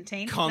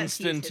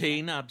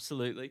 Constantine,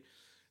 absolutely.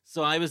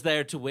 So I was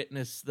there to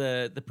witness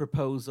the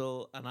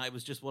proposal, and I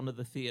was just one of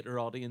the theatre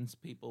audience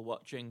people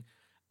watching.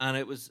 And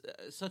it was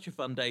such a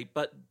fun day.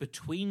 But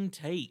between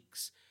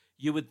takes,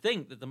 you would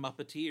think that the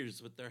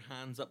Muppeteers, with their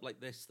hands up like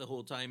this the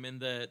whole time in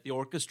the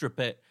orchestra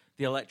pit,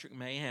 the Electric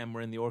Mayhem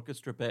were in the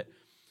orchestra pit,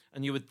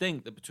 and you would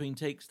think that between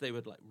takes they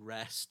would like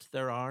rest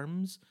their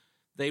arms.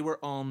 They were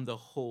on the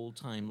whole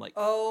time, like,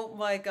 oh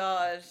my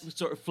god,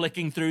 sort of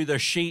flicking through their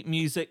sheet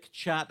music,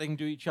 chatting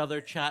to each other,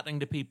 chatting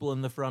to people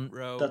in the front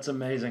row. That's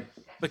amazing.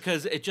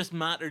 Because it just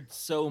mattered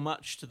so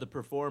much to the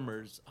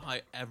performers how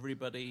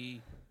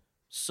everybody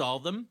saw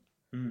them.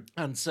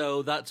 And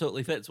so that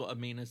totally fits what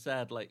Ameena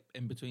said, like,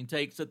 in between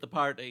takes at the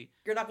party.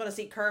 You're not going to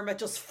see Kermit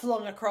just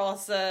flung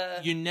across a...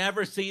 You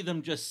never see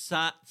them just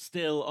sat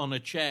still on a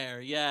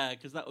chair, yeah,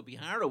 because that would be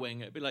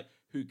harrowing. It'd be like,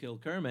 who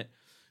killed Kermit?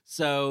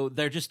 So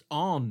they're just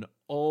on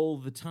all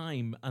the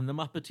time. And the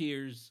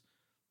Muppeteers,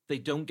 they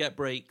don't get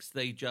breaks.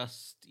 They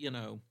just,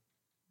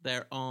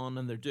 they're on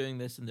and they're doing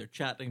this and they're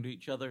chatting to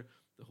each other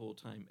the whole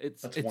time.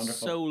 It's wonderful.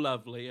 So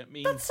lovely. It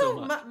means that's so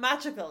much.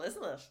 Magical,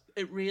 isn't it?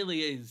 It really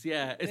is,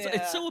 yeah.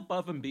 It's so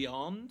above and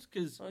beyond,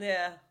 because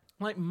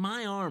like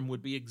my arm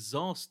would be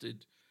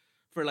exhausted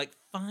for like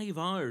 5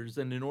 hours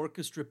in an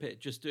orchestra pit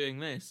just doing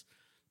this.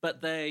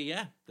 But they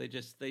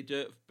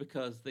do it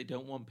because they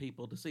don't want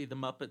people to see the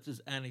Muppets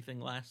as anything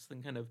less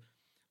than kind of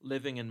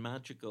living and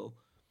magical.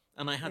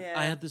 And I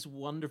had this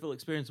wonderful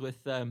experience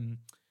with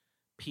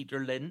Peter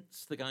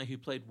Lintz, the guy who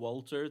played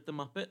Walter the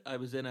Muppet. I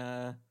was in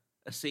a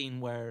scene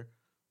where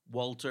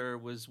Walter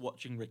was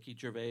watching Ricky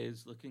Gervais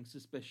looking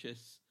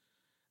suspicious,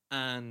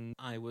 and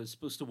I was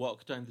supposed to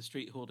walk down the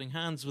street holding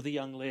hands with a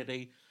young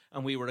lady,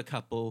 and we were a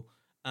couple,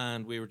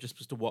 and we were just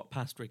supposed to walk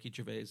past Ricky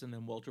Gervais, and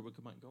then Walter would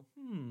come out and go,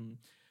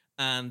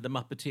 and the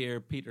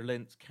Muppeteer, Peter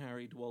Lintz,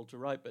 carried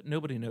Walter out, but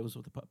nobody knows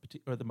what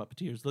the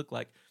Muppeteers look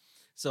like.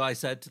 So I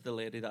said to the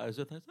lady that I was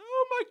with, I said,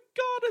 oh my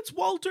God, it's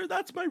Walter,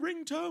 that's my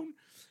ringtone.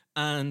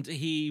 And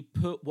he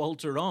put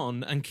Walter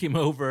on and came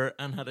over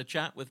and had a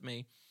chat with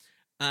me.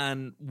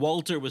 And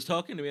Walter was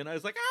talking to me, and I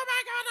was like, oh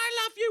my God, I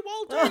love you,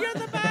 Walter, you're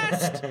the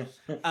best.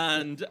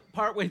 And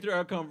partway through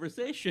our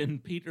conversation,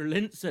 Peter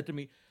Lintz said to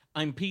me,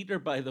 I'm Peter,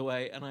 by the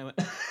way. And I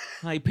went,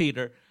 hi,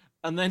 Peter.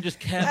 And then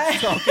just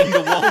kept talking to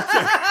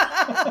Walter.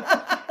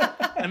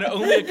 And it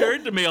only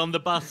occurred to me on the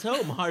bus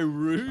home how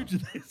rude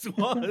this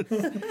was,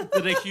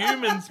 that a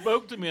human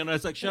spoke to me, and I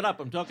was like, shut up,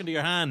 I'm talking to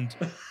your hand.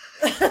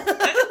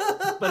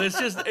 But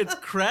it's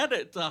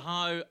credit to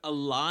how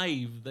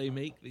alive they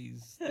make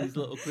these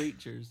little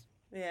creatures.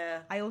 Yeah.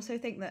 I also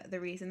think that the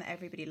reason that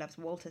everybody loves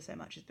Walter so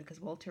much is because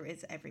Walter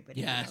is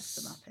everybody who loves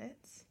the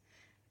Muppets.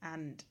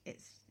 And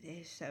it's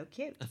so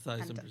cute.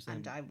 1,000%.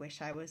 And I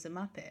wish I was a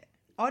Muppet.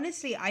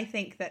 Honestly, I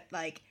think that,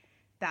 like,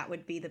 that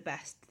would be the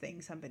best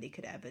thing somebody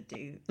could ever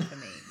do for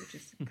me, which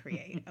is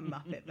create a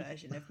Muppet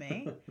version of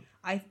me.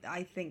 I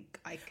think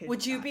I could...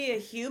 Would you be a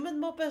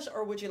human Muppet,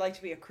 or would you like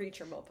to be a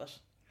creature Muppet?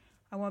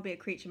 I want to be a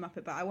creature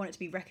Muppet, but I want it to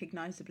be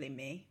recognisably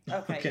me.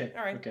 Okay.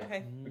 All right.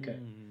 Okay.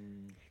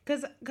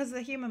 Because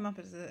the human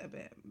Muppet is a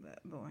bit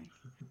boring.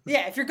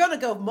 Yeah, if you're going to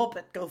go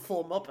Muppet, go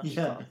full Muppet.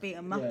 Yeah. Be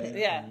a Muppet.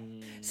 Yeah.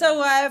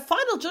 So,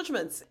 final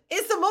judgments.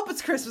 Is the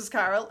Muppets Christmas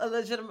Carol a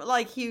legitimate...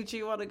 Like, Hugh, do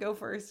you want to go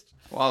first?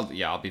 Well,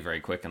 yeah, I'll be very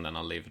quick and then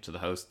I'll leave it to the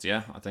hosts.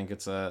 Yeah, I think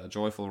it's a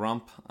joyful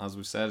romp. As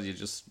we've said,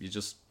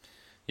 it's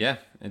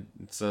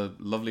a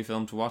lovely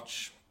film to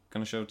watch.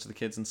 Going to show it to the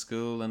kids in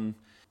school, and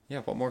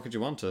yeah, what more could you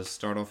want to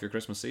start off your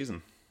Christmas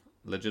season?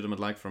 Legitimate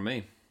like from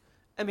me.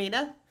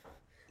 Ameena?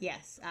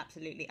 Yes,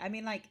 absolutely. I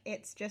mean, like,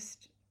 it's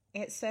just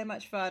It's so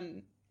much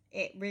fun.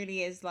 It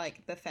really is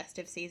like the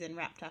festive season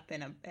wrapped up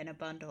in a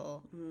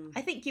bundle.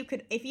 I think you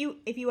could, if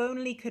you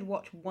only could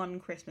watch one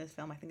Christmas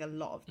film, I think a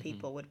lot of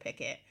people would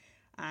pick it.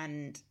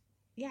 And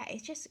yeah,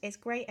 it's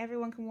great.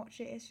 Everyone can watch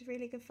it. It's just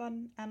really good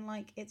fun, and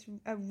like it's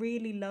a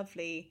really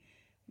lovely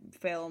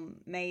film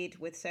made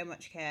with so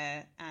much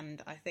care.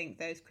 And I think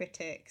those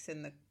critics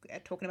and the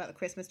talking about the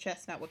Christmas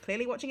chestnut were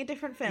clearly watching a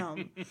different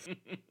film,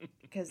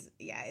 because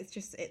yeah,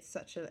 it's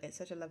such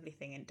a lovely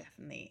thing, and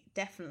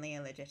definitely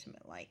a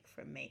legitimate like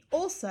from me.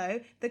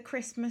 Also, the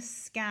Christmas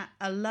scat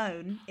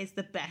alone is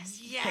the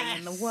best thing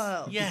in the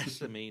world.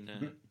 Yes,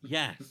 Ameena.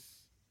 Yes.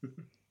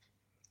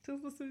 'Tis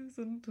the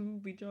season to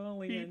be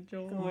jolly and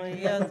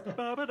joyous.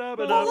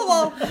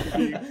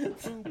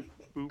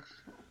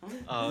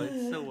 Oh,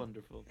 it's so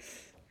wonderful.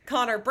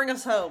 Conor, bring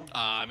us home.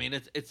 I mean,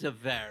 it's a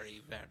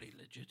very, very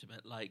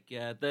legitimate, like,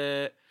 yeah,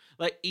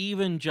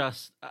 even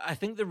just, I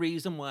think the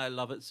reason why I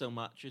love it so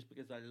much is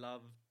because I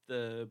love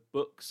the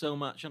book so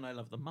much and I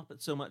love the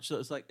Muppet so much, so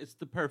it's like, it's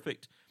the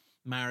perfect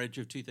marriage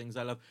of two things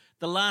I love.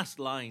 The last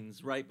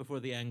lines right before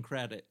the end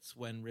credits,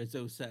 when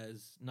Rizzo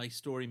says, "Nice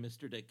story,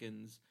 Mr.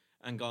 Dickens,"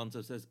 and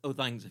Gonzo says, "Oh,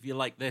 thanks, if you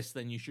like this,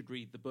 then you should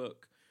read the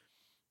book."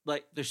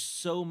 Like, there's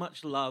so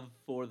much love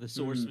for the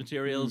source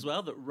material as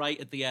well, that right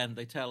at the end,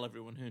 they tell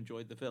everyone who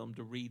enjoyed the film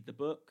to read the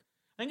book.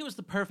 I think it was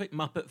the perfect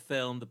Muppet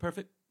film, the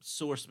perfect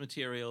source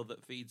material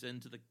that feeds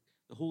into the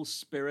whole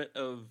spirit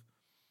of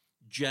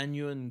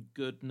genuine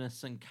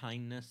goodness and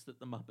kindness that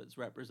the Muppets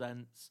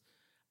represents.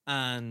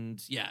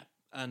 And yeah,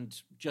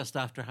 and just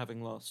after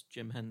having lost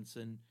Jim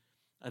Henson,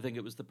 I think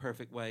it was the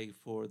perfect way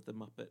for the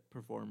Muppet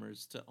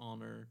performers to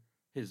honor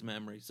his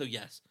memory. So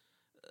yes,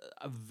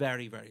 a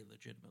very, very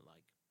legitimate like.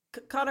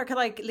 Conor, can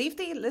I leave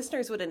the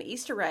listeners with an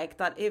Easter egg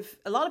that if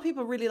a lot of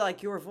people really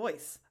like your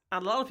voice,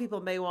 and a lot of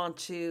people may want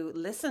to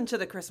listen to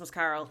the Christmas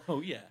Carol. Oh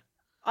yeah.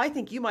 I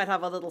think you might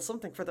have a little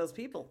something for those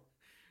people.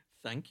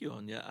 Thank you,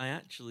 Anya. I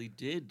actually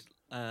did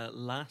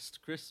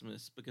last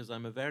Christmas, because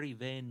I'm a very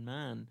vain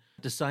man,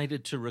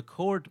 decided to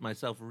record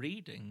myself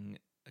reading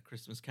A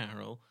Christmas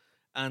Carol.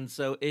 And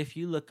so if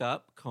you look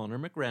up Conor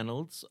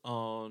McReynolds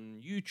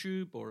on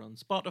YouTube or on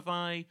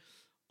Spotify,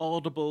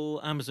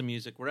 Audible, Amazon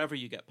Music, wherever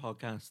you get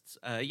podcasts,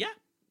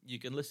 you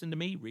can listen to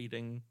me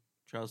reading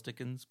Charles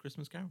Dickens'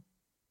 Christmas Carol.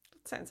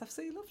 That sounds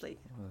absolutely lovely.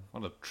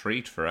 What a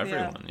treat for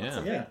everyone,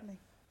 Yeah.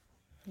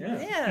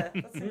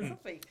 That sounds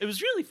lovely. It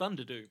was really fun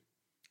to do.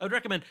 I would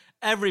recommend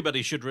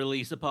everybody should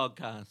release a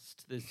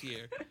podcast this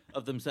year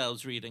of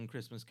themselves reading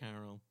Christmas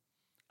Carol.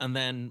 And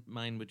then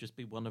mine would just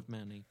be one of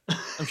many.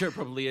 I'm sure it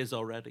probably is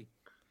already.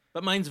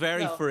 But mine's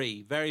very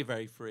free, very,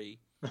 very free.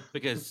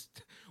 Because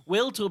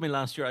Will told me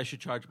last year I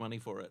should charge money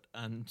for it.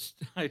 And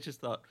I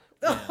just thought,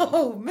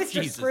 oh, Mr.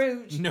 Jesus.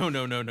 Scrooge. No.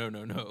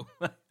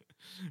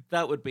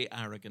 That would be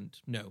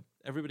arrogant. No,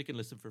 everybody can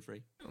listen for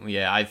free.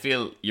 Yeah, I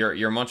feel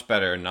you're much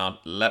better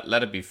not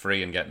let it be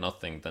free and get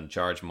nothing than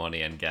charge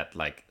money and get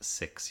like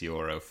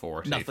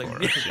 €6.40 Nothing. for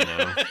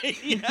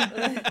it, you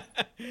know?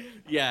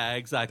 Yeah,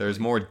 exactly. There's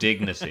more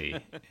dignity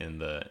in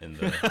the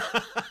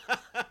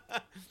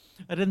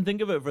I didn't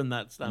think of it from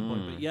that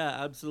standpoint, but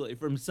yeah, absolutely.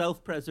 From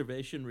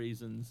self-preservation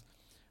reasons,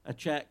 a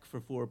check for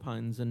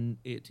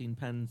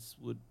 £4.18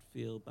 would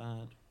feel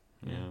bad.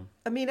 Yeah.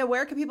 Ameena,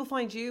 where can people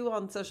find you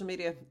on social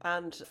media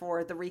and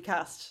for the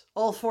recast?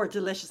 All 4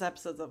 delicious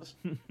episodes of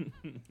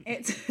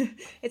it.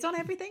 It's on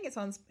everything. It's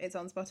on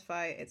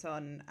Spotify. It's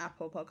on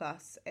Apple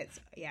Podcasts. It's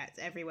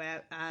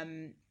everywhere.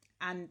 And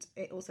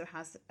it also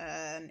has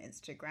an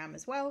Instagram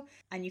as well.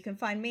 And you can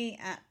find me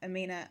at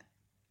Ameena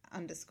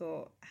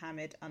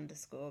 _Hamid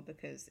 _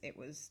 because it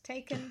was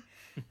taken.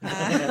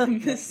 So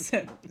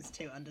it's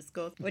 2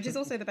 underscores, which is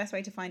also the best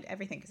way to find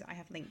everything, because I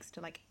have links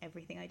to like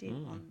everything I do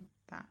on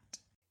that.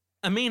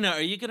 Ameena,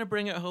 are you going to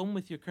bring it home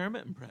with your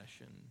Kermit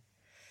impression?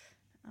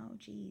 Oh,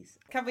 geez.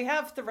 Can we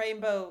have the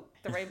rainbow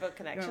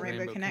connection?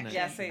 Rainbow connection.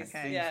 Yes, please.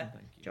 Okay. Yeah. Do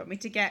you want me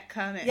to get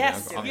Kermit?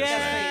 Yes.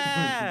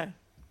 Yeah.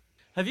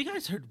 Have you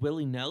guys heard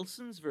Willie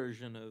Nelson's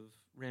version of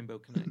Rainbow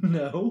Connection?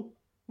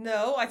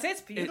 No, I'd say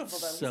it's beautiful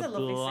though. He's sublime. a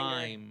lovely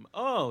singer.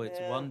 Oh,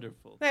 it's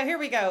wonderful. Now here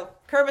we go.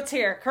 Kermit's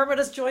here. Kermit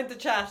has joined the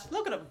chat.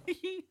 Look at him.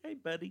 Hey,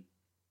 buddy.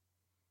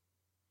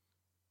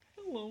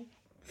 Hello.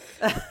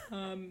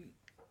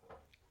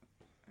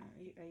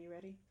 Are you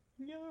ready?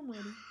 Yeah, I'm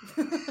ready.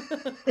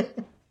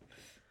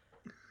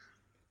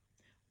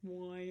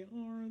 Why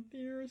are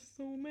there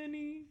so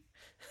many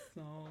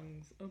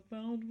songs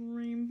about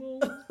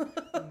rainbows?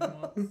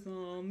 What's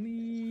on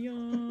the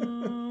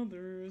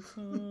other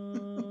side?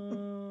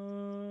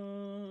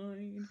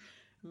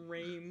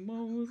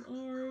 Rainbows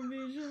are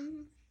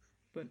visions,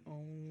 but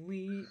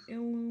only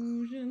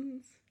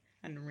illusions.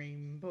 And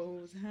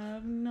rainbows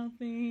have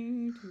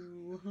nothing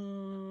to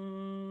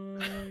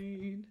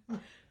hide.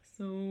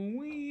 So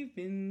we've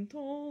been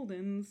told,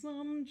 and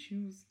some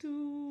choose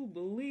to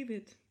believe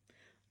it.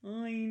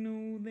 I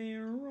know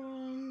they're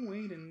wrong,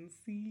 wait and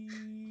see.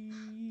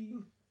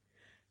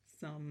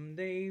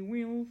 Someday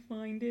we'll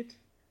find it,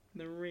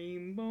 the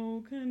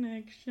rainbow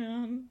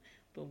connection.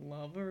 The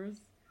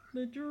lovers,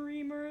 the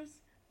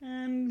dreamers,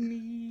 And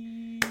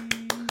me.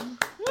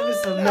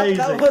 Amazing.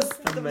 That was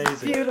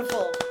amazing.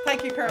 Beautiful.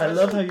 Thank you, Kermit. I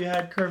love how you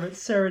had Kermit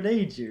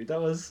serenade you.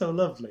 That was so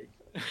lovely.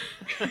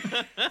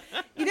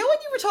 You know when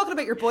you were talking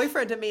about your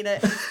boyfriend, Ameena,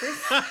 is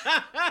this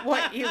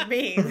what you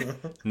mean?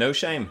 No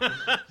shame.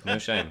 No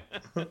shame.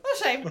 No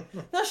shame.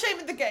 No shame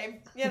in the game,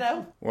 you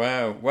know?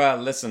 Wow. Well,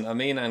 listen,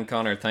 Ameena and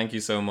Conor, thank you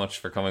so much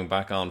for coming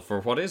back on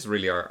for what is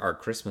really our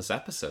Christmas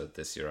episode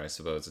this year, I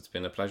suppose. It's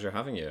been a pleasure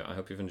having you. I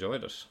hope you've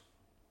enjoyed it.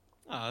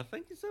 Oh,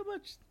 thank you so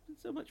much. It's been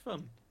so much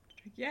fun.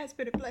 Yeah, it's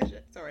been a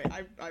pleasure. Sorry,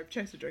 I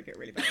chose to drink it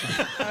really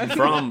bad.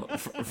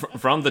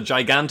 From the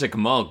gigantic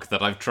mug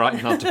that I've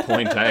tried not to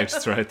point out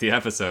throughout the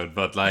episode,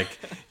 but like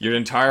your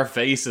entire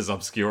face is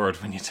obscured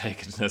when you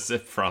take a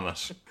sip from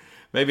it.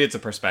 Maybe it's a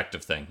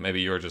perspective thing. Maybe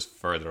you're just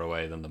further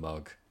away than the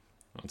mug.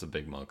 It's a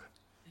big mug.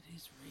 It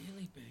is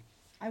really big.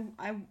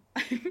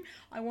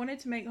 I wanted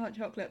to make hot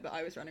chocolate, but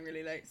I was running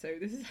really late, so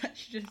this is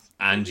actually just...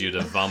 And you'd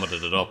have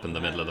vomited it up in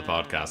the middle of the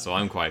podcast, so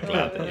I'm quite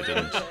glad that you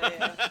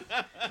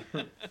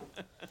didn't.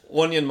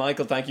 Onion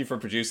Michael, thank you for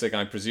producing.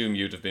 I presume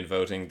you'd have been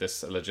voting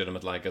this a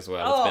legitimate like as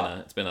well.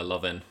 It's been a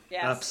love-in.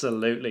 Yes.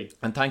 Absolutely.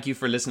 And thank you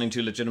for listening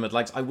to Legitimate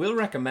Likes. I will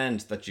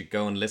recommend that you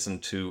go and listen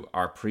to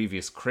our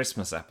previous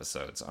Christmas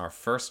episodes. Our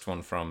first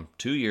one from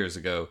 2 years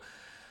ago,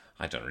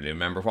 I don't really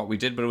remember what we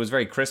did, but it was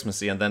very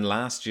Christmassy. And then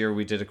last year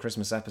we did a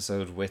Christmas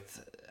episode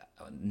with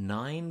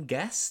 8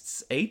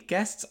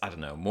 guests, I don't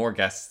know, more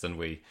guests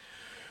than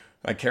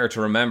I care to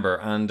remember.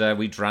 And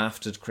we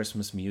drafted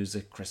Christmas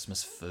music,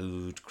 Christmas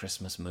food,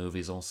 Christmas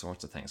movies, all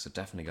sorts of things. So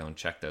definitely go and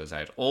check those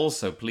out.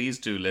 Also, please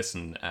do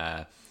listen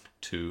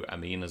to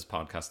Ameena's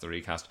podcast, The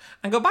Recast,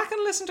 and go back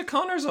and listen to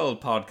Conor's old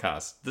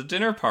podcast, The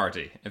Dinner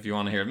Party, if you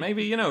want to hear it.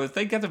 Maybe, if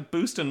they get a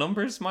boost in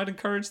numbers, might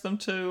encourage them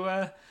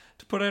to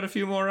put out a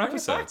few more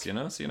episodes,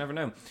 so you never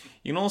know.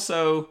 You can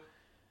also,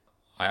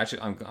 I'm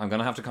going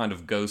to have to kind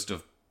of ghost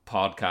of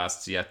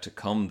podcasts yet to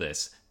come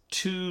this.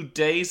 2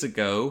 days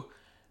ago,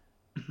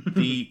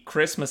 the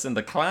Christmas in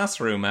the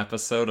Classroom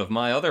episode of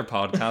my other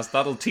podcast,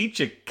 That'll Teach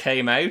You,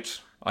 came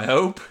out, I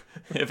hope,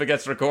 if it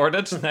gets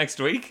recorded next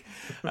week.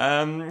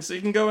 So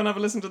you can go and have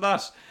a listen to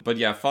that. But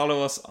yeah,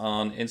 follow us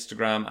on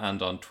Instagram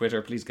and on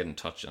Twitter. Please get in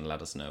touch and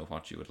let us know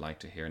what you would like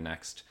to hear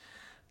next.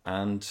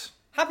 And...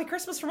 Happy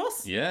Christmas from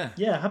us. Yeah.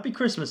 Yeah, happy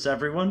Christmas,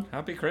 everyone.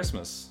 Happy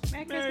Christmas.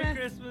 Merry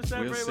Christmas,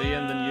 everyone. We'll see you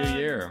in the new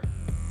year.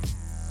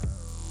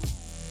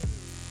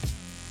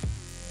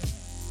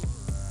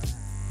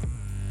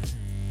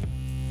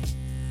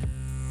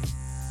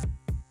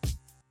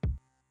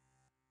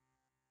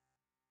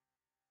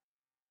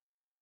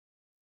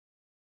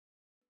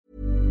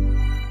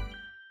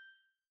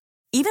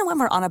 Even when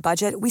we're on a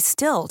budget, we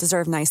still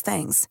deserve nice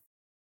things.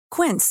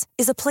 Quince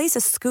is a place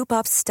to scoop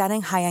up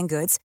stunning high-end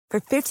goods for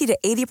 50 to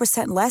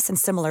 80% less than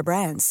similar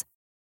brands.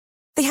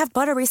 They have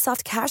buttery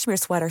soft cashmere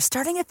sweaters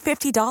starting at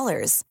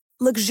 $50,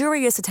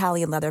 luxurious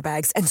Italian leather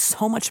bags, and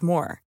so much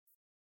more.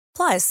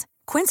 Plus,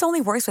 Quince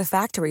only works with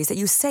factories that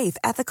use safe,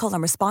 ethical,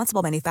 and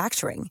responsible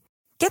manufacturing.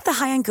 Get the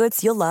high-end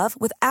goods you'll love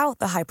without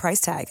the high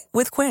price tag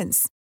with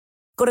Quince.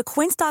 Go to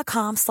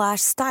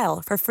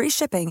quince.com/style for free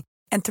shipping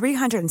and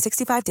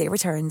 365-day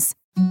returns.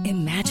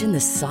 Imagine the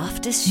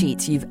softest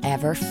sheets you've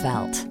ever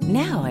felt.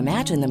 Now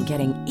imagine them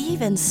getting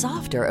even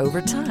softer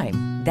over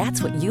time.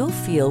 That's what you'll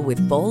feel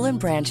with Boll &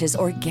 Branch's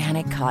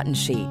organic cotton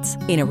sheets.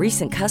 In a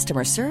recent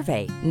customer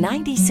survey,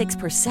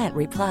 96%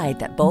 replied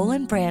that Boll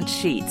 & Branch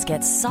sheets get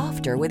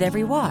softer with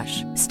every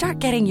wash. Start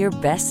getting your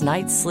best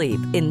night's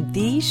sleep in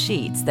these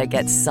sheets that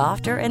get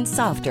softer and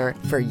softer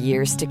for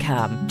years to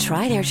come.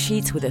 Try their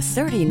sheets with a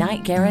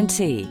 30-night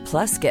guarantee.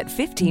 Plus, get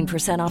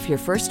 15% off your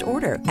first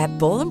order at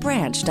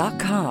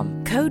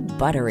bollandbranch.com. Code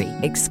BUTTERY.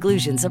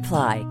 Exclusions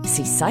apply.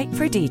 See site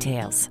for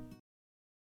details.